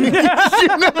wrong.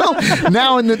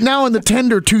 Now in the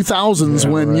tender 2000s,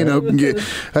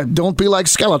 when don't be like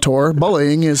Skeletor,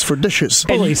 bullying is for dishes.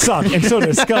 Bullies suck, and so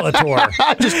does Skeletor.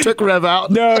 I just took Rev out.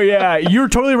 No, yeah, you're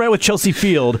totally right with Chelsea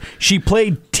Field. She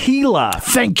played Tila.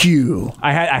 Thank you.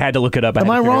 I had to look it up. Am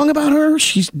I wrong about her?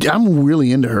 I'm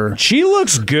really into her. She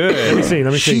looks good. Let me see.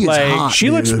 She is hot,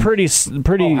 she looks pretty.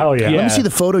 Oh, hell yeah. Let me see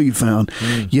the photo you found.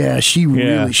 Yeah,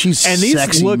 she's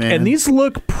sexy, man. And these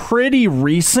look pretty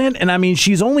recent. And I mean,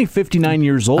 she's only 59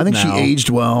 years old. I think now. she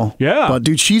aged well. Yeah, but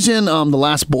dude, she's in The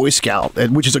Last Boy Scout,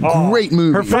 which is a great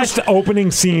movie. Her first opening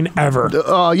scene ever.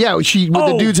 Yeah,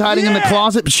 the dude's hiding in the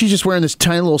closet, but she's just wearing this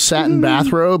tiny little satin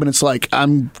bathrobe, and it's like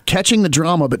I'm catching the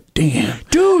drama, but damn,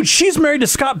 dude, she's married to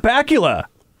Scott Bakula.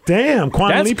 Damn,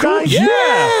 Quantum Leap cool. guy?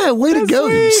 Yeah, way to go,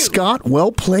 sweet. Scott.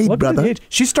 Well played, brother.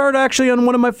 She starred actually on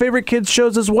one of my favorite kids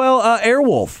shows as well,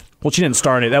 Airwolf. Well, she didn't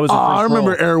star in it. That was her first I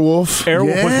remember role. Airwolf.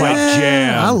 Airwolf was my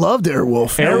jam. I loved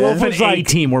Airwolf. Airwolf and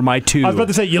A-Team were my two. I was about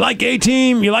to say, you like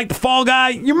A-Team, you like the Fall Guy,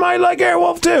 you might like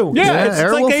Airwolf too. Yeah, it's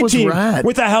Airwolf like was A-Team rad.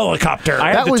 with a helicopter.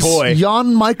 That was toy.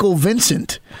 Jan Michael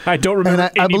Vincent. I don't remember.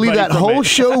 And I believe that whole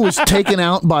show was taken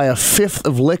out by a fifth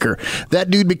of liquor.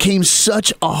 That dude became such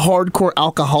a hardcore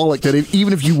alcoholic that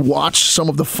even if you watch some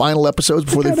of the final episodes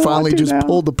before they finally just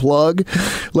pulled the plug,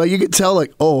 like you could tell,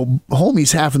 like, oh,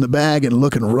 homie's half in the bag and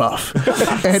looking rough.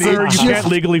 And Sir, you can't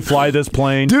legally fly this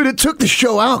plane. Dude, it took the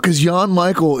show out because Jan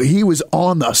Michael, he was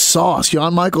on the sauce.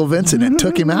 Jan Michael Vincent, it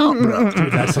took him out, bro.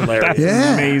 Dude, that's hilarious.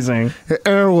 That's amazing.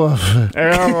 Airwolf.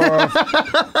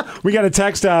 We got a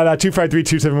text out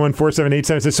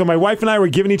 253-271-4787. Says, so my wife and I were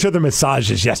giving each other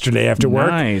massages yesterday after work.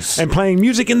 Nice. And playing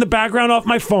music in the background off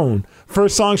my phone.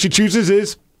 First song she chooses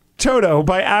is Toto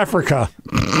by Africa.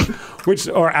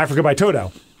 Or Africa by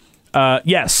Toto.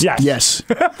 Yes.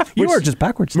 You are just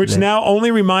backwards Which today. now only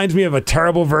reminds me of a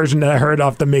terrible version that I heard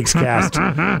off the Migs cast.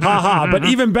 Haha. But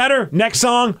even better, next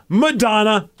song,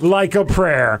 Madonna, Like a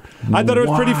Prayer. I thought it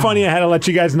was pretty funny. I had to let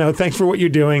you guys know. Thanks for what you're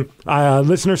doing.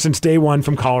 Listener since day one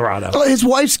from Colorado. Well, his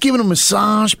wife's giving him a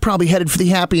massage, probably headed for the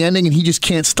happy ending, and he just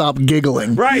can't stop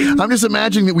giggling. Right. I'm just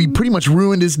imagining that we pretty much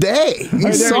ruined his day.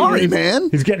 He's sorry, man.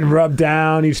 He's getting rubbed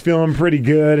down. He's feeling pretty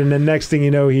good. And then next thing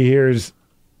you know, he hears...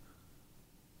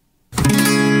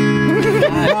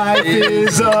 Life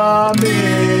is a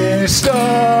mystery.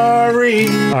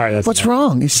 All right, what's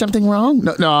wrong? Is something wrong?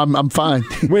 No, I'm fine.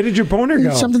 Where did your boner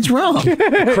go? Something's wrong.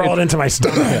 Crawled into my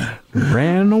stomach.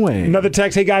 Ran away. Another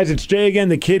text. Hey guys, it's Jay again,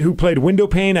 the kid who played window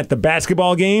pane at the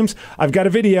basketball games. I've got a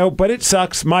video, but it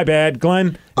sucks. My bad.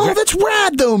 Glenn. Oh, that's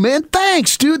rad though, man.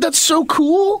 Thanks, dude. That's so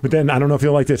cool. But then I don't know if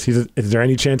you'll like this. Is there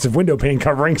any chance of window pane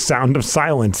covering Sound of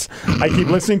Silence? I keep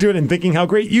listening to it and thinking how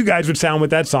great you guys would sound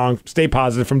with that song. Stay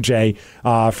positive from Jay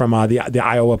from the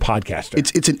Iowa podcaster.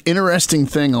 It's an interesting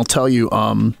thing, I'll tell you,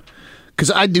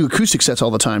 because I do acoustic sets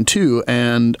all the time too,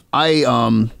 and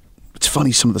it's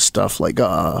funny, some of the stuff like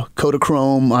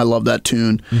Kodachrome, I love that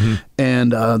tune. Mm-hmm.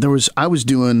 And I was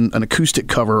doing an acoustic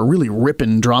cover, a really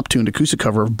ripping drop-tuned acoustic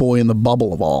cover of Boy in the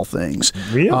Bubble of all things.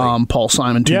 Really? Paul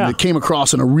Simon tune that came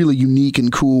across in a really unique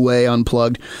and cool way,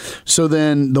 unplugged. So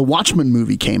then the Watchmen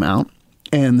movie came out.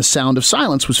 And The Sound of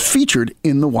Silence was featured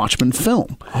in the Watchmen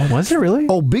film. Oh, was it really?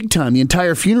 Oh, big time. The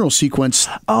entire funeral sequence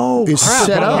is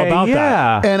set up. About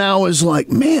that. And I was like,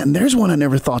 man, there's one I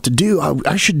never thought to do.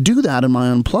 I should do that in my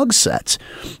Unplugged sets.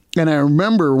 And I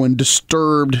remember when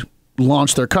Disturbed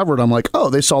launched their cover, I'm like, oh,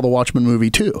 they saw the Watchmen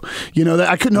movie too. You know,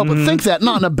 I couldn't help but think that,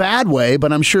 not in a bad way,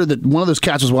 but I'm sure that one of those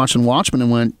cats was watching Watchmen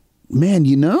and went, man,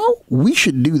 we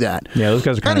should do that. Yeah, those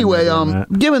guys are kind anyway, of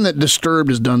given that Disturbed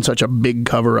has done such a big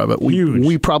cover of it,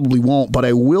 we probably won't, but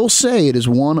I will say it is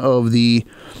one of the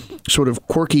sort of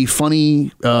quirky,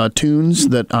 funny tunes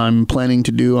that I'm planning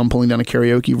to do. I'm pulling down a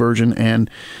karaoke version, and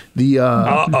the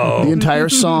entire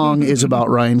song is about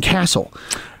Ryan Castle.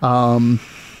 And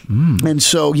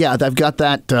so, yeah, I've got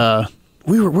that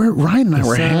Ryan and I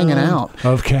were hanging out.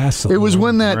 Of Castle. It was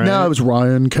when that, right? no, it was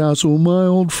Ryan Castle, my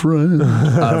old friend.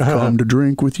 I've come to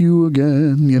drink with you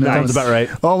again. You know, Sounds about right.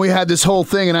 Oh, we had this whole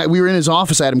thing, and we were in his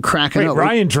office. I had him cracking up.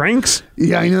 Ryan drinks?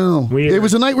 Yeah, I know. Weird. It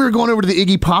was the night we were going over to the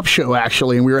Iggy Pop show,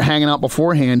 actually, and we were hanging out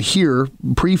beforehand here,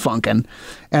 pre-funking.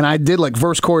 And I did like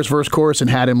verse, chorus, and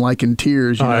had him like in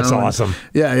tears. You know? That's awesome.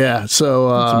 Yeah. So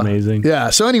that's amazing. Yeah.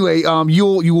 So anyway,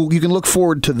 you can look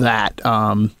forward to that.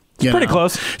 Pretty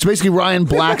close. So basically, Ryan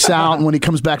blacks out, and when he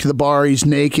comes back to the bar, he's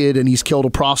naked, and he's killed a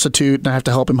prostitute, and I have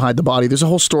to help him hide the body. There's a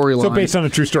whole storyline. So based on a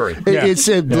true story. It's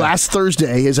last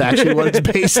Thursday is actually what it's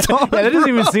based on. Yeah, that doesn't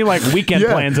even seem like weekend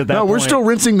plans at that point. No, we're still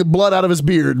rinsing the blood out of his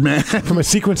beard, man. From a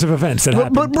sequence of events that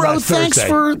happened. But bro, last thanks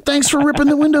Thursday. for ripping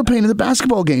the window pane of the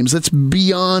basketball games. That's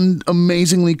beyond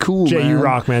amazingly cool, Jay, man. you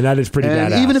rock, man. That is pretty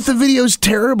And badass. even if the video's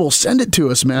terrible, send it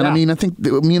to us, man. Yeah. I mean, I think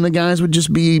me and the guys would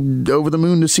just be over the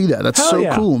moon to see that. That's so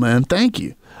cool, man. Thank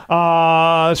you.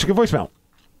 Let's get a voicemail.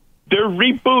 They're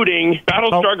rebooting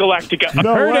Battlestar Galactica.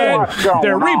 No Heard way. it. What's going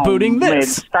They're rebooting on,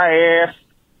 this. Midstaff?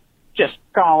 Just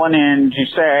calling in to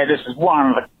say this is one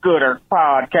of the gooder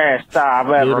podcasts I've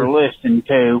ever listened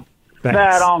to. Thanks.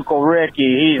 That Uncle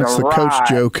Ricky, he's That's a the coach riot.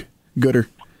 joke. Gooder.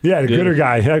 Yeah, the gooder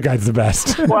guy. That guy's the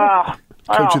best. Well,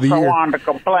 I Coach of the also year. wanted to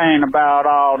complain about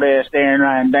all this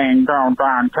dang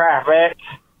traffic.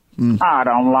 I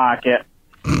don't like it.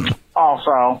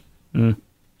 Also,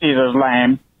 Caesar's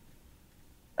lame.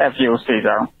 F you,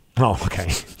 Caesar. Oh, okay.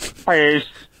 Peace.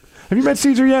 Have you met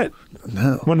Caesar yet?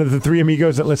 No. One of the three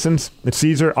amigos that listens. It's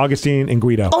Caesar, Augustine, and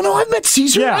Guido. Oh, no, I've met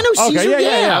Caesar. Yeah. I know Okay, Caesar.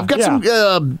 yeah. I've got some...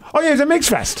 oh, yeah, it's a Migs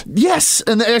Fest. Yes,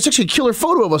 and there's actually a killer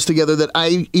photo of us together that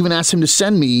I even asked him to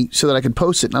send me so that I could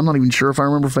post it, and I'm not even sure if I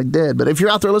remember if I did. But if you're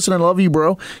out there listening, I love you,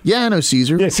 bro. Yeah, I know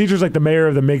Caesar. Yeah, Caesar's like the mayor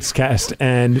of the Migs cast,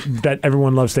 and that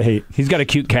everyone loves to hate. He's got a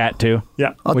cute cat, too.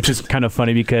 Yeah. Which is kind of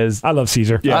funny because... I love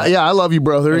Caesar. I love you,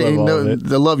 bro. There ain't all no, of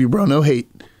it. I love you, bro. No hate.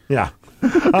 Yeah.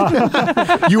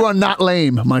 You are not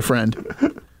lame, my friend.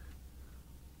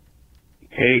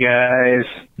 Hey guys,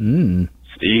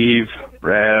 Steve,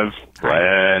 Rev,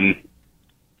 Glenn.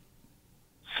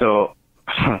 So,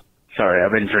 sorry,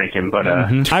 I've been drinking, but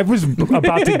I was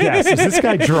about to guess. Is this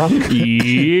guy drunk?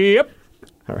 Yep.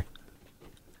 Sorry.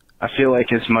 I feel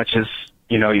like as much as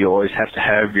you always have to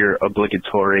have your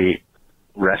obligatory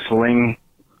wrestling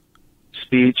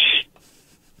speech.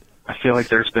 I feel like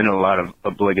there's been a lot of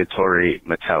obligatory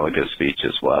Metallica speech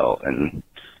as well, and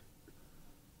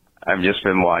I've just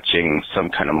been watching Some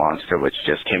Kind of Monster, which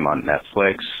just came on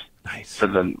Netflix for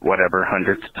the whatever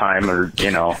 100th time, or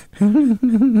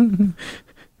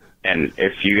And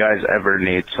if you guys ever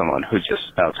need someone who just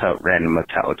spouts out random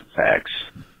Metallica facts,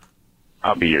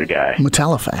 I'll be your guy.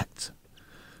 Metallifacts.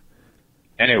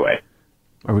 Anyway,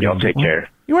 y'all take care.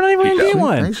 You weren't even going to Peace get out.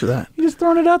 one. Thanks for that. You just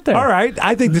throwing it out there. All right.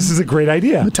 I think this is a great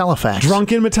idea. Metallifacts.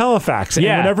 Drunken Metallifacts.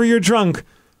 Yeah. And whenever you're drunk,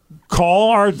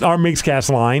 call our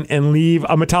Migscast line and leave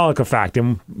a Metallica fact.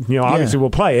 And, obviously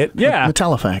we'll play it. Yeah.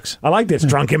 Metallifacts. I like this.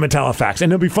 Drunken Metallifacts.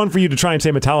 And it'll be fun for you to try and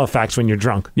say Metallifacts when you're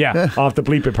drunk. Yeah. I'll have to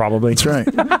bleep it probably. That's right.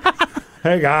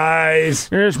 Hey, guys.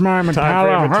 Here's my Time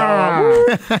for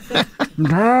Metallica.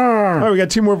 All right, we got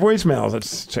two more voicemails.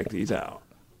 Let's check these out.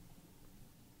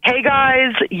 Hey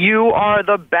guys, you are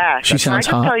the best. She sounds Can I just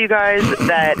hot. tell you guys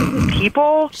that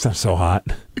people... She sounds so hot.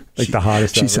 Like the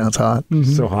hottest She ever. sounds hot.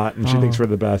 So hot, and she thinks we're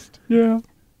the best. Yeah.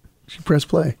 She pressed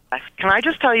play. Can I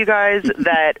just tell you guys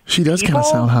that She does kinda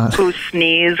people sound hot. who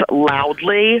sneeze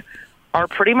loudly are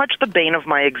pretty much the bane of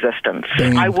my existence.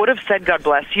 Bane. I would have said God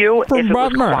bless you if it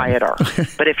was quieter.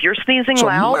 But if you're sneezing It's a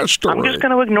loud, mystery. I'm just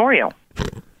going to ignore you.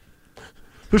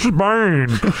 This is Bane.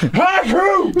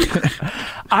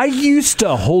 I used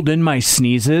to hold in my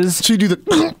sneezes. So you do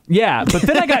the... Yeah, but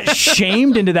then I got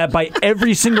shamed into that by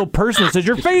every single person that says,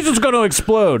 your face is going to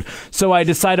explode. So I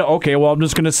decided, okay, well, I'm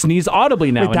just going to sneeze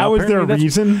audibly now. Wait, And that now was their apparently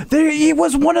reason? It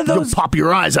was one of You'll those... pop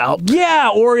your eyes out.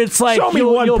 Yeah, or it's like, Show me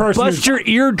you'll one person bust who's- your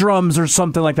eardrums or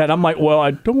something like that. I'm like, well,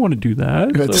 I don't want to do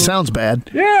that. That So- sounds bad.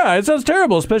 Yeah, it sounds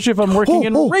terrible, especially if I'm working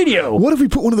in radio. What if we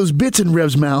put one of those bits in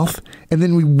Rev's mouth and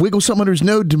then we wiggle something under his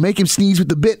nose to make him sneeze with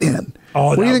the bit in? Oh,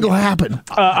 what do you that think would will be- happen?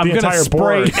 I'm The going to entire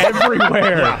spray board.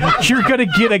 everywhere. You're going to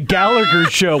get a Gallagher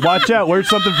show. Watch out. Wear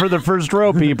something for the first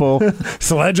row, people.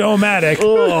 Sledge-o-matic.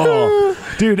 Oh.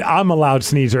 Dude, I'm a loud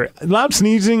sneezer. Loud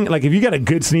sneezing, like if you got a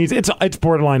good sneeze, it's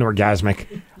borderline orgasmic.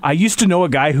 I used to know a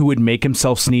guy who would make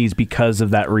himself sneeze because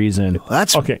of that reason.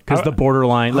 That's okay. Because the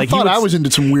borderline. I thought I was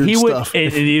into some weird stuff.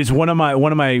 It is one of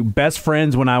my best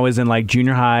friends when I was in like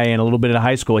junior high and a little bit of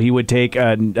high school. He would take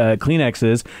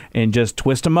Kleenexes and just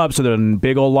twist them up so they're a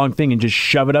big old long thing and just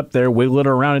shove it up there, wiggle it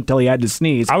around until he had to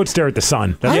sneeze. I would stare at the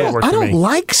sun. That's what worked I for me. don't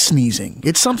like sneezing.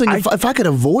 It's something, if I could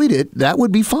avoid it, that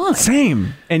would be fine.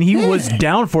 Same. And he was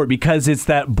down for it because it's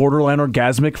that borderline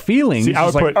orgasmic feeling. See, I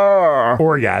would put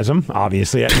orgasm,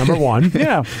 obviously, at number 1.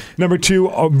 Yeah. Number 2,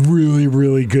 a really,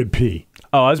 really good pee.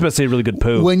 Oh, I was about to say really good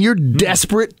poo. When you're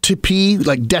desperate to pee,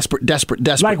 like desperate.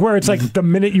 Like where it's like the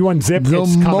minute you unzip, the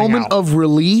it's coming moment out. of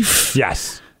relief.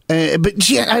 Yes. But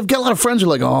yeah, I've got a lot of friends who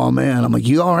are like, oh man. I'm like,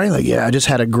 you all right? Like, yeah, I just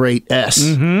had a great S.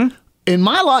 Mm-hmm. In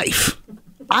my life,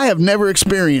 I have never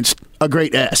experienced a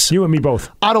great S. You and me both.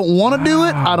 I don't want to do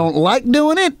it. I don't like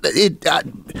doing it.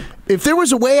 If there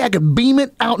was a way I could beam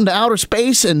it out into outer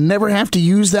space and never have to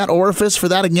use that orifice for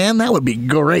that again, that would be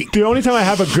great. The only time I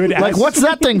have a good S. Like, what's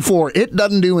that thing for? It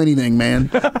doesn't do anything, man.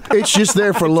 It's just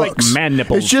there for looks. Like man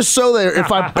nipples. It's just so there.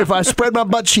 If I spread my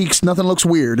butt cheeks, nothing looks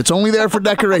weird. It's only there for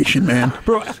decoration, man.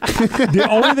 Bro, the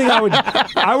only thing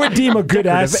I would deem a good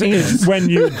S is when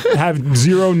you have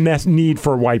zero need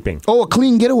for wiping. Oh, a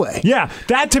clean getaway. Yeah,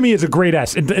 that to me is a great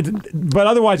S. But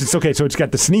otherwise, it's okay. So it's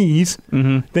got the sneeze.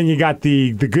 Mm-hmm. Then you got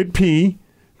the good pee.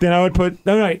 Then I would put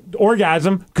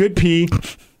orgasm, good pee,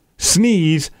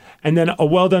 sneeze, and then a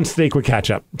well done steak with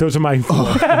ketchup. Those are my 4.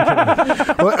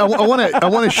 Well, I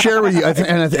want to share with you. I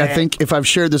think if I've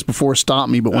shared this before, stop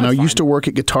me. But when I used to work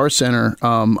at Guitar Center,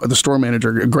 the store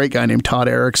manager, a great guy named Todd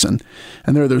Erickson,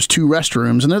 and there are those 2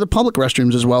 restrooms, and they're the public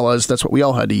restrooms as well as that's what we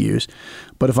all had to use.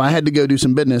 But if I had to go do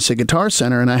some business at Guitar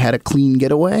Center and I had a clean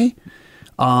getaway,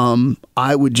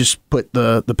 I would just put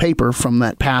the paper from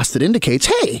that pass that indicates,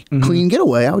 hey, clean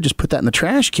getaway. I would just put that in the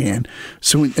trash can.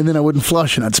 And then I wouldn't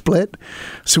flush and I'd split.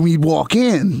 So when you'd walk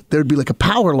in, there'd be like a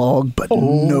power log, but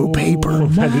no paper.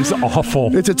 That is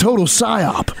awful. It's a total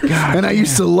psyop. And I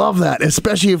used to love that,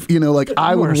 especially if,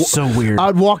 I would. So weird.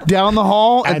 I'd walk down the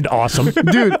hall. And awesome.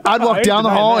 Dude, I'd walk down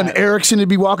the hall and Erickson would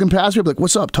be walking past me. I'd be like,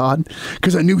 what's up, Todd?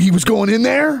 Because I knew he was going in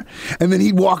there. And then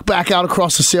he'd walk back out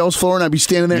across the sales floor and I'd be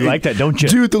standing there. You like that, don't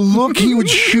you? Dude, the look he would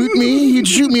shoot me, he'd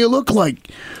shoot me a look like,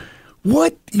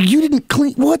 what? You didn't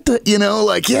clean? What the?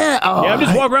 Yeah. I'm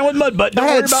just walking around with mud butt. Don't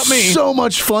worry about me. I had so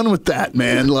much fun with that,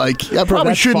 man. Like, I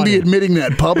probably shouldn't be admitting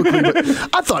that publicly, but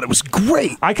I thought it was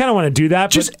great. I kind of want to do that.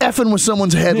 Just effing with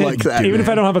someone's head like that. Even if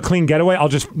I don't have a clean getaway, I'll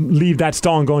just leave that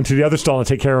stall and go into the other stall and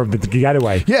take care of the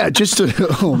getaway. Yeah, just to,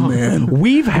 oh man,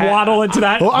 we've waddle into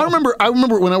that. Well, I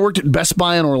remember when I worked at Best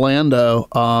Buy in Orlando.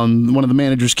 One of the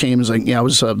managers came and was like, I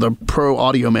was the pro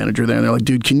audio manager there, and they're like,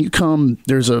 dude, can you come?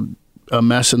 There's a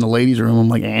mess in the ladies' room. I'm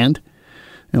like, and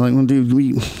like, well, dude,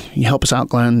 you help us out,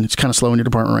 Glenn. It's kind of slow in your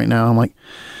department right now. I'm like,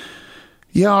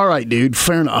 yeah, all right, dude,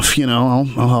 fair enough. I'll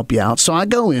help you out. So I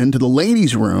go into the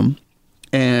ladies' room,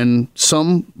 and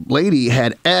some lady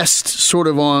had S'd sort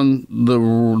of on the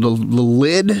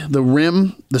lid, the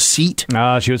rim, the seat.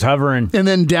 She was hovering. And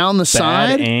then down the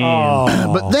side.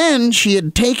 But then she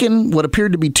had taken what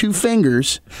appeared to be 2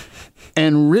 fingers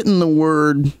and written the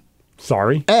word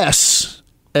sorry.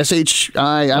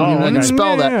 S-H-I, I don't even know how to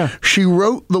spell that. She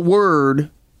wrote the word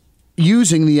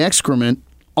using the excrement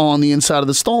on the inside of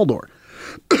the stall door.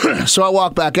 So I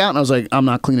walked back out and I was like, I'm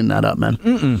not cleaning that up, man.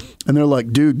 And they're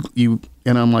like, dude,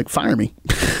 and I'm like, fire me.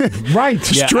 Right.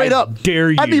 Straight up.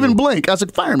 Dare you. I didn't even blink. I was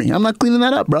like, fire me. I'm not cleaning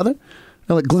that up, brother.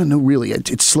 They're like, Glenn, no, really.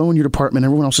 It's slow in your department.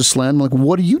 Everyone else is slammed. I'm like,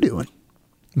 what are you doing?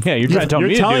 Yeah, you're trying to tell me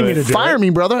to do it. Fire me,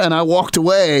 brother. And I walked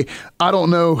away. I don't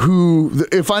know who.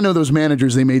 If I know those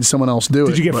managers, they made someone else do it.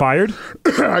 Did you get fired?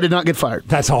 I did not get fired.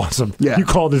 That's awesome. Yeah. You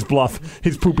called his bluff,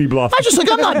 his poopy bluff. I was just like,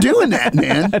 I'm not doing that,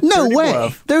 man. No way.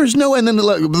 Bluff. There's no. And then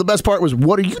the best part was,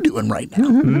 what are you doing right now?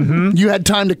 Mm-hmm. You had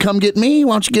time to come get me.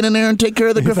 Why don't you get in there and take care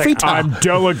of the graffiti? Like, I'm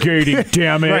delegating,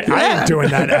 damn it. Right, yeah. I ain't doing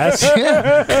that, S.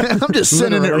 Yeah. I'm just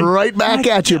sending it right back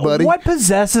at you, buddy. What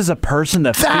possesses a person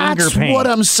to finger paint? That's what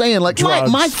I'm saying. Like,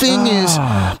 my thing is.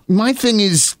 My thing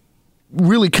is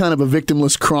really kind of a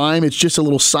victimless crime. It's just a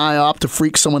little psyop to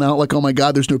freak someone out like, oh my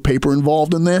God, there's no paper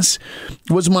involved in this,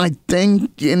 was my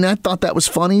thing. And I thought that was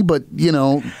funny, but,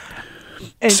 and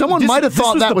someone might have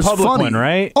thought that was funny. One,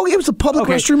 right? Oh, yeah, it was the public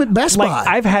restroom at Best Buy.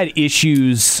 I've had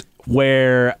issues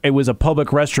where it was a public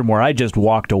restroom where I just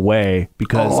walked away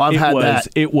because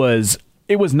it was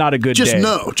It was not a good Just day.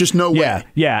 just no way.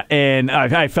 Yeah, and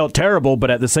I felt terrible,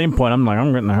 but at the same point, I'm like,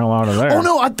 I'm getting the hell out of there. Oh,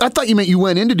 no, I thought you meant you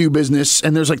went in to do business,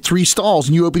 and there's like 3 stalls,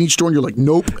 and you open each door, and you're like,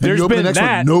 nope. And There's you open been the next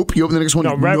that. one, nope. You open the next one,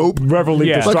 nope. Reveille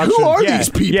destruction. Like, who are these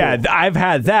people? Yeah, I've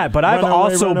had that, but I've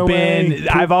also been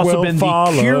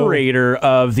the curator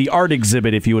of the art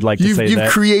exhibit, if you would like to say that. You've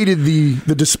created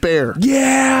the despair.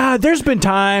 Yeah, there's been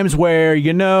times where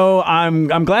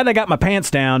I'm glad I got my pants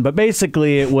down, but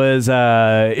basically it was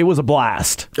a blast.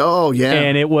 Oh yeah,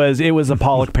 and it was a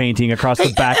Pollock painting across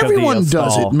the back of the Everyone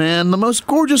does stall. it, man. The most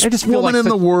gorgeous woman in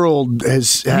the world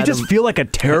has. You just feel like a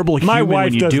terrible human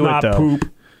when you do it, though.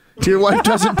 Poop. Your wife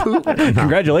doesn't poop?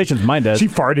 Congratulations, mine does. She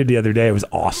farted the other day. It was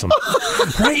awesome.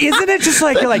 Right? Isn't it just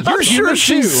like you're I'm sure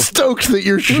she's stoked that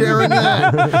you're sharing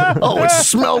that. Oh, it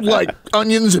smelled like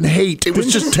onions and hate. It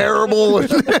was just terrible.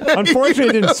 Unfortunately,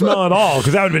 it didn't smell at all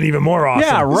because that would have been even more awesome.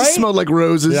 Yeah, right? It smelled like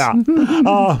roses. Yeah.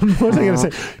 What was I going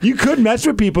to say? You could mess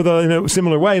with people, though, in a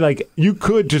similar way. Like, you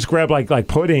could just grab, like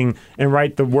pudding and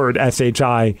write the word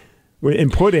SHI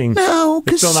in pudding. No,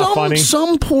 because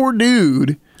some poor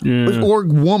dude or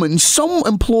woman, some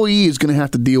employee is going to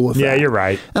have to deal with that. Yeah, you're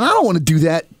right. And I don't want to do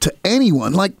that to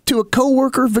anyone. Like, to a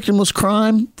coworker, victimless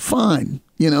crime, fine.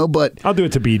 But I'll do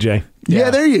it to BJ.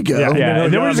 Yeah, there you go. Yeah.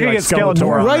 And then we're just gonna get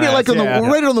Skeletor. Write it like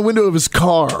write it on the window of his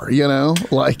car.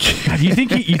 Like you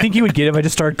think he would get it if I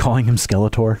just started calling him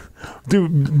Skeletor?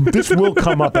 Dude, this will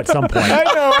come up at some point. I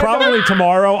know. Probably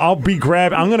tomorrow. I'm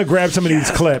gonna grab some of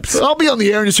these clips. I'll be on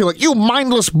the air and just be like, "You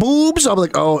mindless boobs." I'll be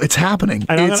like, "Oh, it's happening.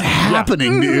 It's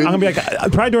happening, dude." I'm gonna be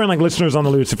like, probably during Listeners on the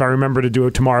Loose if I remember to do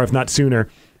it tomorrow, if not sooner.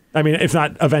 I mean, if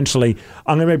not eventually,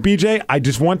 I'm going to be BJ, I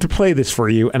just want to play this for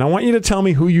you, and I want you to tell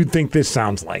me who you think this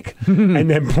sounds like, and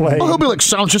then play. Well, he'll be like,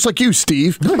 sounds just like you,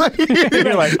 Steve. You're like,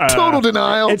 total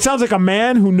denial. It sounds like a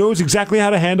man who knows exactly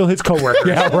how to handle his coworkers.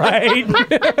 Yeah, right? He's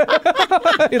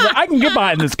like, I can get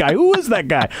behind this guy. Who is that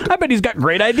guy? I bet he's got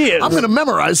great ideas. I'm going to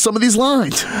memorize some of these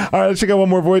lines. All right, let's check out one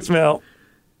more voicemail.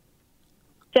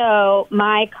 So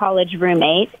my college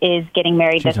roommate is getting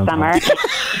married this summer.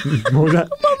 What was that?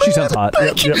 She sounds hot.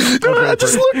 I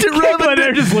just looked at Rev.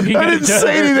 They're just looking I at didn't each other.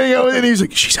 say anything. And he's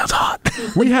like, she sounds hot.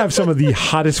 We have some of the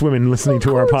hottest women listening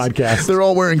to our podcast. They're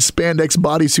all wearing spandex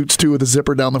bodysuits, too, with a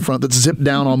zipper down the front that's zipped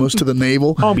down almost to the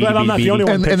navel. Oh, I'm glad I'm not the only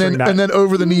one picturing that. And then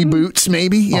over-the-knee boots,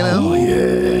 maybe, you know?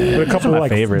 Yeah. With a couple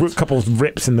favorites. couple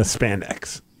rips in the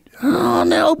spandex. Oh,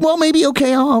 no. Well, maybe,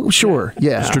 okay. Oh, sure.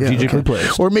 Yeah. Strategically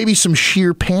placed. Or maybe some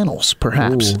sheer panels,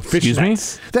 perhaps. Ooh, excuse me?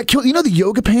 The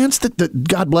yoga pants, that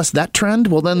God bless that trend?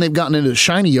 Well, then they've gotten into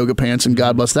shiny yoga pants, and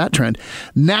God bless that trend.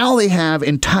 Now they have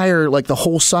entire, the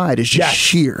whole side is just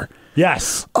sheer.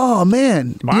 Yes. Oh,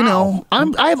 man. Wow. You know,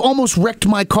 I've almost wrecked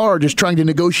my car just trying to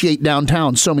negotiate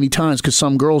downtown so many times because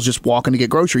some girl's just walking to get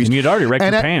groceries. And you'd already wrecked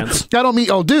your pants. I don't mean,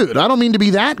 I don't mean to be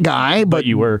that guy, but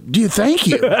you were. Thank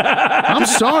you. I'm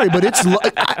sorry, but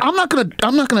I'm not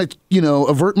gonna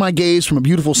avert my gaze from a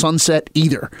beautiful sunset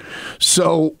either.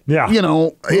 So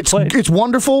it's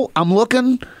wonderful. I'm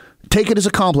looking. Take it as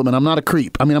a compliment. I'm not a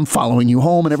creep. I mean, I'm following you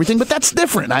home and everything, but that's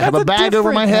different. I have a bag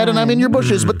over my head and I'm in your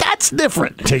bushes, but that's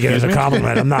different. Take it as a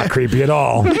compliment. I'm not creepy at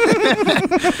all.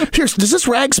 Does this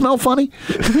rag smell funny?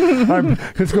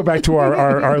 Let's go back to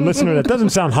our listener that doesn't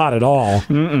sound hot at all.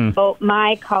 So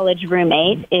my college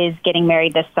roommate is getting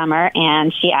married this summer,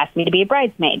 and she asked me to be a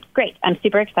bridesmaid. Great. I'm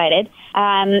super excited.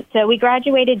 So we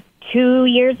graduated 2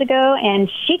 years ago, and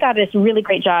she got this really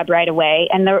great job right away.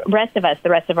 And the rest of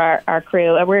our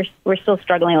crew, we're still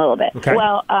struggling a little bit. Okay.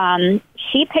 Well,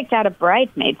 she picked out a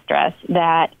bridesmaid's dress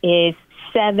that is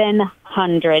 $700.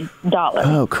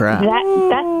 Oh, crap. That's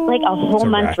like a whole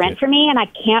month's rent for me, and I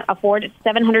can't afford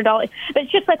 $700. But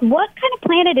it's just like, what kind of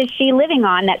planet is she living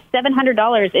on that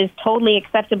 $700 is totally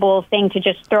acceptable thing to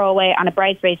just throw away on a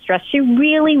bridesmaid's dress? She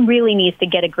really, really needs to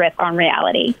get a grip on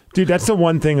reality. Dude, that's the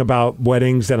one thing about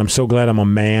weddings that I'm so glad I'm a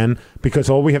man, because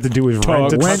all we have to do is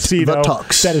rent a tuxedo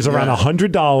that is around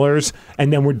 $100,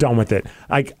 and then we're done with it.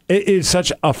 Like, it is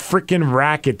such a freaking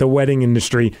racket, the wedding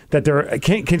industry, that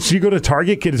can she go to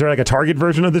Target? Is there like a Target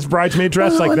version of this bridesmaid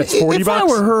dress? Well, that's $40? If I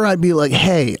were her, I'd be like,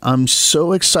 hey, I'm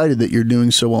so excited that you're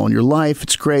doing so well in your life.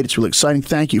 It's great. It's really exciting.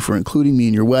 Thank you for including me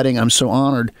in your wedding. I'm so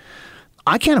honored.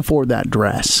 I can't afford that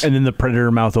dress. And then the predator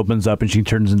mouth opens up and she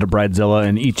turns into Bridezilla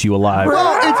and eats you alive.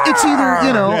 Well, it's either,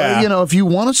 if you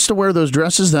want us to wear those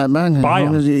dresses, buy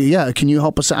them. Yeah, can you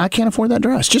help us? I can't afford that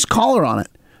dress. Just call her on it.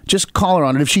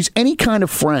 If she's any kind of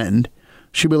friend,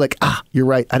 she'll be like, you're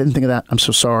right. I didn't think of that. I'm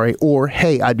so sorry. Or,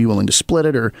 hey, I'd be willing to split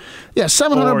it. Or, yeah,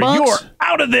 $700. You're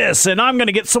out of this, and I'm going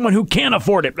to get someone who can't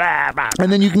afford it. Blah, blah.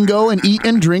 And then you can go and eat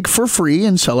and drink for free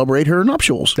and celebrate her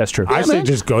nuptials. That's true. I say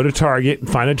just go to Target,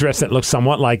 find a dress that looks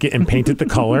somewhat like it, and paint it the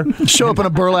color. Show up in a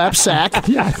burlap sack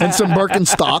and some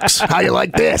Birkenstocks. How you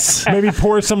like this? Maybe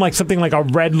pour something like a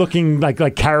red looking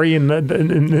like Carrie and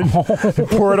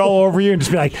pour it all over you and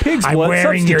just be like, I'm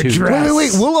wearing your dress.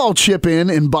 Wait. We'll all chip in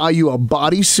and buy you a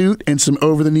bodysuit and some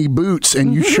over-the-knee boots,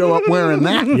 and you show up wearing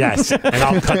that. Yes, and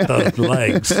I'll cut the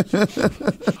legs.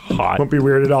 Hot. Won't be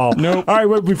weird at all. Nope. All right,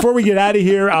 well, before we get out of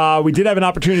here, we did have an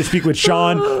opportunity to speak with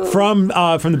Shaun from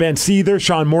the band Seether.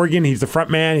 Shaun Morgan, he's the front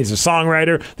man. He's a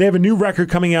songwriter. They have a new record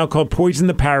coming out called Poison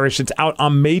the Parish. It's out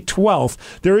on May 12th.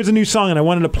 There is a new song, and I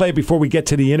wanted to play it before we get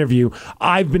to the interview.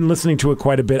 I've been listening to it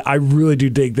quite a bit. I really do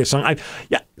dig this song.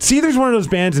 Seether's one of those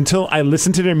bands, until I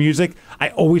listen to their music, I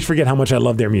always forget how much I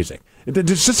love their music.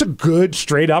 It's just a good,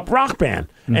 straight-up rock band.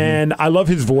 Mm-hmm. And I love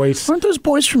his voice. Aren't those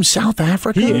boys from South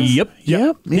Africa? Yep.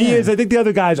 Yeah. He is. I think the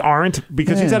other guys aren't,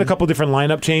 because he's had a couple different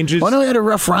lineup changes. Well, I know he had a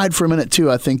rough ride for a minute, too.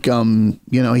 I think,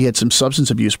 he had some substance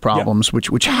abuse problems,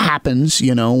 which happens,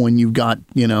 when you've got,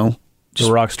 the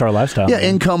rock star lifestyle. Yeah,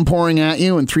 income pouring at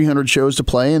you and 300 shows to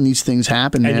play, and these things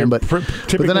happen, man. But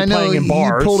then I know he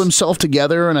pulled himself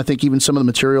together, and I think even some of the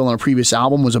material on a previous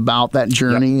album was about that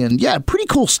journey. And pretty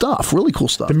cool stuff. Really cool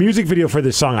stuff. The music video for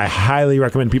this song, I highly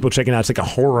recommend people checking out. It's like a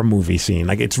horror movie scene.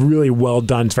 Like, it's really well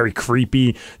done. It's very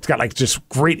creepy. It's got just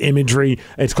great imagery.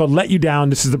 It's called Let You Down.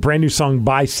 This is the brand new song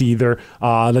by Seether.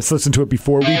 Let's listen to it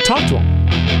before we talk to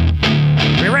him.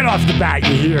 Right off the bat,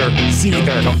 you hear Seether.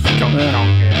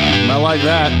 I like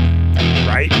that.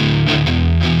 Right?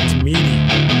 It's meaty.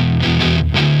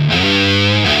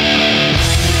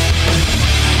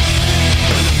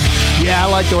 Yeah, I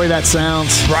like the way that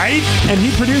sounds. Right? And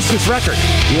he produced this record.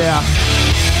 Yeah.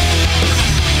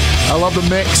 I love the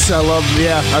mix. I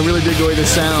really dig the way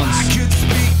this sounds. If I could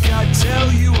speak, I'd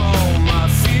tell you all my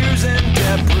fears and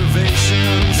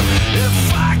deprivations.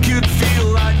 If I could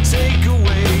feel, I'd take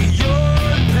away your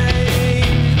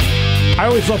pain. I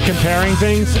always love comparing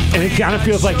things, and it kind of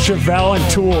feels like Chevelle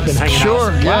and Tool have been hanging out.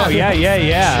 Sure, yeah. Wow,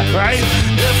 yeah. Right?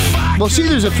 Well, see,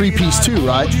 there's a three-piece too,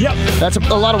 right? Yep. That's a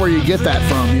lot of where you get that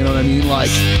from, you know what I mean?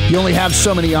 Like, you only have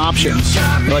so many options.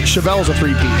 Like, Chevelle's a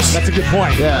three-piece. That's a good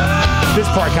point. Yeah. This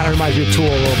part kind of reminds me of Tool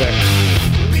a little bit.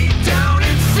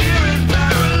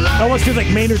 It almost feels like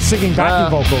Maynard singing backing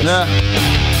vocals. Yeah.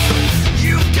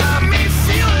 You got me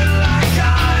feeling like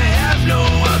I have no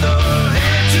other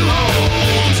hand to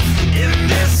hold in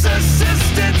this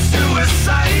assisted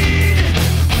suicide.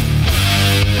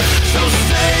 So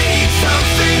say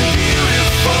something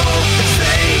beautiful,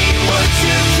 say what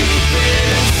you keep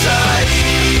inside.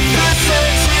 This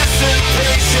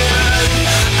anticipation,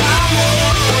 I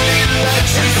won't wait, let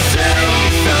you say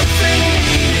something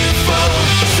meaningful,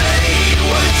 say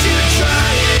what you're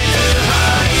trying to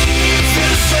hide.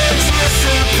 This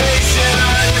anticipation,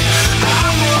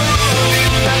 I won't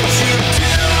wait, let you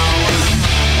do.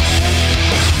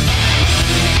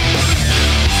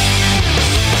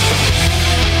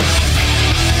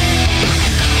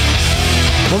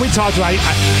 When we talked,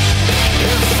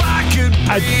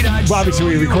 obviously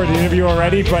we recorded the interview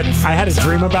already, but I had a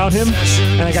dream about him,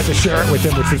 and I got to share it with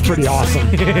him, which was pretty awesome.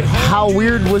 How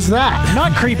weird was that?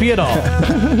 Not creepy at all.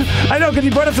 I know, because he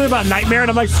brought up something about Nightmare, and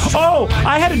I'm like, oh,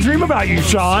 I had a dream about you,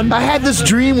 Shaun. I had this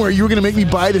dream where you were going to make me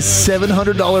buy this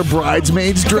 $700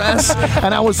 bridesmaid's dress,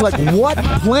 and I was like, what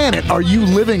planet are you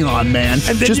living on, man?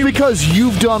 Just because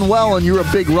you've done well and you're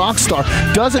a big rock star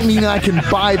doesn't mean I can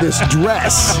buy this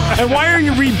dress. And why are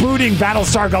you rebooting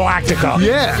Battlestar Galactica?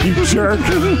 Yeah. You jerk.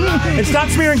 And stop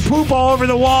smearing poop all over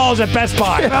the walls at Best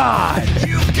Buy. God.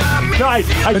 No,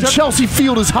 and Chelsea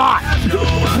Field is hot.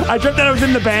 I dreamt that I was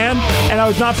in the band, and I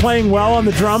was not playing well on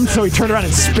the drums, so he turned around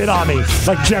and spit on me,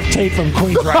 like Jeff Tate from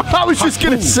Queensryche. I was just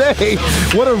going to say,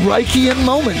 what a Reichian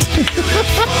moment.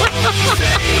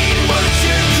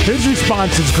 His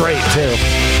response is great, too.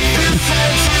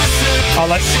 I'll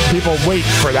let people wait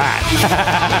for that.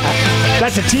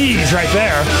 That's a tease right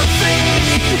there.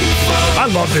 I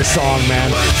love this song,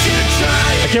 man.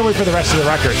 I can't wait for the rest of the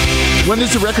record. When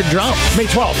does the record drop? May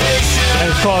 12th. And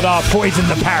it's called Poison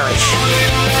the Parish.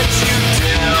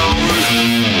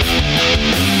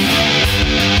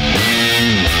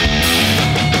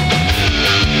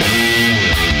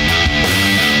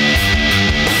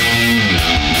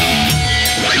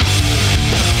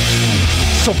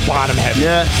 So bottom heavy.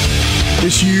 Yeah.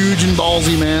 It's huge and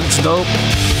ballsy, man. It's dope.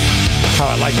 How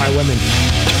I like my women.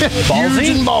 Huge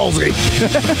and ballsy.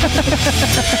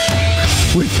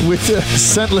 with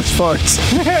scentless farts.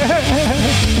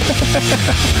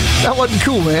 That wasn't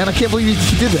cool, man. I can't believe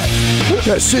you did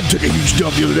that. Sid took a huge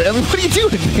dump the other day. I mean, what are you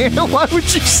doing, man? Why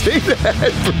would you say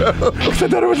that, bro? Because I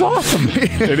thought it was awesome.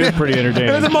 It is pretty entertaining.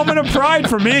 It was a moment of pride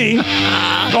for me.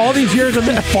 All these years of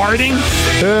me farting.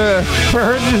 For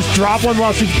her to just drop one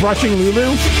while she's brushing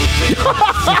Lulu.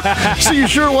 So you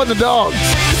sure it wasn't the dog?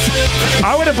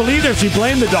 I would have believed her if she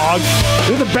blamed the dog.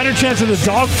 There's a better chance of the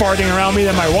dog farting around me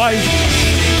than my wife.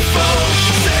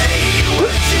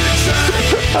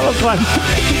 That was fun.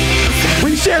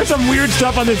 We share some weird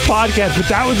stuff on this podcast, but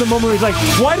that was the moment where he's like,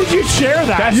 why did you share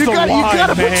that? You got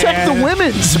to protect the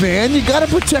women's, man. You got to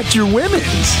protect your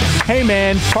women's. Hey,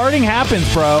 man, farting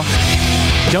happens, bro.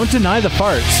 Don't deny the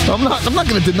farts. I'm not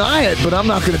going to deny it, but I'm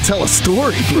not going to tell a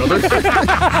story, brother. You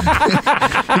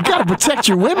got to protect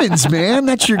your women's, man.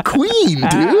 That's your queen,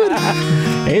 dude.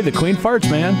 Hey, the queen farts,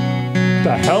 man. What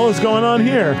the hell is going on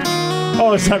here?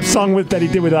 Oh, it's that song that he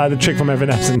did with the chick from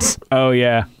Evanescence. Oh,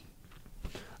 yeah.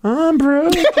 I'm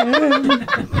broken.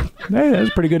 Hey, that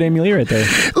was pretty good Amy Lee right there.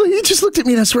 Well, he just looked at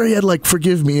me and I swear he had like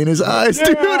 "forgive me" in his eyes,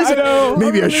 dude. I know.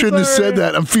 Maybe I shouldn't have said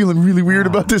that. I'm feeling really weird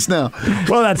about this now.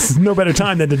 Well, that's no better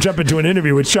time than to jump into an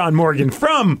interview with Shaun Morgan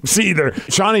from Seether.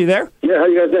 Shaun, are you there? Yeah, how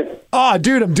you guys doing? Oh,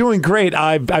 dude, I'm doing great.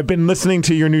 I've been listening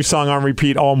to your new song on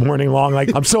repeat all morning long.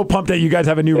 Like, I'm so pumped that you guys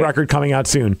have a new record coming out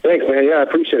soon. Thanks, man. Yeah, I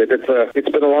appreciate it. It's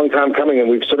been a long time coming, and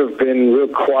we've sort of been real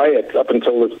quiet up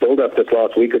until this build-up this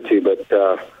last week or two, but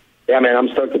yeah, man, I'm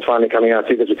stoked it's finally coming out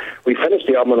too, because we finished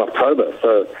the album in October,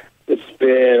 so it's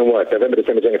been, November,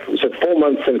 December, January, so 4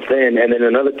 months since then, and then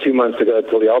another 2 months to go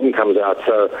until the album comes out,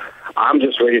 so I'm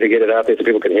just ready to get it out there so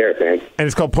people can hear it, man. And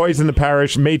it's called Poison the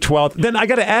Parish, May 12th. Then I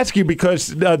got to ask you, because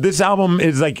this album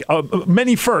is like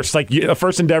many firsts, like a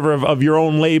first endeavor of your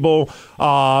own label,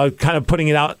 kind of putting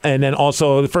it out, and then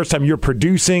also the first time you're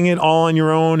producing it all on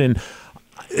your own, and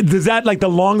does that, like, the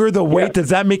longer the wait, does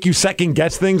that make you second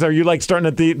guess things? Are you like starting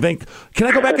to think, can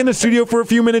I go back in the studio for a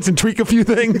few minutes and tweak a few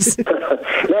things?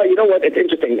 No, you know what? It's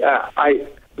interesting.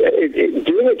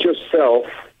 Doing it yourself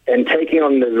and taking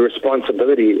on the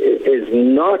responsibility is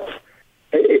not.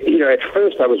 At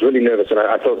first I was really nervous, and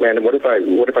I thought, man, what if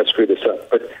I screw this up?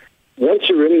 But once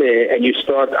you're in there and you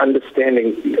start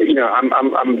understanding,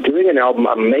 I'm doing an album.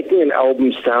 I'm making an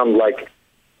album sound like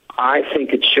I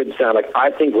think it should sound, like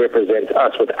I think represents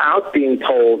us, without being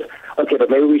told, okay, but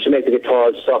maybe we should make the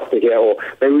guitars softer here, or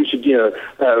maybe we should,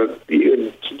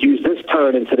 use this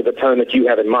tone instead of the tone that you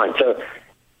have in mind. So,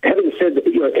 having said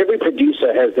that, every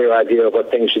producer has their idea of what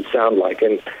things should sound like,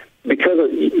 and because of,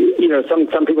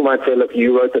 some people might say, look,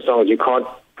 you wrote the songs, you can't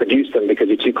produce them because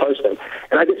you're too close to them,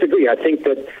 and I disagree. I think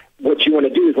that what you want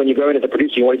to do is, when you go in as a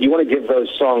producer, you want to give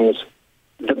those songs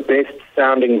the best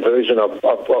sounding version of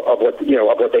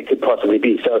what they could possibly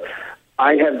be. So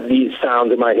I have these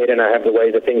sounds in my head, and I have the way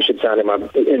that things should sound in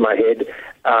my head.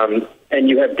 And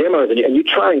you have demos, and you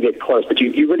try and get close, but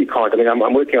you really can't. I mean,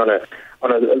 I'm working on a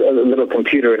little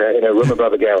computer in a room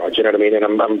above a garage. You know what I mean?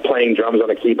 And I'm playing drums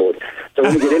on a keyboard. So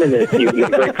when you get in there, you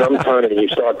get a great drum tone, and you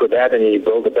start with that, and you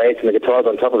build the bass and the guitars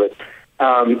on top of it.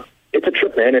 It's a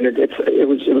trip, man, and it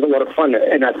was a lot of fun.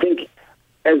 And I think,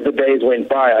 as the days went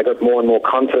by, I got more and more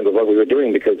confident with what we were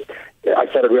doing, because I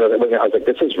started realizing, I was like,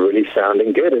 this is really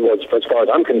sounding good. It was, as far as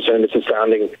I'm concerned, this is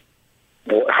sounding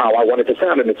how I wanted to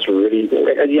sound, and it's really,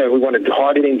 we wanted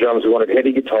hard-hitting drums, we wanted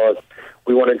heavy guitars,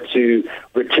 we wanted to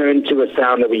return to a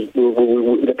sound that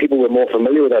that people were more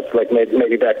familiar with us, like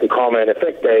maybe back in Karma and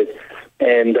Effect days,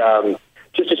 and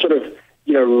just to sort of,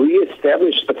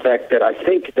 reestablish the fact that I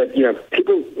think that,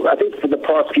 I think for the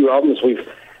past few albums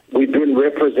we've been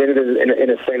represented in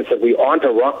a sense that we aren't a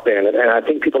rock band, and I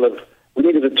think we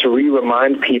needed to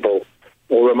remind people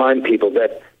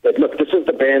that look, this is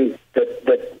the band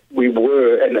that we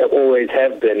were and always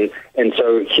have been, and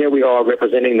so here we are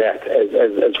representing that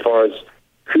as far as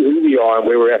who we are and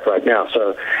where we're at right now.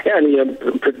 So yeah,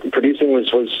 and producing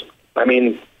was I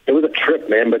mean, it was a trip,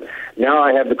 man, but now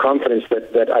I have the confidence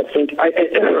that I think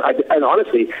and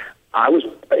honestly, I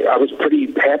was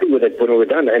pretty happy with it when we were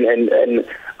done, and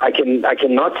I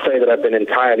cannot say that I've been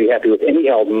entirely happy with any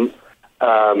album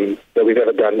that we've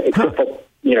ever done, except for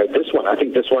this one. I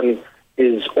think this one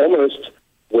is almost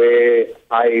where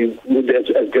as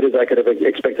good as I could have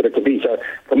expected it to be. So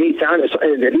for me, sound at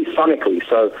least sonically.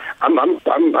 So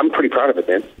I'm pretty proud of it,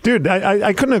 man. Dude,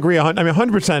 I couldn't agree.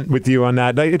 100% with you on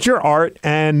that. It's your art,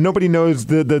 and nobody knows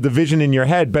the vision in your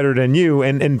head better than you.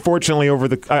 And fortunately,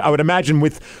 I would imagine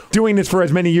with doing this for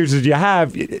as many years as you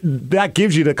have, that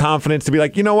gives you the confidence to be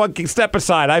like, you know what, step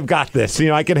aside. I've got this.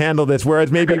 I can handle this.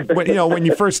 Whereas maybe when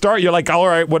you first start, you're like, all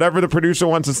right, whatever the producer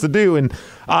wants us to do. And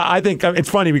I think it's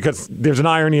funny because there's an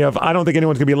irony irony of I don't think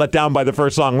anyone's gonna be let down by the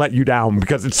first song, "Let You Down,"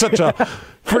 because it's such a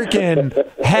freaking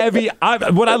heavy.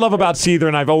 What I love about Seether,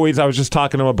 and I was just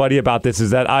talking to a buddy about this, is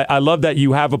that I love that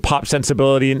you have a pop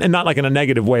sensibility, and not like in a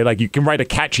negative way. Like you can write a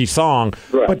catchy song,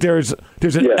 but there's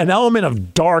an element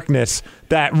of darkness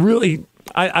that really.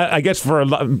 I guess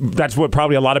that's what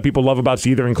probably a lot of people love about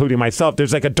Seether, including myself.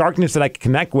 There's like a darkness that I can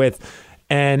connect with.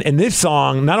 And in this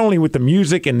song, not only with the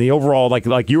music and the overall,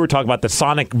 like you were talking about, the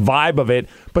sonic vibe of it,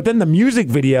 but then the music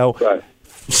video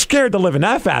scared the living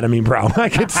F out of me, bro.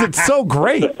 Like it's so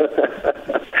great.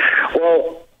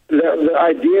 Well, the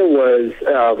idea was,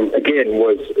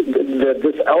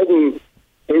 this album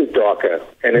is darker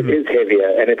and it is heavier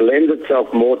and it lends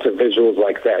itself more to visuals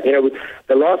like that. You know,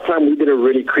 the last time we did a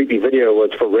really creepy video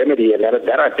was for Remedy, and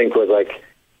that I think was like,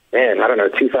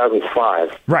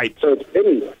 2005. Right. So it's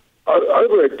been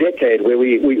over a decade where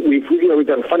we've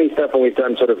done funny stuff and we've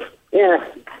done sort of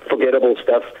forgettable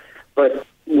stuff, but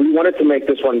we wanted to make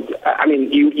this one. I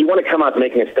mean, you want to come out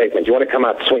making a statement. You want to come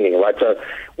out swinging, right? So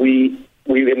we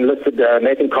enlisted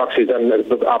Nathan Cox, who's done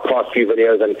our past few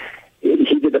videos, and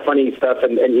he did the funny stuff,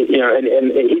 and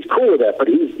he's cool with that. But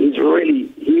he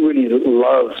really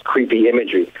loves creepy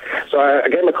imagery. So I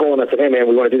gave him a call and I said, "Hey man,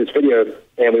 we want to do this video,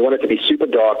 and we want it to be super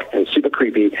dark and super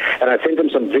creepy." And I sent him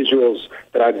some visuals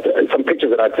some pictures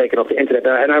that I'd taken off the internet,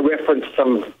 and I referenced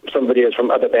some videos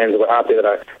from other bands that were out there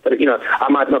that I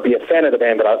might not be a fan of the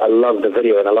band, but I love the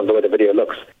video and I love the way the video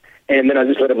looks. And then I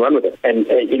just let him run with it, and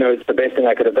it's the best thing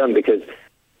I could have done, because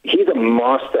he's a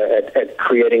master at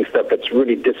creating stuff that's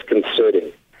really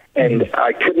disconcerting. And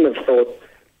I couldn't have thought,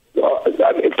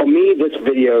 for me, this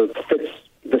video fits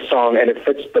the song and it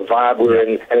fits the vibe we're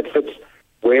in, and it fits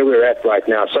where we're at right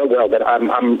now so well that I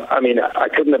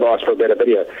couldn't have asked for a better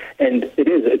video. And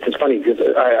it's funny because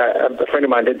a friend of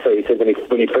mine did say, he said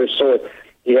when he first saw it,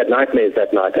 he had nightmares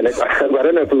that night. And I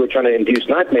don't know if we were trying to induce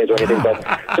nightmares or anything, but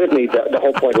certainly the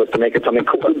whole point was to make it something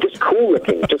cool, just cool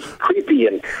looking, just creepy.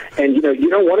 And you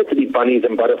don't want it to be bunnies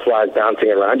and butterflies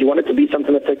bouncing around. You want it to be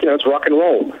something that's like, it's rock and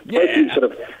roll. Mostly sort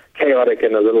of chaotic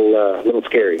and a little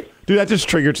scary. Dude, that just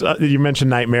triggered, you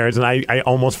mentioned nightmares, and I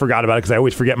almost forgot about it because I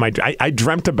always forget I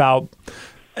dreamt about...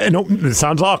 it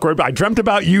sounds awkward, but I dreamt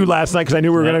about you last night because I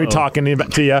knew we were going to be talking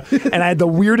to you. And I had the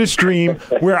weirdest dream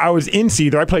where I was in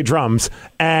Seether. I play drums,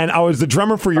 and I was the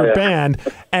drummer for your band.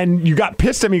 And you got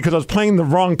pissed at me because I was playing the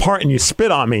wrong part, and you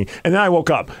spit on me. And then I woke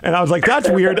up, and I was like, "That's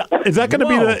weird. Is that going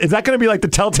to be like the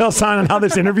telltale sign on how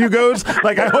this interview goes?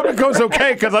 Like, I hope it goes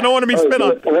okay because I don't want to be spit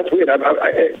on." Well, that's weird. I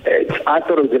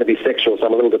thought it was going to be sexual, so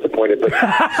I'm a little disappointed. But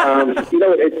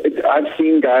I've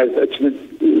seen guys.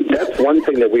 That's one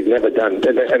thing that we've never done.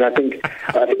 And I think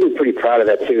we're pretty proud of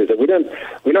that too. Is that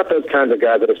we're not those kinds of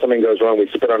guys that if something goes wrong, we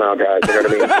spit on our guys. You know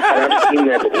what I mean? And I've seen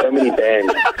that with so many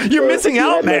bands. You're missing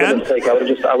out, man. Mistake, I would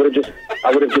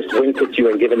have just winked at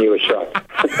you and given you a shot.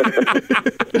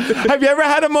 Have you ever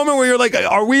had a moment where you're like,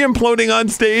 "Are we imploding on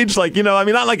stage?" Like,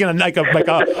 not like in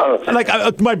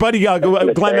my buddy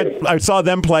Glenn. I saw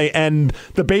them play, and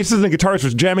the bassist and guitarist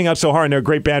was jamming out so hard. And they're a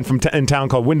great band in town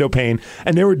called Window Pane,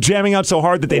 and they were jamming out so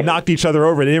hard that they knocked each other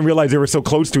over. They didn't realize they were so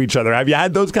close to each other. Have you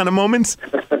had those kind of moments?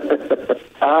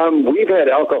 We've had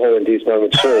alcohol-induced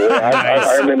moments, sure.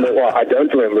 I remember. Well, I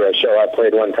don't remember a show I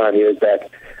played one time years back,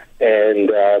 and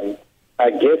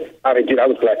dude, I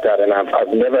was blacked out, and I've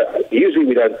never. Usually,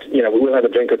 we don't. We'll have a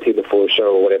drink or two before a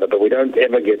show or whatever, but we don't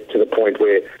ever get to the point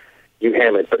where you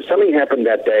ham it. But something happened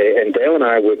that day, and Dale and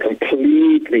I were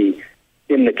completely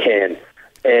in the can,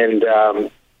 and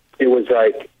it was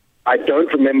like. I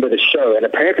don't remember the show, and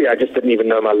apparently I just didn't even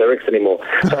know my lyrics anymore.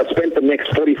 So I spent the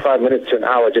next 45 minutes to an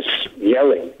hour just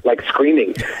yelling, like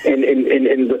screaming,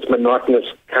 in this monotonous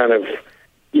kind of,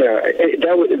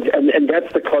 and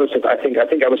that's the closest I think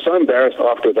I was so embarrassed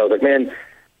afterwards. I was like, man,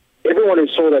 everyone who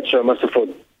saw that show must have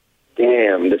thought,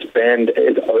 damn, this band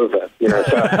is over. So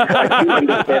I do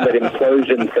understand that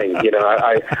implosion thing.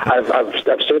 I've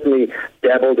certainly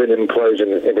dabbled in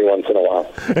implosion every once in a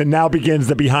while. And now begins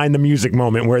the behind the music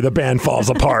moment where the band falls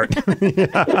apart.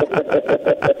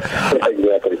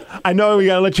 Exactly. I know we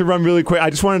got to let you run really quick. I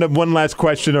just wanted one last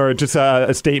question or just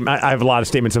a statement. I have a lot of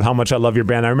statements of how much I love your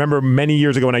band. I remember many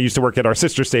years ago when I used to work at our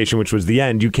sister station, which was The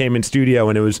End, you came in studio,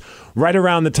 and it was right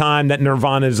around the time that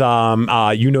Nirvana's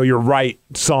You Know You're Right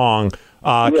song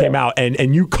came out,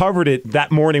 and you covered it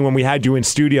that morning when we had you in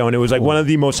studio, and it was like one of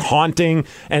the most haunting,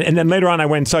 and then later on I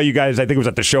went and saw you guys, I think it was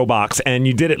at the Showbox, and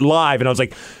you did it live, and I was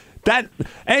like,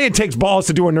 it takes balls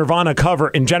to do a Nirvana cover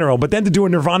in general, but then to do a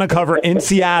Nirvana cover in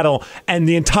Seattle, and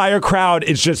the entire crowd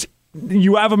is just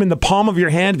you have them in the palm of your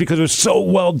hand because it was so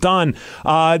well done.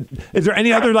 Is there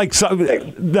any other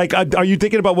are you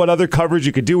thinking about what other covers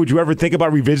you could do? Would you ever think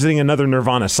about revisiting another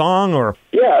Nirvana song? Or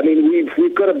Yeah, I mean,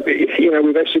 we've got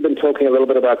we've actually been talking a little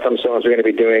bit about some songs we're going to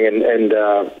be doing, and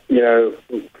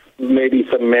maybe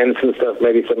some Manson stuff,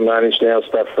 maybe some Nine Inch Nails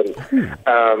stuff,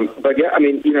 but yeah, I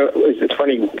mean, it's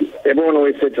funny. Everyone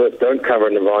always said to us, "Don't cover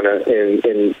Nirvana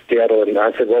in Seattle," and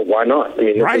I said, "Well, why not? I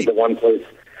mean, this is the one place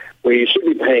where you should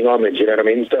be paying homage." You know what I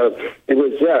mean? So it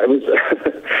was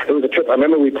it was a trip. I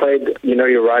remember we played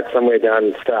You're Right somewhere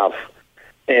down south,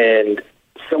 and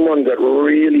someone got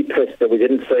really pissed that we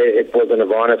didn't say it was a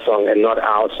Nirvana song and not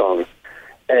our song.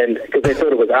 And because they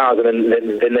thought it was ours, and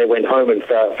then they went home and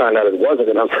found out it wasn't.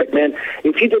 And I was like, man,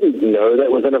 if you didn't know that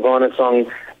was a Nirvana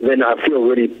song, then I feel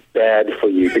really bad for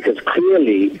you, because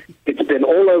clearly it's been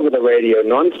all over the radio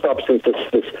nonstop since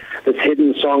this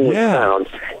hidden song was found.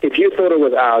 If you thought it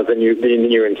was ours, then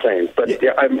you're insane. But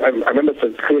yeah, I remember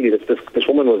so clearly this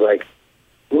woman was like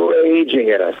raging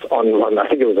at us on I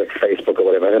think it was like Facebook or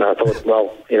whatever, and I thought,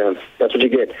 well, that's what you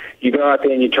get. You go out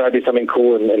there and you try to do something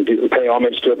cool and pay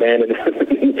homage to a band,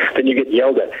 and then you get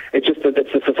yelled at. It's just that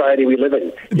that's the society we live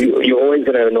in. You're always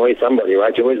going to annoy somebody,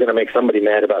 right? You're always going to make somebody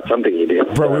mad about something you do.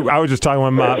 Bro, I was just talking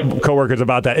with my coworkers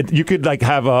about that. You could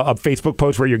have a Facebook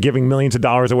post where you're giving millions of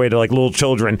dollars away to little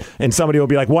children, and somebody will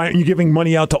be like, "Why aren't you giving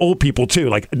money out to old people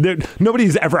too?"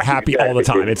 Nobody's ever happy all the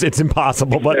time. It's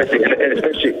impossible. But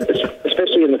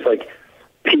especially in this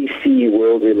PC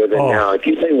world we live in now. If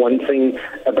you say one thing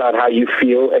about how you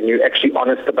feel and you're actually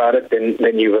honest about it,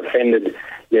 then you've offended,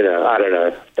 I don't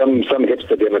know, some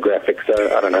hipster demographic.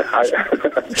 So I don't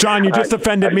know. Shaun, you just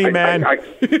offended me, man.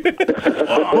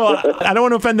 Well, I don't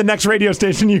want to offend the next radio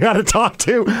station you got to talk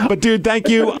to. But dude, thank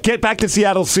you. Get back to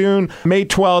Seattle soon. May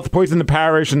 12th, Poison the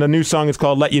Parish, and the new song is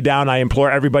called Let You Down. I implore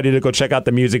everybody to go check out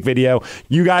the music video.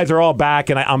 You guys are all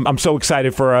back, and I'm so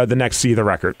excited for the next Seether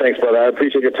record. Thanks, brother. I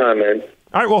appreciate your time, man.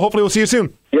 All right, well, hopefully we'll see you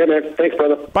soon. Yeah, man. Thanks,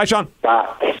 brother. Bye, Shaun.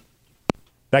 Bye.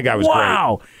 That guy was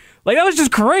great. That was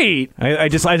just great. I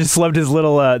just loved his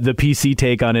little the PC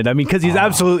take on it. I mean, because he's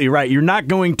absolutely right. You're not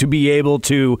going to be able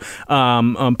to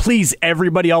please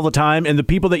everybody all the time, and the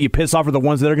people that you piss off are the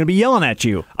ones that are going to be yelling at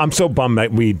you. I'm so bummed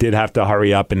that we did have to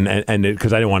hurry up and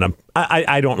because I didn't want to.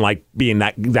 I don't like being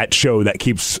that show that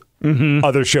keeps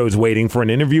other shows waiting for an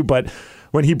interview, but.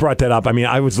 When he brought that up, I mean,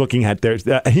 I was looking at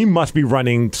he must be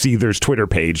running Seether's Twitter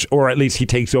page, or at least he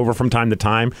takes over from time to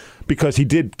time, because he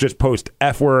did just post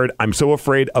F-word, I'm so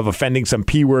afraid of offending some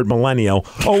P-word millennial.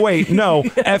 Oh, wait, no,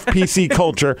 FPC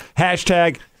culture,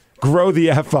 hashtag grow the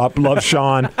F up, love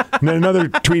Shaun. And then another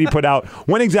tweet he put out,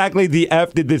 when exactly the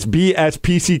F did this BS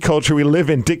PC culture we live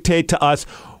in dictate to us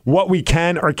what we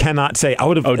can or cannot say? I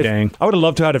would have loved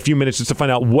to have had a few minutes just to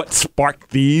find out what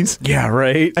sparked these. Yeah,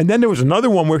 right. And then there was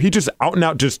another one where he just out and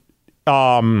out just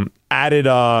added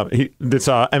this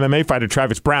MMA fighter,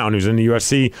 Travis Brown, who's in the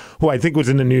UFC, who I think was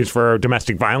in the news for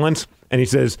domestic violence. And he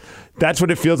says, that's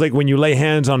what it feels like when you lay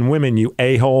hands on women, you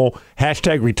a-hole.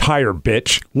 Hashtag retire,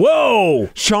 bitch. Whoa!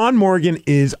 Shaun Morgan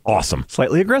is awesome.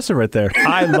 Slightly aggressive right there.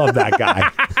 I love that guy.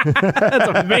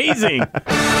 That's amazing.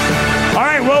 All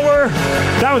right, well,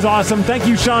 that was awesome. Thank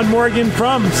you, Shaun Morgan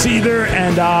from Seether,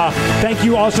 and thank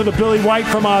you also to Billy White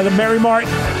from the Mary Mart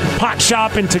Pot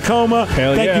Shop in Tacoma.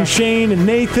 Thank you, Shane and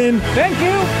Nathan. Thank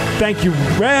you. Thank you,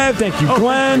 Rev. Thank you,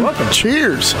 Glenn. Welcome.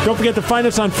 Cheers. Don't forget to find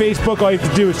us on Facebook. All you have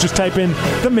to do is just type in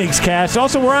The Migscast.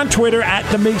 Also, we're on Twitter at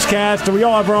The Migscast. We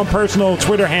all have our own personal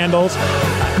Twitter handles.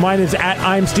 Mine is at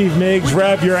I'm Steve Migs.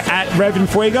 Rev, you're at Rev and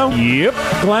Fuego. Yep.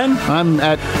 Glenn? I'm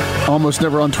at almost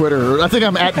never on Twitter. I think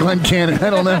I'm at Glenn Cannon. I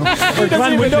don't know. Or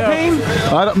Glenn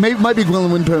Windowpane? Might be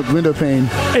Glenn Windowpane.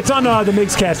 It's on the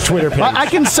Migscast Twitter page. I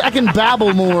can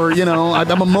babble more.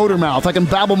 I'm a motor mouth. I can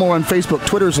babble more on Facebook.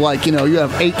 Twitter's like, you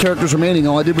have 8 characters remaining.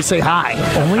 All I did was say hi.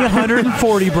 Only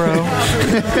 140, bro.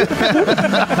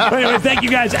 Anyway, thank you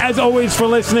guys as always for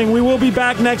listening. We will be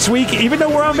back next week, even though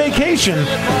we're on vacation.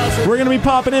 We're going to be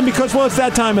popping in because, well, it's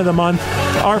that time of the month.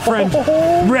 Our friend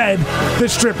Red, the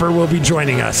stripper, will be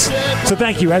joining us. So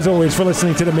thank you as always for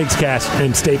listening to the Migscast,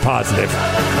 and stay positive.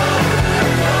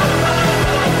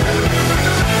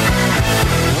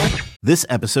 This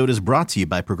episode is brought to you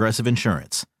by Progressive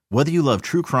Insurance. Whether you love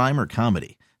true crime or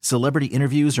comedy, celebrity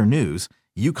interviews or news,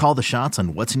 you call the shots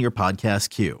on what's in your podcast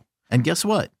queue. And guess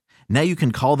what? Now you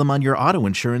can call them on your auto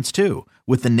insurance too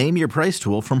with the Name Your Price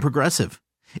tool from Progressive.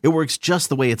 It works just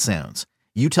the way it sounds.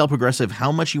 You tell Progressive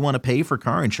how much you want to pay for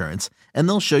car insurance, and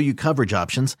they'll show you coverage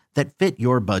options that fit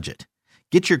your budget.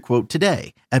 Get your quote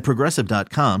today at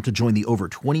Progressive.com to join the over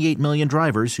 28 million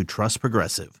drivers who trust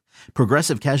Progressive.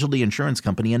 Progressive Casualty Insurance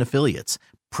Company and Affiliates.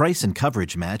 Price and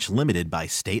coverage match limited by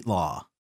state law.